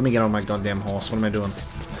 meters away. Let me get on my goddamn horse. What am I doing?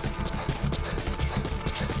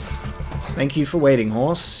 Thank you for waiting,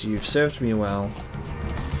 horse. You've served me well.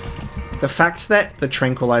 The fact that the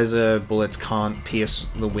tranquilizer bullets can't pierce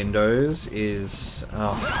the windows is...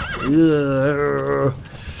 Oh.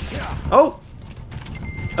 Oh!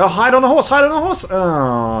 Oh, hide on the horse! Hide on the horse!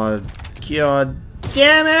 Oh, god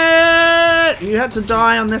damn it! You had to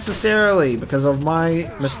die unnecessarily because of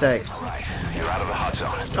my mistake. You're out of the hot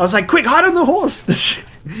zone. I was like, quick, hide on the horse!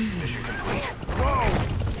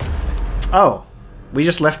 Oh. We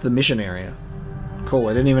just left the mission area. Cool,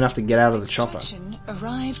 I didn't even have to get out of the chopper.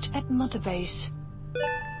 Arrived at Mother Base.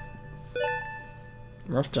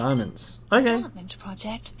 Rough diamonds. Okay. Development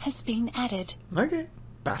project has been added. Okay.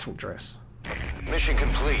 Battle dress. Mission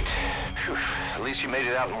complete. Whew. At least you made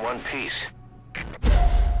it out in one piece.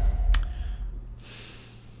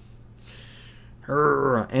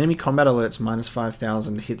 Enemy combat alerts minus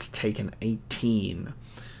 5,000. Hits taken 18.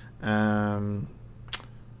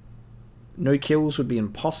 No kills would be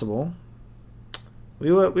impossible.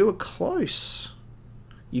 We were close.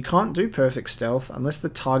 You can't do perfect stealth unless the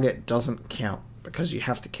target doesn't count, because you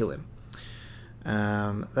have to kill him.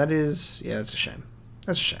 That is... yeah, that's a shame.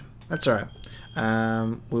 That's a shame. That's alright.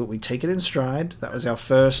 We take it in stride. That was our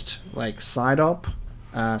first, like, side op.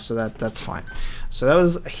 So that's fine. So that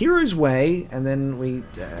was Hero's Way, and then we...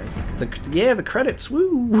 the credits.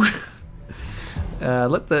 Woo!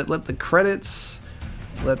 Let the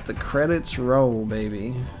credits roll,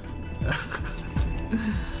 baby.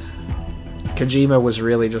 Kojima was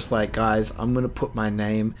really just like, guys, I'm gonna put my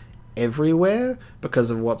name everywhere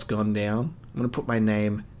because of what's gone down. I'm gonna put my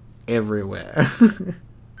name everywhere.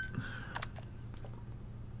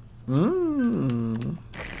 How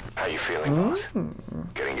you feeling, boss?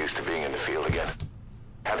 Getting used to being in the field again?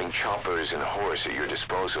 Having choppers and a horse at your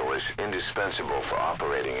disposal is indispensable for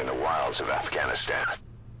operating in the wilds of Afghanistan.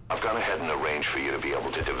 I've gone ahead and arranged for you to be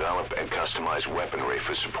able to develop and customize weaponry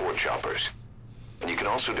for support choppers. And you can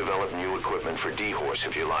also develop new equipment for D-Horse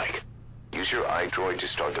if you like. Use your iDroid to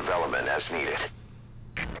start development as needed.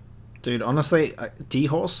 Dude, honestly,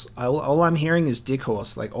 D-Horse, all I'm hearing is Dick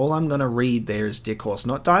Horse. Like, all I'm gonna read there is Dick Horse.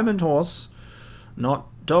 Not Diamond Horse, not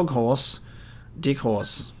Dog Horse, Dick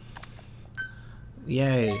Horse.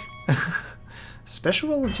 Yay. Special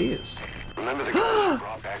volunteers. Remember the guys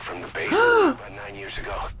brought back from the base about 9 years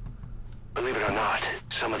ago? Believe it or not,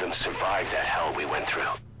 some of them survived that hell we went through.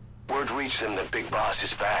 Word reached them that Big Boss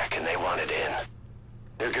is back and they wanted in.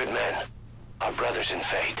 They're good men. Our brothers in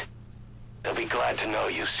fate. They'll be glad to know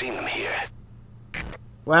you've seen them here.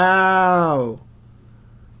 Wow.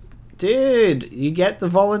 Dude, you get the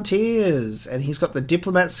volunteers. And he's got the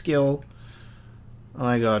diplomat skill. Oh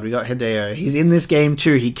my god, we got Hideo. He's in this game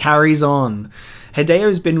too. He carries on.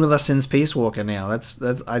 Hideo's been with us since Peace Walker now. That's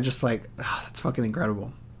I just like, that's fucking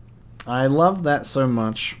incredible. I love that so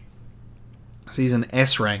much. So he's an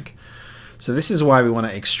S rank. So this is why we want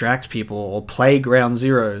to extract people or play Ground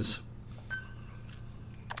Zeroes.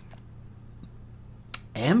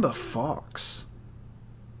 Amber Fox.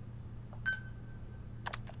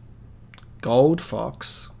 Gold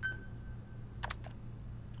Fox.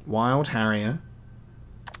 Wild Harrier.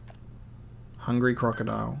 Hungry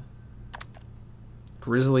Crocodile.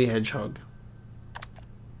 Grizzly Hedgehog.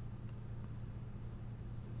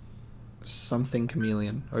 Something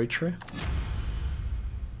Chameleon. Otre.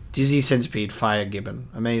 Dizzy Centipede. Fire Gibbon.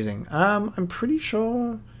 Amazing. I'm pretty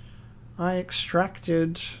sure I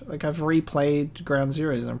extracted... Like, I've replayed Ground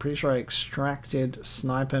Zeroes. I'm pretty sure I extracted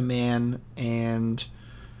Sniper Man and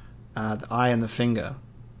the Eye and the Finger.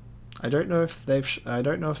 I don't know if they're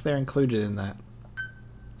included in that.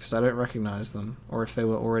 Because I don't recognize them. Or if they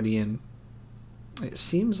were already in. It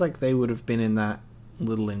seems like they would have been in that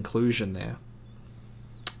little inclusion there.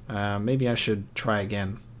 Maybe I should try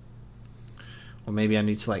again. Or maybe I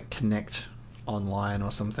need to like connect online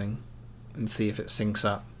or something and see if it syncs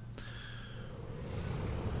up.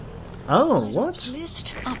 Oh, what?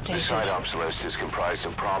 The side ops list is comprised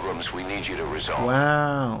of problems we need you to resolve.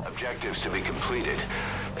 Wow. Objectives to be completed,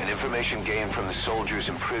 and information gained from the soldiers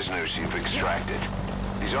and prisoners you've extracted.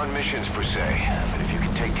 These aren't missions per se, but if you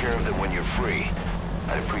can take care of them when you're free,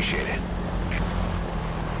 I'd appreciate it.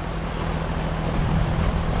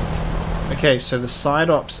 Okay, so the side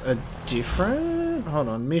ops are different? Hold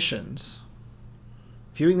on, missions.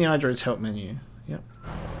 Viewing the iDroid's help menu. Yep.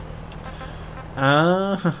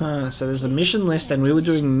 So there's a mission list and we were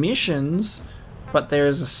doing missions, but there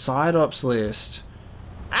is a side ops list.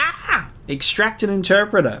 Extract an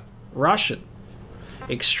interpreter. Russian.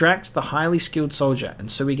 Extract the highly skilled soldier, and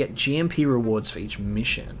so we get GMP rewards for each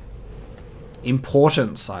mission.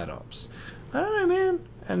 Important side ops. I don't know, man.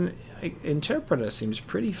 And interpreter seems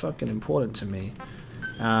pretty fucking important to me.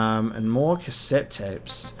 And more cassette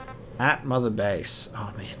tapes at Mother Base.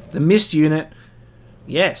 Oh man, the Mist unit.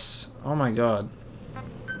 Yes. Oh my god.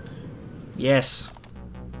 Yes.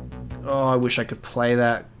 Oh, I wish I could play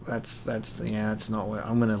that. That's not where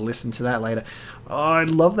I'm gonna listen to that later. Oh, I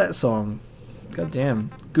love that song. God damn.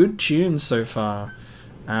 Good tunes so far.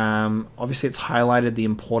 Obviously it's highlighted the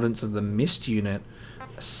importance of the Mist unit.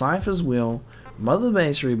 Cypher's Will, Mother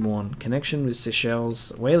Base Reborn, connection with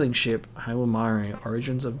Seychelles, Whaling Ship, Hawamari,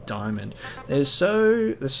 Origins of Diamond. There's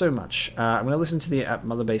so much. I'm gonna listen to the at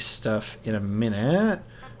Mother Base stuff in a minute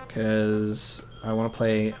because I want to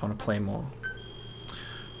play more.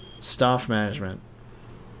 Staff management.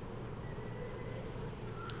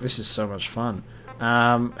 This is so much fun.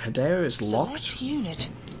 Hideo is locked. Unit.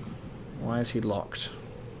 Why is he locked?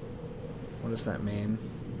 What does that mean?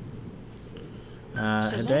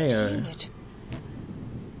 Select Hideo unit.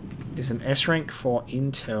 is an S rank for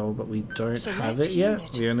Intel, but we don't Select have it yet.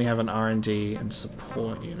 unit. We only have an R&D and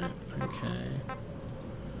support unit. Okay.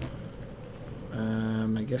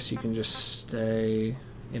 I guess you can just stay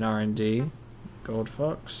in R&D. Gold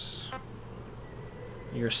Fox.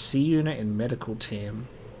 You're a C unit in medical team.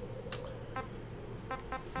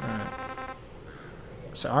 Alright.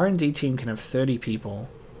 So R&D team can have 30 people,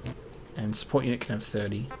 and support unit can have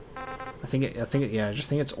 30. I just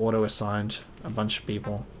think it's auto assigned a bunch of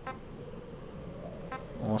people.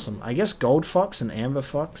 Awesome. I guess Gold Fox and Amber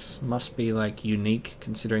Fox must be like unique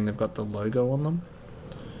considering they've got the logo on them.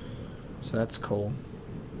 So that's cool.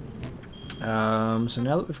 So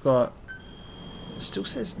now that we've got... It still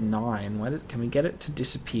says 9. Why can we get it to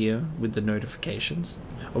disappear with the notifications?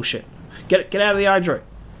 Oh shit. Get out of the hydro!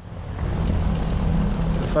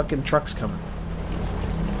 The fucking truck's coming.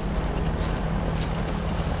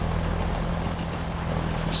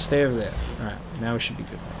 Just stay over there. Alright, now we should be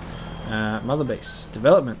good. Mother base.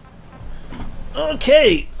 Development.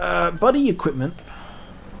 Okay, buddy equipment.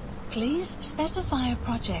 Please specify a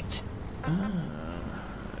project.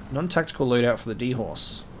 Non-tactical loadout for the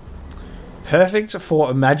D-Horse. Perfect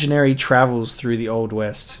for imaginary travels through the Old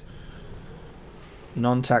West.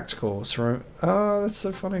 Non-tactical. Oh, that's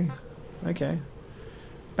so funny. Okay.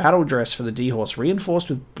 Battle dress for the D-Horse. Reinforced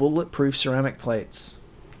with bulletproof ceramic plates.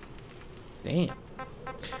 Damn.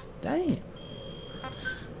 Damn.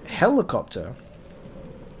 Helicopter.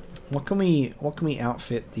 What can we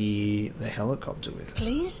outfit the helicopter with?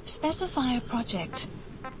 Please specify a project.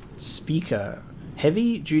 Speaker.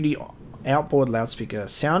 Heavy duty outboard loudspeaker.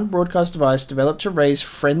 Sound broadcast device developed to raise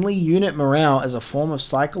friendly unit morale as a form of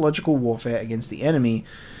psychological warfare against the enemy.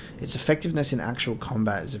 Its effectiveness in actual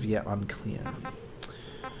combat is of yet unclear.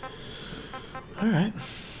 Alright.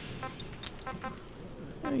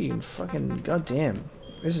 Oh, you can fucking goddamn.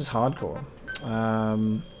 This is hardcore.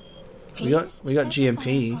 We got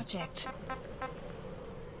GMP. Project.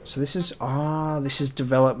 So this is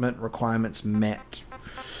development requirements met.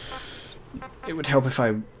 It would help if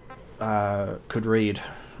I could read.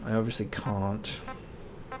 I obviously can't.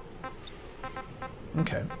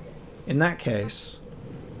 Okay. In that case,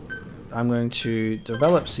 I'm going to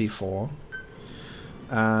develop C4.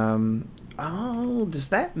 Oh, does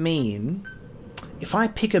that mean if I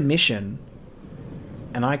pick a mission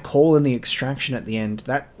and I call in the extraction at the end,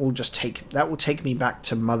 that will take me back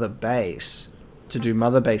to Mother Base to do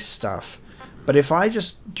Mother Base stuff. But if I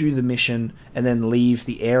just do the mission and then leave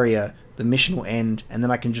the area, the mission will end, and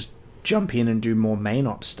then I can just jump in and do more main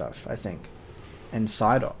ops stuff, I think, and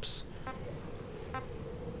side ops.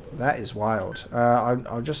 That is wild.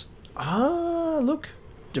 I'll just look,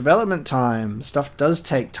 development time. Stuff does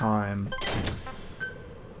take time.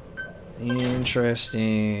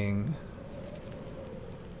 Interesting.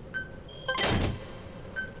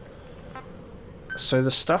 So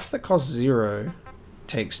the stuff that costs 0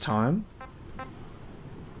 takes time,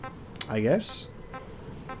 I guess,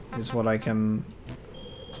 is what I can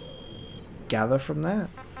gather from that.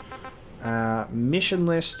 Mission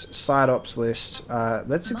list, side ops list.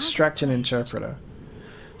 Let's extract an interpreter.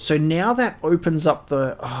 So now that opens up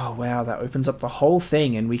the... Oh wow, that opens up the whole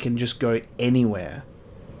thing and we can just go anywhere.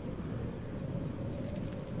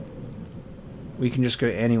 We can just go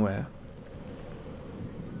anywhere.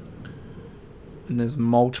 And there's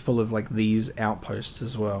multiple of like these outposts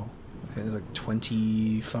as well. I think there's like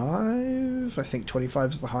 25. I think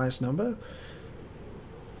 25 is the highest number.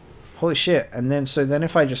 Holy shit. And then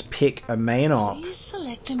if I just pick a main op. Please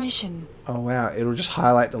select a mission. Oh wow, it'll just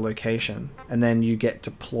highlight the location and then you get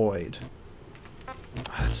deployed.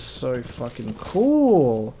 That's so fucking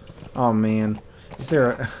cool. Oh man. Is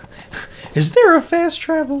there a fast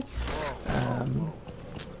travel?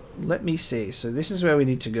 Let me see. So this is where we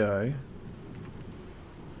need to go.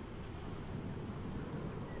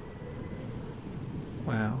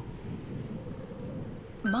 Wow.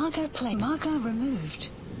 Marker removed.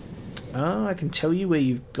 Oh, I can tell you where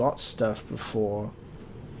you've got stuff before.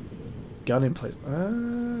 Gun in place.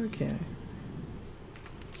 Okay.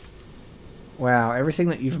 Wow, everything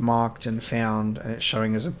that you've marked and found and it's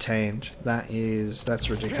showing as obtained. That's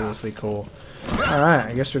ridiculously cool. Alright,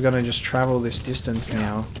 I guess we're gonna just travel this distance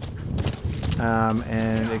now.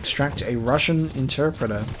 And extract a Russian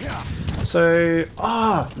interpreter. So,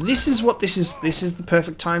 this is the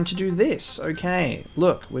perfect time to do this. Okay,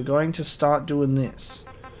 look, we're going to start doing this.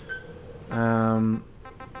 We'll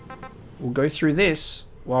go through this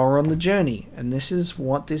while we're on the journey, and this is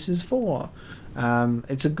what this is for.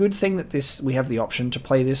 It's a good thing that we have the option to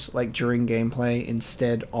play this like during gameplay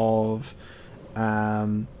instead of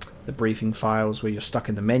the briefing files where you're stuck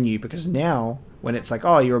in the menu, because now when it's like,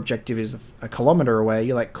 oh, your objective is a kilometer away,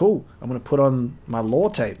 you're like, cool, I'm going to put on my lore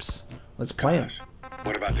tapes. Let's play them.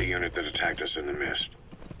 What about the unit that attacked us in the mist?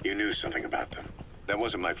 You knew something about them. That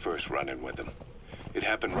wasn't my first run-in with them. It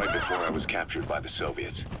happened right before I was captured by the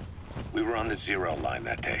Soviets. We were on the 0 line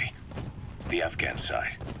that day, the Afghan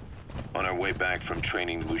side. On our way back from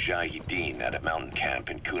training Mujahideen at a mountain camp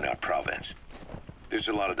in Kunar province. There's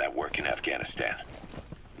a lot of that work in Afghanistan.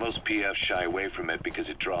 Most PFs shy away from it because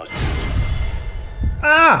it draws...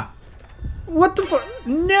 Ah! What the fuck?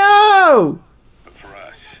 No! But for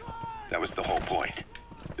us, That was the whole point.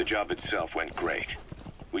 The job itself went great.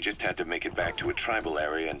 We just had to make it back to a tribal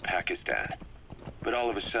area in Pakistan. But all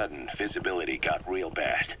of a sudden, visibility got real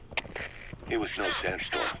bad. It was no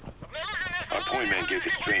sandstorm. Our point man gave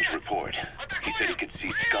a strange report. He said he could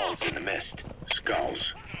see skulls in the mist.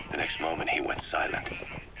 Skulls? The next moment, he went silent.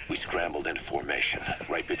 We scrambled into formation,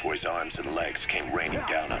 right before his arms and legs came raining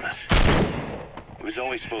down on us. It was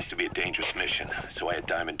always supposed to be a dangerous mission, so I had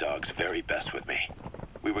Diamond Dog's very best with me.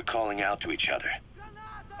 We were calling out to each other.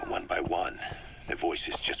 But one by one, their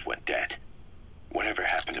voices just went dead. Whatever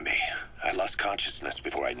happened to me, I lost consciousness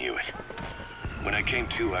before I knew it. When I came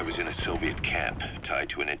to, I was in a Soviet camp, tied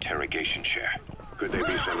to an interrogation chair. Could they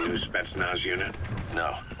be some new Spetsnaz unit?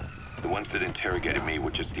 No. The ones that interrogated me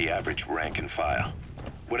were just the average rank and file.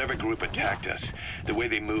 Whatever group attacked us, the way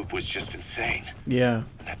they moved was just insane. Yeah.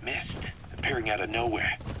 That mist, appearing out of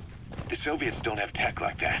nowhere. The Soviets don't have tech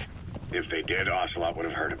like that. If they did, Ocelot would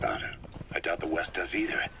have heard about it. I doubt the West does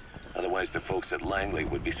either. Otherwise, the folks at Langley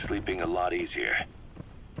would be sleeping a lot easier.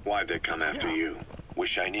 Why'd they come after you?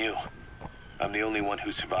 Wish I knew. I'm the only one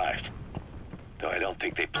who survived. Though I don't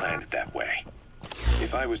think they planned it that way.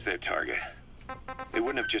 If I was their target, they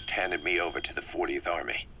wouldn't have just handed me over to the 40th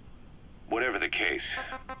Army. Whatever the case,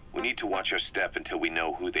 we need to watch our step until we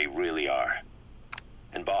know who they really are.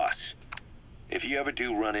 And boss, if you ever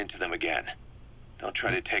do run into them again, don't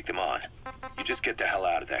try to take them on. You just get the hell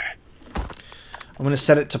out of there. I'm going to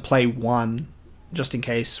set it to play 1, just in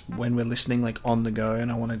case when we're listening like on the go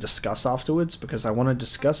and I want to discuss afterwards, because I want to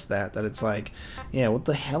discuss that it's like, yeah, what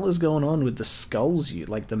the hell is going on with the skulls,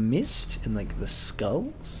 like the mist and like the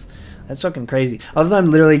skulls? That's fucking crazy. Other than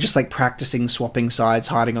I'm literally just like practicing swapping sides,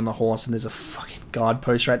 hiding on the horse, and there's a fucking guard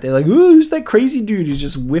post right there like, ooh, who's that crazy dude who's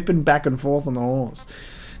just whipping back and forth on the horse?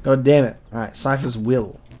 God damn it. Alright, Cypher's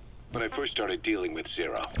will. When I first started dealing with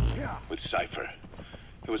Zero, with Cypher,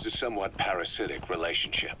 it was a somewhat parasitic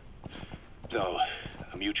relationship, though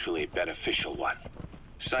a mutually beneficial one.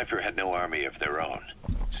 Cypher had no army of their own,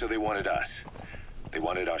 so they wanted us. They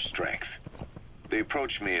wanted our strength. They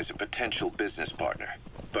approached me as a potential business partner.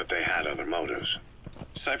 But they had other motives.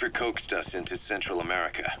 Cypher coaxed us into Central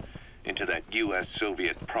America, into that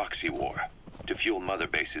US-Soviet proxy war, to fuel Mother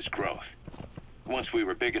Base's growth. Once we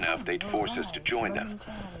were big enough, they'd force us to join them.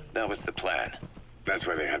 That was the plan. That's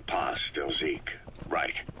why they had Paz, still Zeke.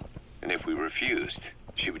 Right. And if we refused,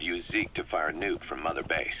 she would use Zeke to fire a nuke from Mother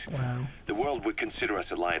Base. Wow. The world would consider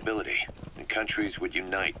us a liability, and countries would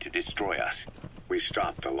unite to destroy us. We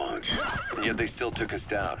stopped the launch. And yet they still took us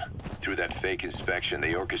down. Through that fake inspection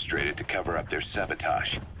they orchestrated to cover up their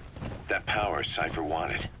sabotage. That power Cypher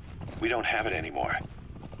wanted. We don't have it anymore.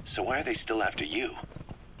 So why are they still after you?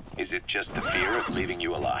 Is it just the fear of leaving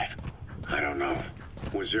you alive? I don't know.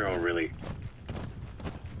 Was Zero really...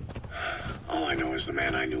 All I know is the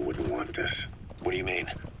man I knew wouldn't want this. What do you mean?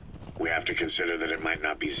 We have to consider that it might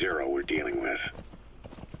not be Zero we're dealing with.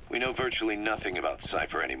 We know virtually nothing about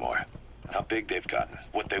Cypher anymore. How big they've gotten,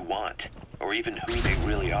 what they want, or even who they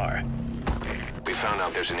really are. We found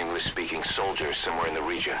out there's an English-speaking soldier somewhere in the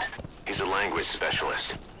region. He's a language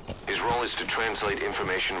specialist. His role is to translate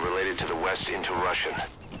information related to the West into Russian.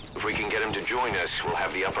 If we can get him to join us, we'll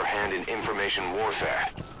have the upper hand in information warfare.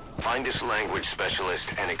 Find this language specialist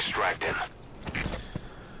and extract him.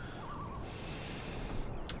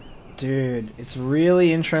 Dude, it's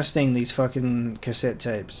really interesting, these fucking cassette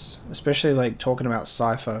tapes. Especially like talking about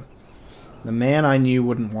Cypher. The man I knew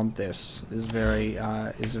wouldn't want this is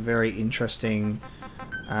a very interesting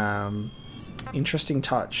interesting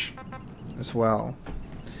touch as well.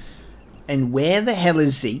 And where the hell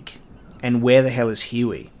is Zeke? And where the hell is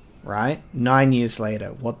Huey? Right? 9 years later,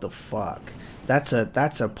 what the fuck? That's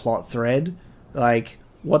a plot thread. Like,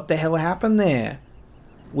 what the hell happened there?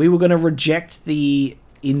 We were gonna reject the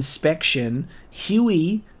inspection.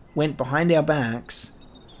 Huey went behind our backs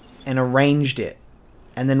and arranged it,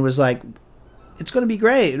 and then was like, it's going to be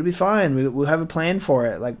great, it'll be fine, we'll have a plan for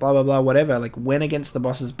it, like blah blah blah, whatever. Like, went against the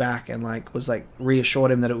boss's back and like was like reassured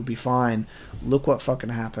him that it would be fine. Look what fucking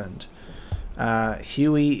happened.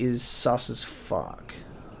 Huey is sus as fuck.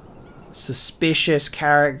 Suspicious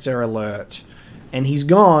character alert. And he's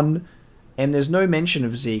gone, and there's no mention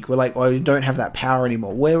of Zeke. We're like, oh, you don't have that power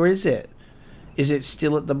anymore. Where is it? Is it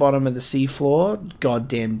still at the bottom of the seafloor?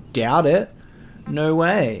 Goddamn doubt it. No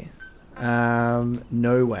way.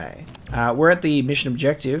 No way. We're at the mission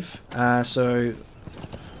objective, so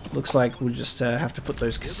looks like we'll just have to put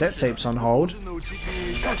those cassette tapes on hold.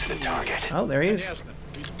 That's the target. Oh, there he is.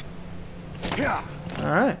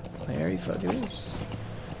 Alright, there he fucking is.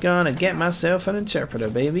 Gonna get myself an interpreter,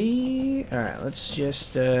 baby. Alright, let's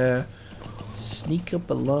just sneak up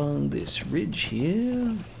along this ridge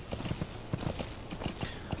here.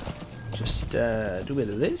 Just do a bit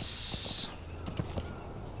of this.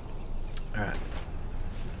 Alright.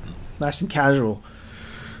 Nice and casual.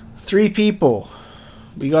 3 people.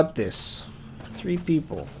 We got this. 3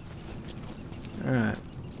 people. Alright.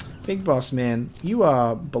 Big boss man, you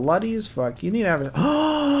are bloody as fuck. You need to have a...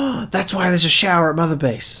 Oh, that's why there's a shower at Mother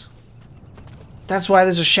Base. That's why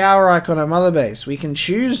there's a shower icon at Mother Base. We can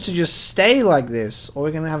choose to just stay like this, or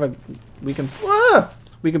we can have a... We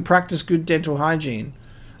can practice good dental hygiene,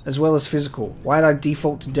 as well as physical. Why did I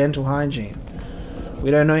default to dental hygiene?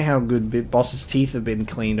 We don't know how good Big Boss's teeth have been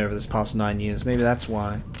cleaned over this past 9 years. Maybe that's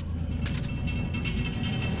why.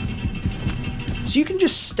 So you can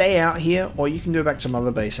just stay out here, or you can go back to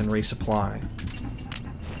Mother Base and resupply.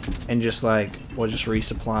 And just like, or just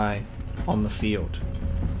resupply on the field.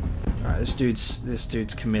 Alright, this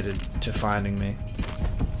dude's committed to finding me.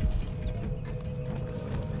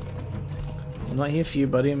 I'm not here for you,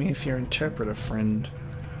 buddy. I'm here for your interpreter friend.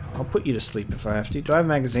 I'll put you to sleep if I have to. Do I have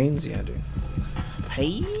magazines? Yeah, I do.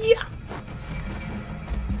 Hey!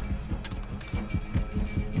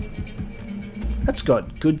 That's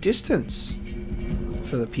got good distance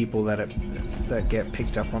for the people that get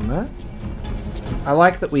picked up on that. I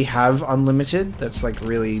like that we have unlimited. That's like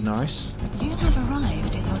really nice. You have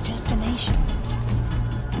arrived at your destination.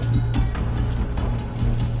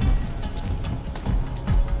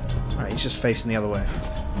 Alright, he's just facing the other way.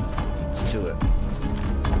 Let's do it.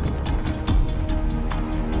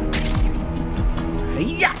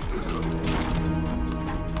 Hey-ya!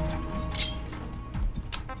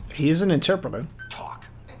 He is an interpreter. Talk.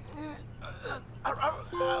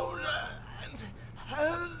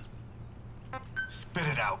 Spit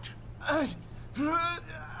it out.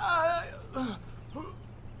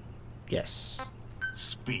 Yes.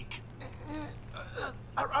 Speak.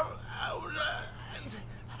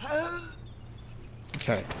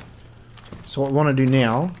 Okay. So what we want to do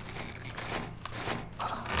now...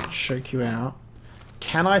 Choke you out.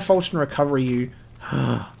 Can I Fulton recover you?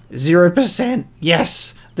 0%!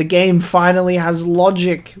 Yes! The game finally has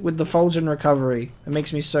logic with the Fulton recovery. It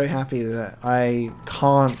makes me so happy that I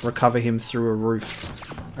can't recover him through a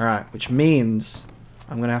roof. Alright, which means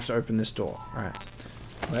I'm going to have to open this door. Alright.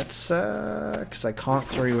 Let's, because I can't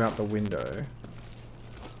throw you out the window.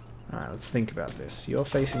 Alright, let's think about this. You're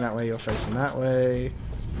facing that way, you're facing that way.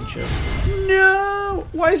 No!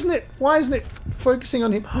 Why isn't it focusing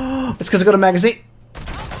on him? It's because I got a magazine.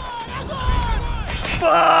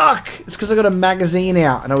 Fuck! It's because I got a magazine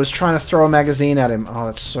out and I was trying to throw a magazine at him. Oh,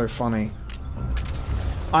 that's so funny.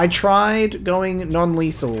 I tried going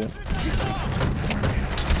non-lethal.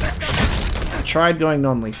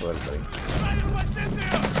 Everybody.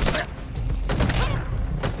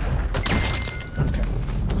 Okay.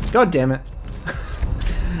 God damn it.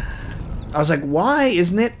 I was like, why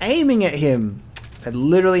isn't it aiming at him? I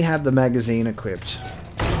literally had the magazine equipped.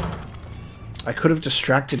 I could have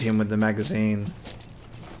distracted him with the magazine.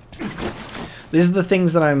 These are the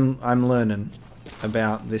things that I'm learning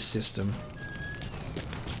about this system.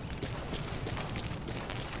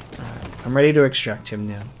 Alright, I'm ready to extract him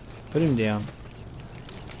now. Put him down.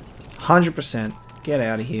 100%. Get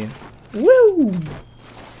out of here. Woo!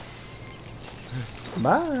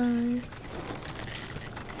 Bye.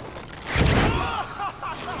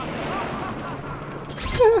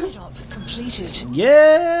 Job completed.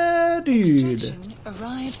 Yeah, dude. Extraction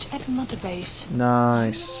arrived at Mother Base.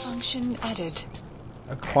 Nice. Function added.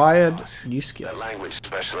 Acquired new skill. That language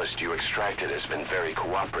specialist you extracted has been very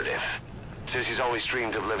cooperative. Says he's always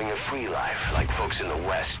dreamed of living a free life, like folks in the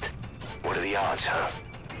West. What are the odds, huh?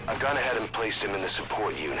 I've gone ahead and placed him in the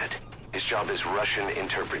support unit. His job is Russian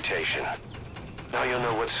interpretation. Now you'll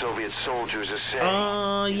know what Soviet soldiers are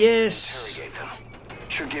saying. Yes. Interrogate them.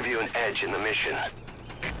 Should give you an edge in the mission.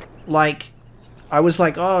 Like, I was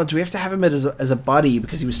like, oh, do we have to have him as a buddy?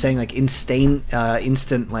 Because he was saying, like,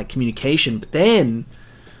 instant, like, communication. But then,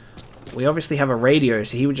 we obviously have a radio,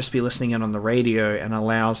 so he would just be listening in on the radio and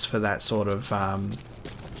allows for that sort of,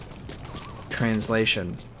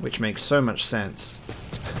 translation, which makes so much sense.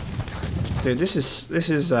 Dude, this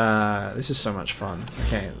is so much fun.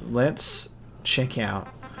 Okay, let's check out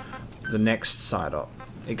the next side up.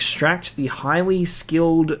 Extract the highly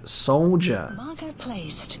skilled soldier. Marker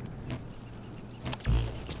placed.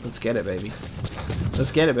 Let's get it, baby.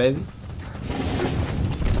 Let's get it, baby.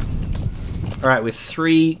 Alright, we're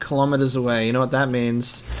 3 kilometers away. You know what that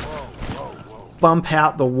means? Bump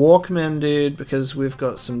out the Walkman, dude, because we've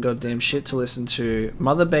got some goddamn shit to listen to.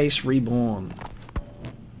 Mother Base Reborn.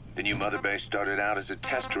 The new Mother Base started out as a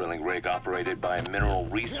test drilling rig operated by a mineral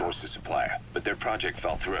resources supplier, but their project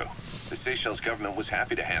fell through. The Seychelles government was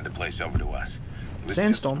happy to hand the place over to us. It was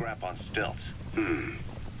Sandstorm. just scrap on stilts.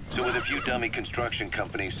 So with a few dummy construction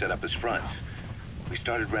companies set up as fronts, we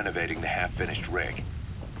started renovating the half-finished rig.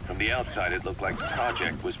 From the outside, it looked like the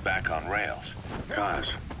project was back on rails. Kaz,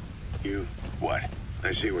 you... What?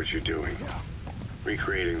 I see what you're doing.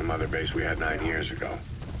 Recreating the mother base we had 9 years ago.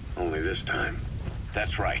 Only this time.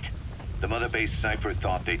 That's right. The mother base Cypher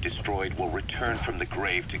thought they destroyed will return from the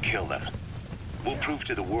grave to kill them. We'll prove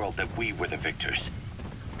to the world that we were the victors.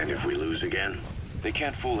 And if we lose again? They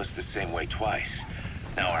can't fool us the same way twice.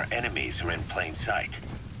 Now our enemies are in plain sight.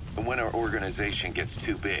 And when our organization gets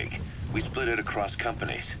too big, we split it across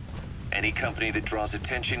companies. Any company that draws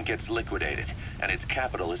attention gets liquidated, and its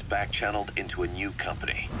capital is back-channeled into a new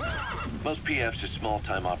company. Most PFs are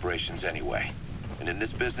small-time operations anyway. And in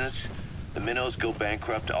this business, the minnows go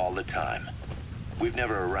bankrupt all the time. We've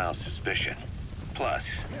never aroused suspicion. Plus,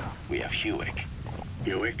 we have Hewick.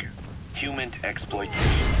 Hewick? Human exploitation.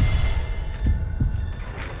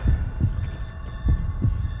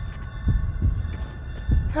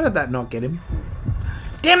 How did that not get him?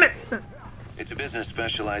 Damn it! It's a business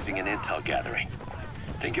specializing in intel gathering.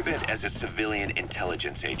 Think of it as a civilian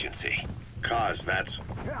intelligence agency. Kaz, that's...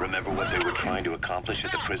 Remember what they were trying to accomplish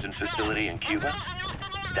at the prison facility in Cuba?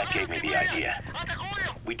 That gave me the idea.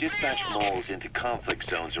 We dispatch moles into conflict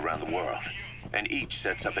zones around the world, and each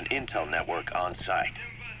sets up an intel network on site.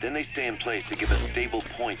 Then they stay in place to give us stable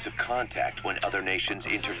points of contact when other nations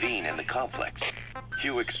intervene in the conflicts.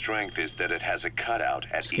 Hewick's strength is that it has a cutout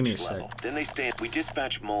at each level. Then they stay in... We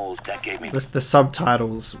dispatch moles. That gave me... The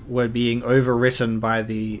subtitles were being overwritten by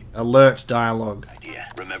the alert dialogue. Idea.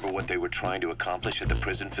 Remember what they were trying to accomplish at the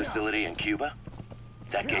prison facility in Cuba?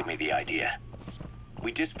 That gave me the idea.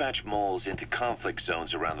 We dispatch moles into conflict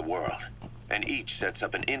zones around the world, and each sets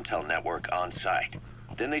up an intel network on site.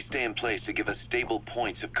 Then they stay in place to give us stable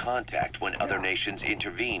points of contact when other nations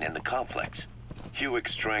intervene in the conflicts.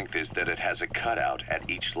 Hewick's strength is that it has a cutout at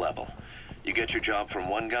each level. You get your job from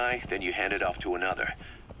one guy, then you hand it off to another.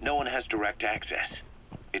 No one has direct access.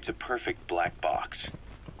 It's a perfect black box.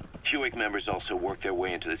 Hewick members also work their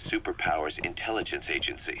way into the superpowers intelligence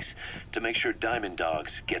agencies to make sure Diamond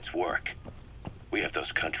Dogs gets work. We have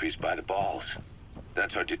those countries by the balls.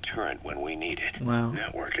 That's our deterrent when we need it. Wow.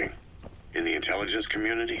 Networking. In the intelligence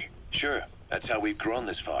community? Sure. That's how we've grown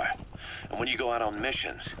this far. And when you go out on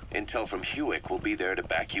missions, intel from Hewick will be there to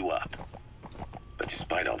back you up. But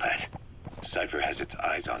despite all that, Cypher has its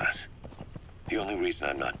eyes on us. The only reason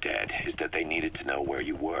I'm not dead is that they needed to know where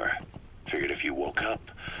you were. Figured if you woke up,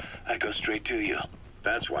 I'd go straight to you.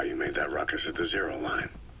 That's why you made that ruckus at the Zero line.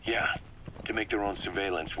 Yeah, to make their own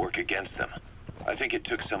surveillance work against them. I think it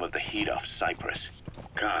took some of the heat off Cyprus.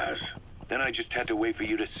 Kaz. Then I just had to wait for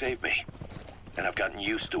you to save me. And I've gotten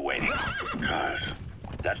used to waiting. Kaz.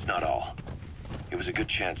 That's not all. It was a good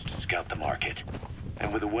chance to scout the market.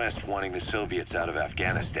 And with the West wanting the Soviets out of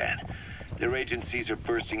Afghanistan, their agencies are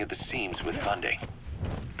bursting at the seams with funding.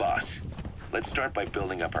 Boss, let's start by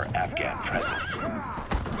building up our Afghan presence.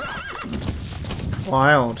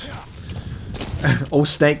 Wild. All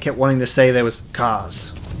Snake kept wanting to say there was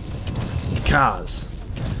Kaz. Kaz.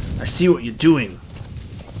 I see what you're doing.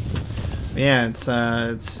 Yeah,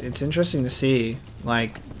 it's interesting to see.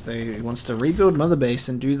 Like, he wants to rebuild Mother Base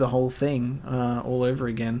and do the whole thing all over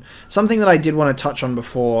again. Something that I did want to touch on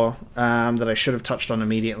before, that I should have touched on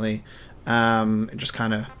immediately. It just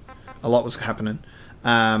kind of... A lot was happening.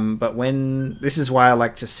 But when... This is why I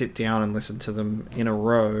like to sit down and listen to them in a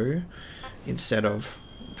row, instead of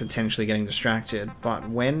potentially getting distracted. But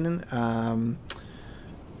when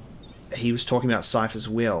he was talking about Cypher's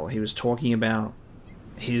will, he was talking about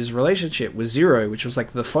his relationship with Zero, which was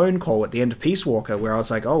like the phone call at the end of Peace Walker, where I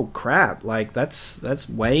was like, oh crap, like that's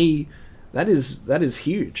way, that is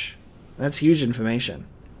huge. That's huge information.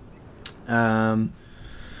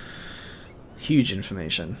 Huge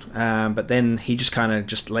information. But then he just kind of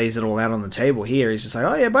just lays it all out on the table here. He's just like,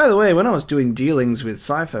 oh yeah, by the way, when I was doing dealings with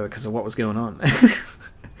Cypher because of what was going on,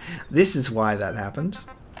 this is why that happened.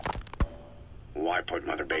 Why put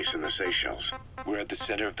Mother Base in the Seychelles? We're at the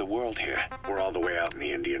center of the world here. We're all the way out in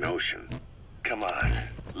the Indian Ocean. Come on.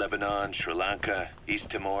 Lebanon, Sri Lanka, East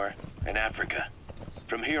Timor, and Africa.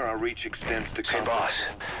 From here, our reach extends to... Say, boss,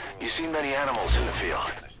 you've seen many animals in the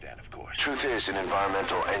field. Truth is, an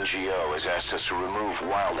environmental NGO has asked us to remove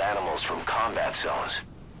wild animals from combat zones.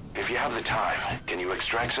 If you have the time, can you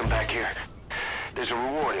extract some back here? There's a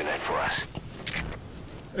reward in it for us.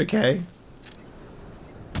 Okay.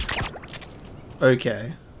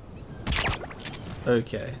 Okay.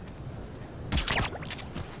 Okay.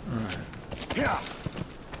 Alright.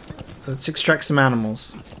 Let's extract some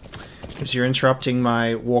animals. Because you're interrupting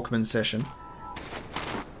my Walkman session.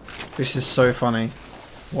 This is so funny.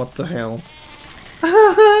 What the hell?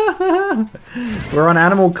 We're on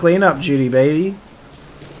animal cleanup duty, baby.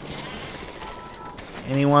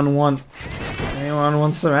 Anyone want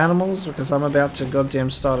some animals? Because I'm about to goddamn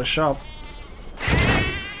start a shop.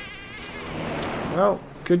 Well,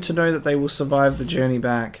 good to know that they will survive the journey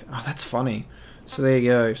back. Oh, that's funny. So there you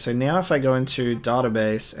go. So now if I go into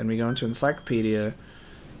database and we go into encyclopedia,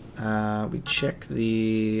 we check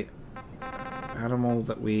the animal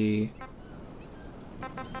that we...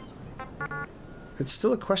 It's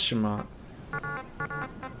still a question mark.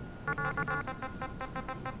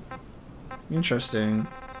 Interesting.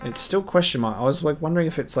 It's still question mark. I was like wondering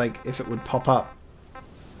if it's like if it would pop up.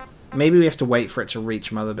 Maybe we have to wait for it to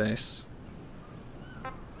reach Mother Base.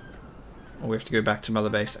 Or we have to go back to Mother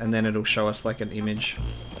Base and then it'll show us like an image.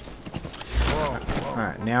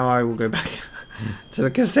 Alright, now I will go back to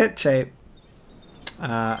the cassette tape.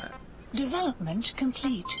 Development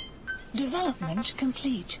complete. Development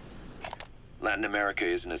complete. Latin America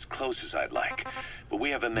isn't as close as I'd like, but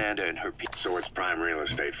we have Amanda and her people. So it's prime real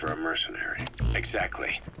estate for a mercenary.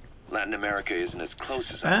 Exactly. Latin America isn't as close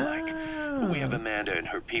as I'd like, but we have Amanda and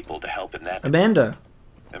her people to help in that. Amanda.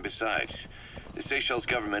 And besides, the Seychelles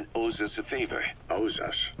government owes us a favor. Owes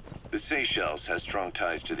us? The Seychelles has strong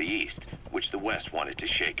ties to the east, which the west wanted to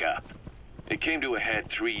shake up. It came to a head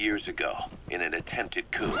 3 years ago in an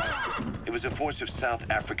attempted coup. It was a force of South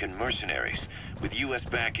African mercenaries with U.S.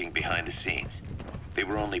 backing behind the scenes. They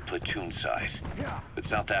were only platoon size, but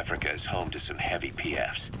South Africa is home to some heavy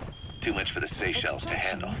PFs. Too much for the Seychelles to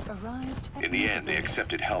handle. In the end, they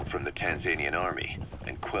accepted help from the Tanzanian army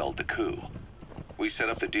and quelled the coup. We set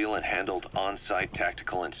up the deal and handled on-site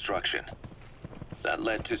tactical instruction. That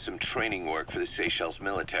led to some training work for the Seychelles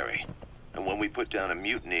military. And when we put down a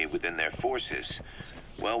mutiny within their forces,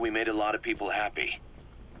 well, we made a lot of people happy.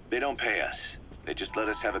 They don't pay us. They just let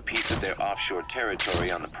us have a piece of their offshore territory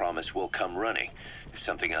on the promise we'll come running if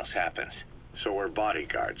something else happens. So we're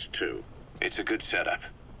bodyguards, too. It's a good setup.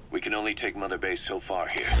 We can only take Mother Base so far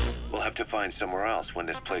here. We'll have to find somewhere else when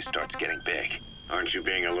this place starts getting big. Aren't you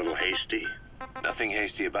being a little hasty? Nothing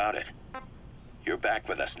hasty about it. You're back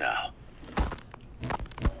with us now.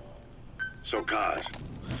 So, Kaz.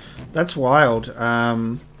 That's wild.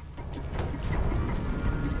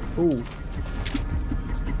 Ooh.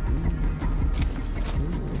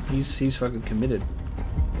 He's fucking committed.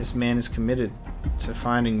 This man is committed to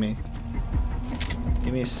finding me.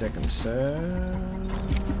 Give me a second, sir.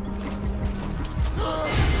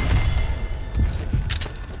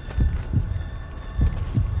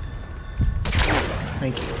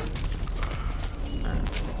 Thank you.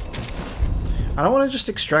 I don't want to just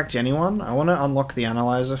extract anyone. I want to unlock the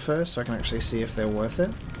analyzer first so I can actually see if they're worth it.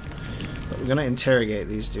 But we're going to interrogate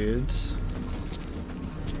these dudes.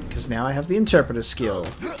 Because now I have the interpreter skill.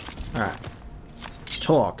 Alright.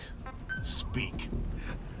 Talk. Speak.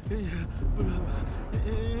 The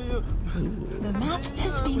map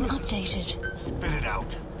has been updated. Spit it out.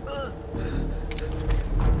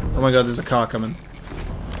 Oh my god, there's a car coming.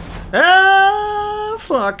 Ah,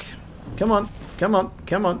 fuck. Come on. Come on.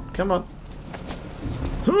 Come on. Come on.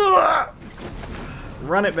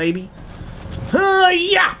 Run it, baby.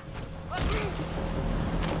 Yeah.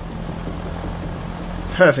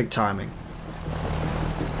 Perfect timing.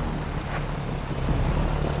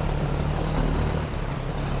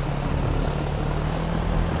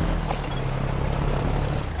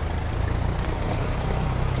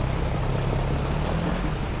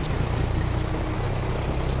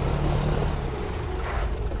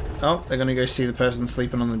 Oh, they're gonna go see the person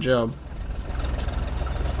sleeping on the job.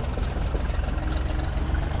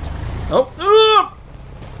 Oh!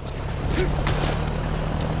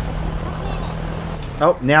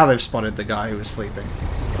 Oh, now they've spotted the guy who was sleeping.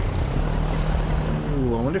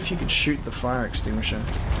 Ooh, I wonder if you could shoot the fire extinguisher.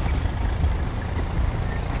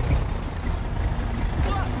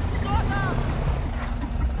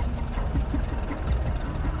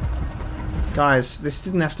 Guys, this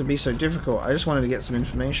didn't have to be so difficult. I just wanted to get some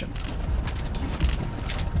information.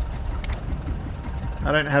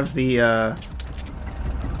 I don't have the, I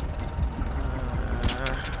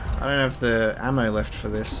don't have the ammo left for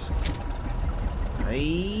this.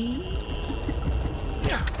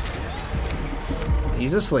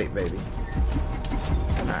 He's asleep, baby.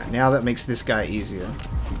 Alright, now that makes this guy easier.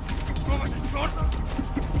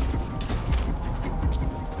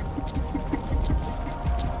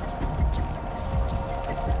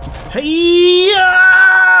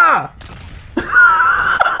 Hey-ya!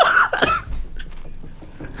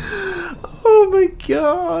 Oh my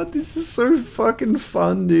god, this is so fucking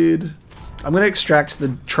fun, dude. I'm gonna extract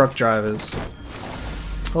the truck drivers.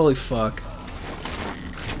 Holy fuck.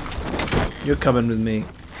 You're coming with me.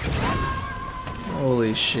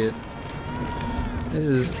 Holy shit. This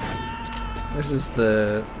is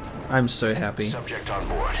the... I'm so happy. Subject on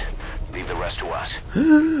board. Leave the rest to us.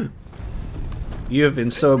 You have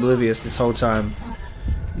been so oblivious this whole time.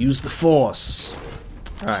 Use the Force.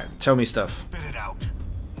 Alright, tell me stuff.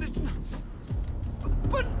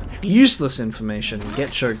 Useless information.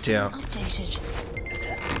 Get choked out.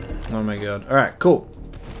 Oh my god. Alright, cool.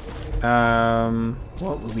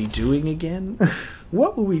 What were we doing again?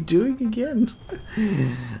 What were we doing again?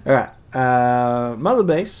 Alright, Mother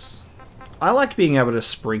Base. I like being able to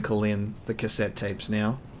sprinkle in the cassette tapes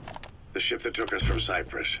now. The ship that took us from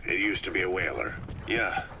Cyprus. It used to be a whaler.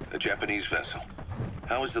 Yeah, a Japanese vessel.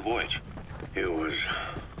 How was the voyage? It was...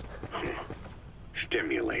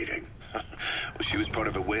 stimulating. Well, she was part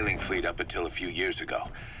of a whaling fleet up until a few years ago.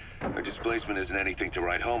 Her displacement isn't anything to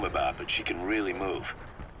write home about, but she can really move.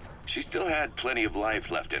 She still had plenty of life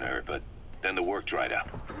left in her, but then the work dried up.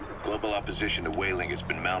 Global opposition to whaling has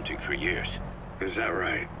been mounting for years. Is that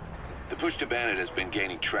right? The push to ban it has been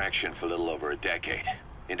gaining traction for a little over a decade.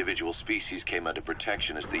 Individual species came under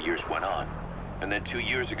protection as the years went on. And then 2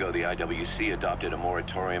 years ago, the IWC adopted a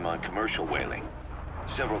moratorium on commercial whaling.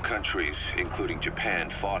 Several countries, including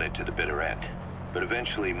Japan, fought it to the bitter end. But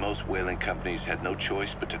eventually, most whaling companies had no choice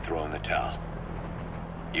but to throw in the towel.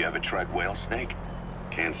 You ever tried whale snake?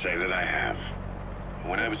 Can't say that I have.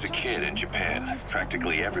 When I was a kid in Japan,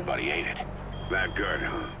 practically everybody ate it. That good,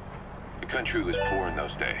 huh? The country was poor in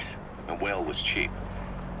those days, and whale was cheap.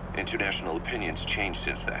 International opinions changed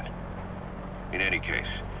since then. In any case,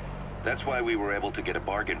 that's why we were able to get a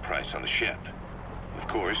bargain price on the ship. Of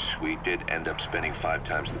course, we did end up spending 5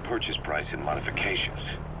 times the purchase price in modifications.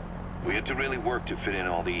 We had to really work to fit in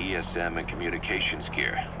all the ESM and communications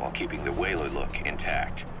gear while keeping the whaler look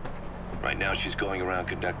intact. Right now she's going around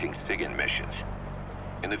conducting SIGINT missions.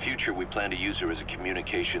 In the future, we plan to use her as a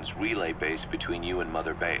communications relay base between you and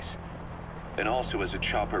Mother Base, and also as a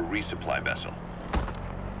chopper resupply vessel.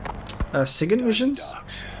 SIGINT missions?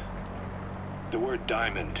 Dogs. The word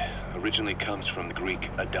diamond originally comes from the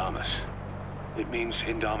Greek adamas. It means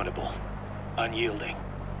indomitable, unyielding.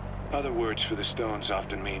 Other words for the stones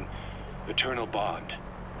often mean eternal bond,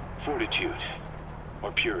 fortitude,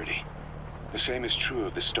 or purity. The same is true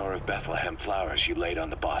of the Star of Bethlehem flowers you laid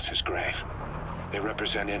on the boss's grave. They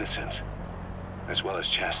represent innocence, as well as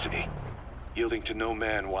chastity, yielding to no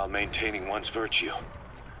man while maintaining one's virtue.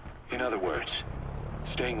 In other words,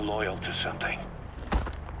 staying loyal to something.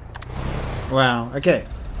 Wow, okay.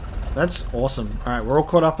 That's awesome. Alright, we're all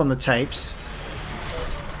caught up on the tapes.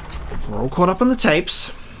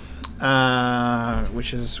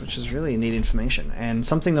 Which is really neat information. And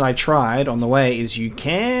something that I tried on the way is you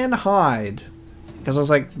can hide. Because I was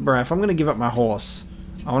like, bro, if I'm going to give up my horse,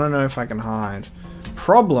 I want to know if I can hide.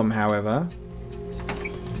 Problem, however,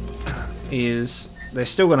 is they're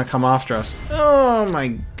still going to come after us. Oh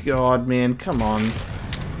my god, man, come on.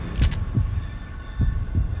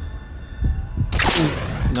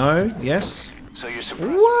 No? Yes? So you're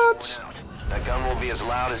surprised? What? That gun will be as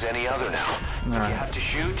loud as any other now. If you have to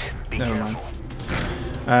shoot, be careful.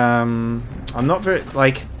 I'm not very,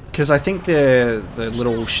 like, because I think the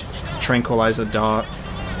little tranquilizer dart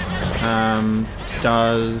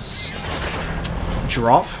does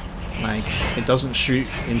drop. Like, it doesn't shoot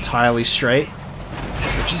entirely straight,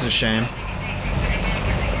 which is a shame.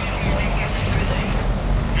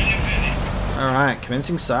 Alright,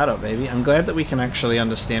 commencing side up, baby. I'm glad that we can actually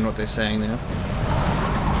understand what they're saying now.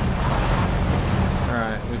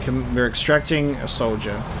 Alright, we're extracting a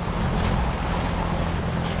soldier.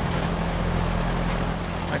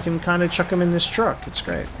 I can kind of chuck him in this truck. It's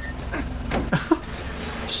great.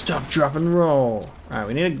 Stop, drop, and roll. Alright,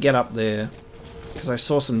 we need to get up there. Because I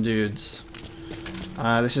saw some dudes.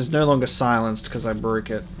 This is no longer silenced because I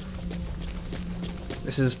broke it.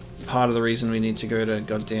 This is part of the reason we need to go to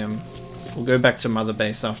goddamn... We'll go back to Mother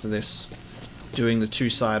Base after this. Doing the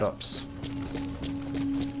 2 side ops.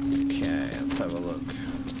 Okay, let's have a look.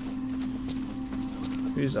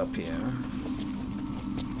 Who's up here?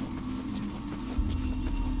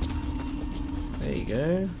 There you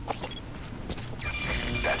go.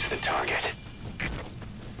 That's the target.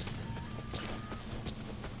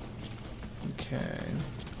 Okay.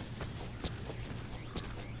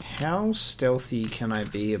 How stealthy can I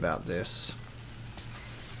be about this?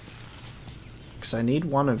 Because I need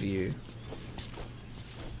one of you.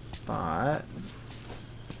 But...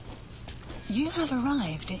 You have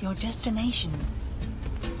arrived at your destination.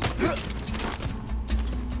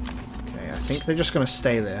 Okay, I think they're just going to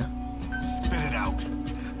stay there. Spit it out.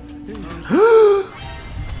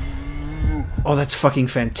 Oh, that's fucking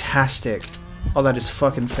fantastic. Oh, that is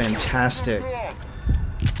fucking fantastic.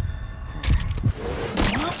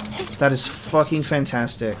 That is fucking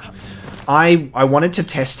fantastic. I wanted to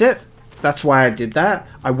test it. That's why I did that.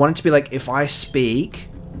 I wanted to be like, if I speak,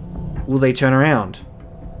 will they turn around?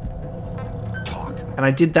 And I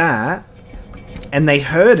did that, and they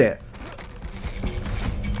heard it.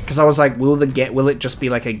 Because I was like, will it just be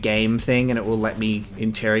like a game thing and it will let me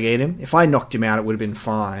interrogate him? If I knocked him out, it would have been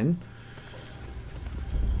fine.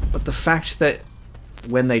 But the fact that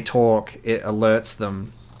when they talk, it alerts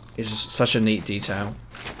them is just such a neat detail.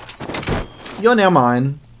 You're now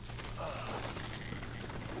mine.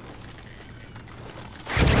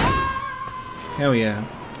 Hell yeah.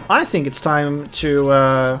 I think it's time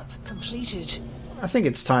to, Completed. I think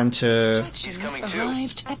it's time to... He's coming too.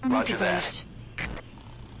 Arrived at Roger Mother that. Base.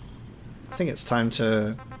 I think it's time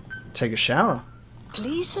to take a shower.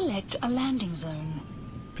 Please select a landing zone.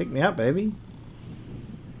 Pick me up, baby.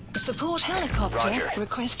 Support helicopter Roger.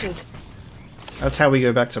 requested. That's how we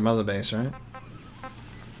go back to Mother Base, right?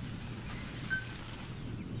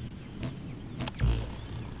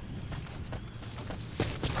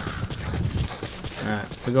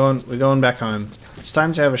 Alright, we're going back home. It's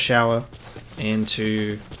time to have a shower and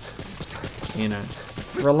to, you know,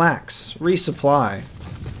 relax, resupply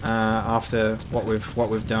after what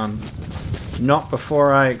we've done. Not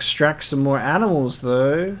before I extract some more animals,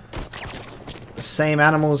 though. The same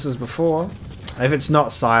animals as before. If it's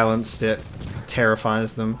not silenced, it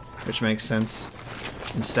terrifies them, which makes sense.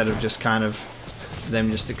 Instead of just kind of them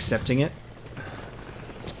just accepting it.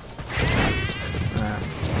 Alright,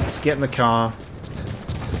 let's get in the car.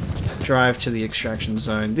 Drive to the extraction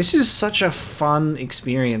zone. This is such a fun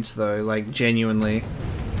experience, though, like, genuinely.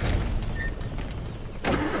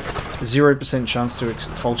 0% chance to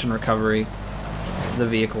fault and recovery the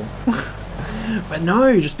vehicle. But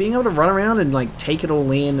no, just being able to run around and like take it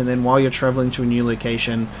all in, and then while you're traveling to a new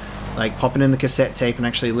location, like popping in the cassette tape and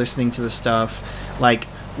actually listening to the stuff, like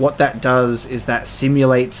what that does is that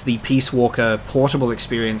simulates the Peace Walker portable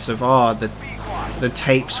experience of, oh, the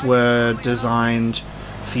tapes were designed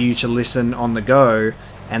for you to listen on the go,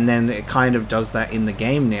 and then it kind of does that in the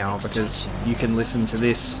game now, because you can listen to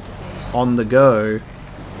this on the go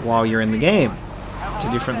while you're in the game to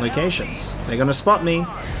different locations. They're gonna spot me.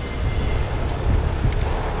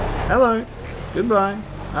 Hello. Goodbye.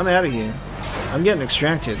 I'm out of here. I'm getting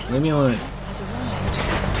extracted. Leave me alone.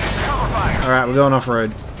 Alright, we're going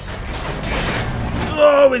off-road.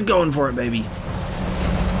 Oh, we're going for it, baby.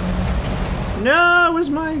 No, where's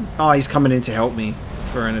my... Oh, he's coming in to help me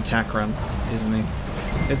for an attack run, isn't he?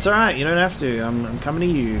 It's alright, you don't have to. I'm coming to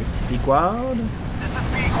you. Pequod? This is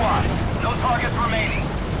Pequod. No targets remaining.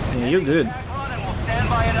 Yeah, you're good. And we'll stand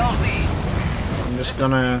by at LZ. I'm just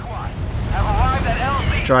gonna Have arrived at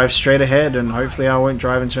LZ. drive straight ahead, and hopefully I won't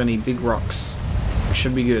drive into any big rocks. We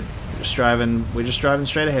should be good. We're just driving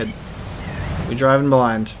straight ahead. We're driving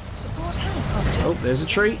blind. Support helicopter. Oh, there's a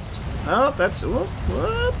tree. Oh, that's... Whoop,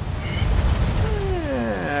 whoop.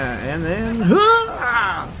 Yeah, and then...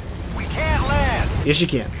 We can't land. Yes, you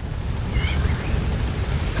can.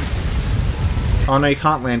 Oh, no, you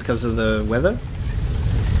can't land because of the weather?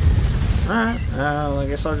 Alright, well, I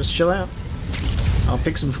guess I'll just chill out. I'll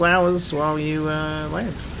pick some flowers while you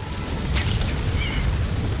land.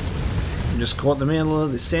 I'm just caught in the middle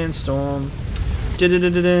of the sandstorm.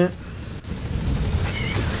 Da-da-da-da-da.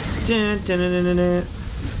 Da-da-da-da-da-da.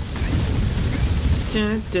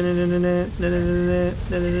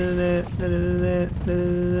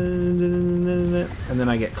 And then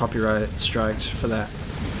I get copyright striked for that.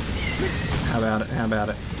 How about it? How about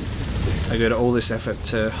it? I go to all this effort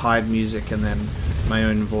to hide music, and then my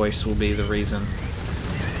own voice will be the reason.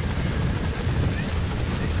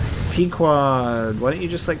 Pequod, why don't you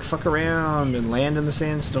just like fuck around and land in the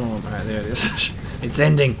sandstorm? Alright, there it is. It's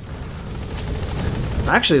ending.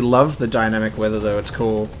 I actually love the dynamic weather though, it's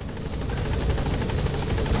cool.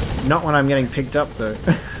 Not when I'm getting picked up though.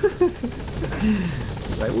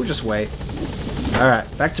 It's like, we'll just wait. Alright,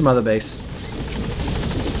 back to Mother Base.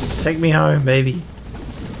 Take me home, baby.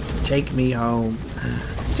 Take me home.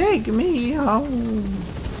 Take me home.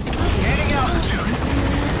 Gaining altitude.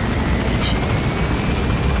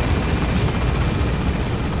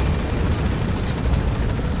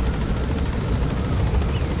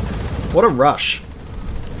 What a rush.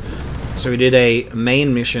 So we did a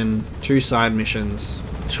main mission, 2 side missions,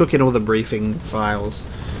 took in all the briefing files,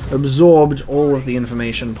 absorbed all of the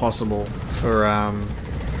information possible for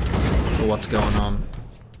what's going on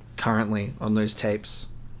currently on those tapes.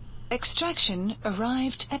 Extraction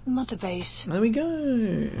arrived at Mother Base. There we go.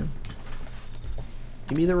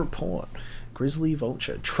 Give me the report. Grizzly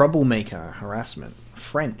Vulture. Troublemaker. Harassment.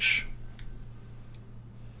 French.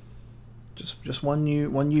 Just one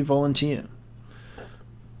new volunteer.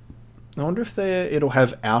 I wonder if it'll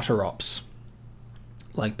have outer ops,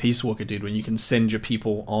 like Peace Walker did, when you can send your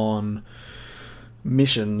people on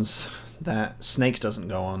missions that Snake doesn't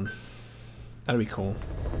go on. That'd be cool.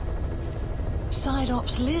 Side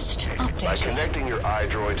ops list updated. By connecting your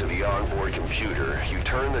iDroid to the onboard computer, you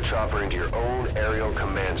turn the chopper into your own Aerial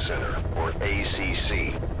Command Center, or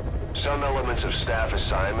ACC. Some elements of staff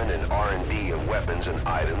assignment and R&D of weapons and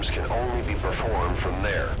items can only be performed from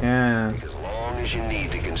there. Yeah. As long as you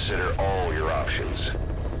need to consider all your options.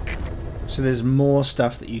 So there's more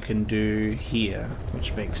stuff that you can do here,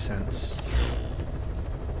 which makes sense.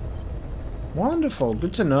 Wonderful,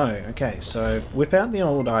 good to know. Okay, so whip out the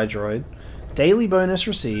old iDroid. Daily bonus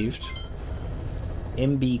received.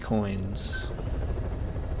 MB coins.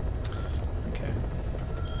 Okay.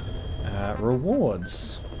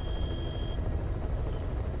 Rewards.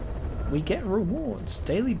 We get rewards.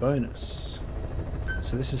 Daily bonus.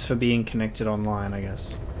 So this is for being connected online, I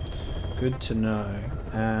guess. Good to know.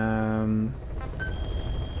 And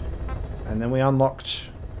then we unlocked...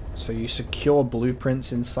 So you secure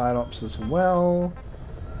blueprints in side ops as well.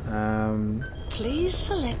 Please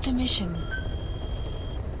select a mission.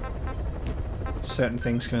 Certain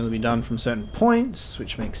things can only be done from certain points,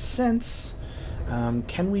 which makes sense.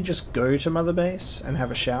 Can we just go to Mother Base and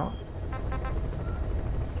have a shower?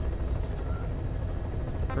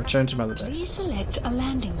 Return to Mother Base. Please select a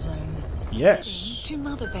landing zone. Yes. Heading to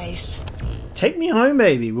Mother Base. Take me home,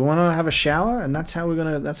 baby. We want to have a shower, and that's how we're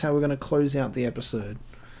gonna close out the episode,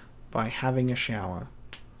 by having a shower,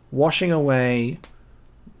 washing away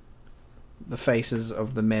the faces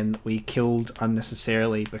of the men that we killed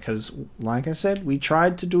unnecessarily, because, like I said, we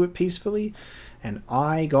tried to do it peacefully, and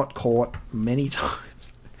I got caught many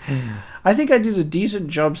times. I think I did a decent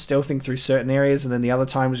job stealthing through certain areas, and then the other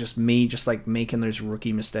time was just me just like making those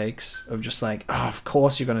rookie mistakes of just like, oh, of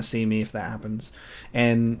course you're going to see me if that happens,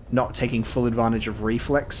 and not taking full advantage of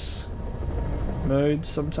reflex modes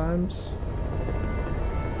sometimes.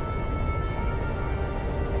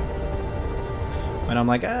 And I'm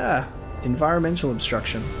like, environmental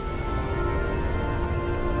obstruction.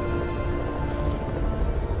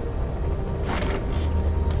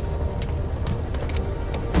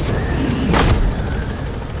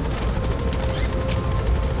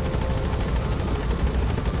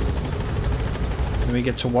 And we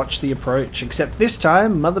get to watch the approach, except this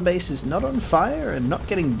time Mother Base is not on fire and not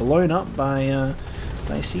getting blown up by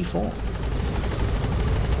C4.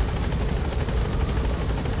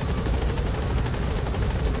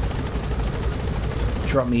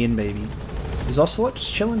 Drop me in, baby. Is Ocelot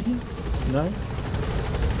just chilling here? No?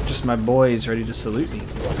 Just my boys ready to salute me.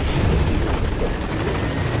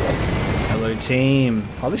 Hello, team.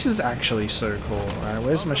 Oh, this is actually so cool. Alright,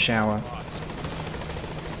 where's my shower?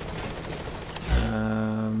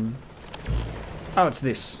 Oh, it's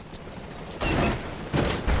this.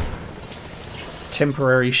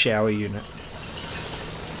 Temporary shower unit.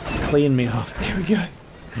 Clean me off. There we go.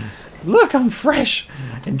 Look, I'm fresh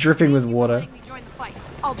and dripping with water.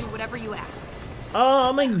 I'll do whatever you ask.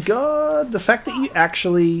 Oh my god, the fact that you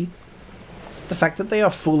actually... The fact that they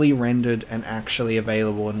are fully rendered and actually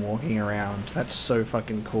available and walking around, that's so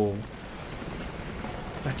fucking cool.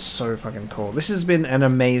 That's so fucking cool. This has been an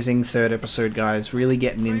amazing third episode, guys. Really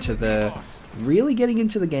getting into the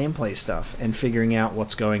gameplay stuff and figuring out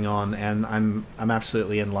what's going on, and I'm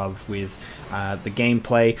absolutely in love with the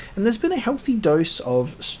gameplay. And there's been a healthy dose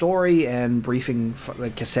of story and briefing for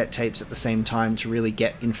the cassette tapes at the same time to really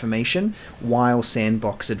get information while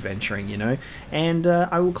sandbox adventuring, you know. And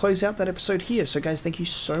I will close out that episode here. So guys, thank you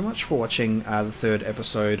so much for watching the third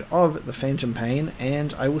episode of The Phantom Pain,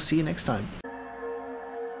 and I will see you next time.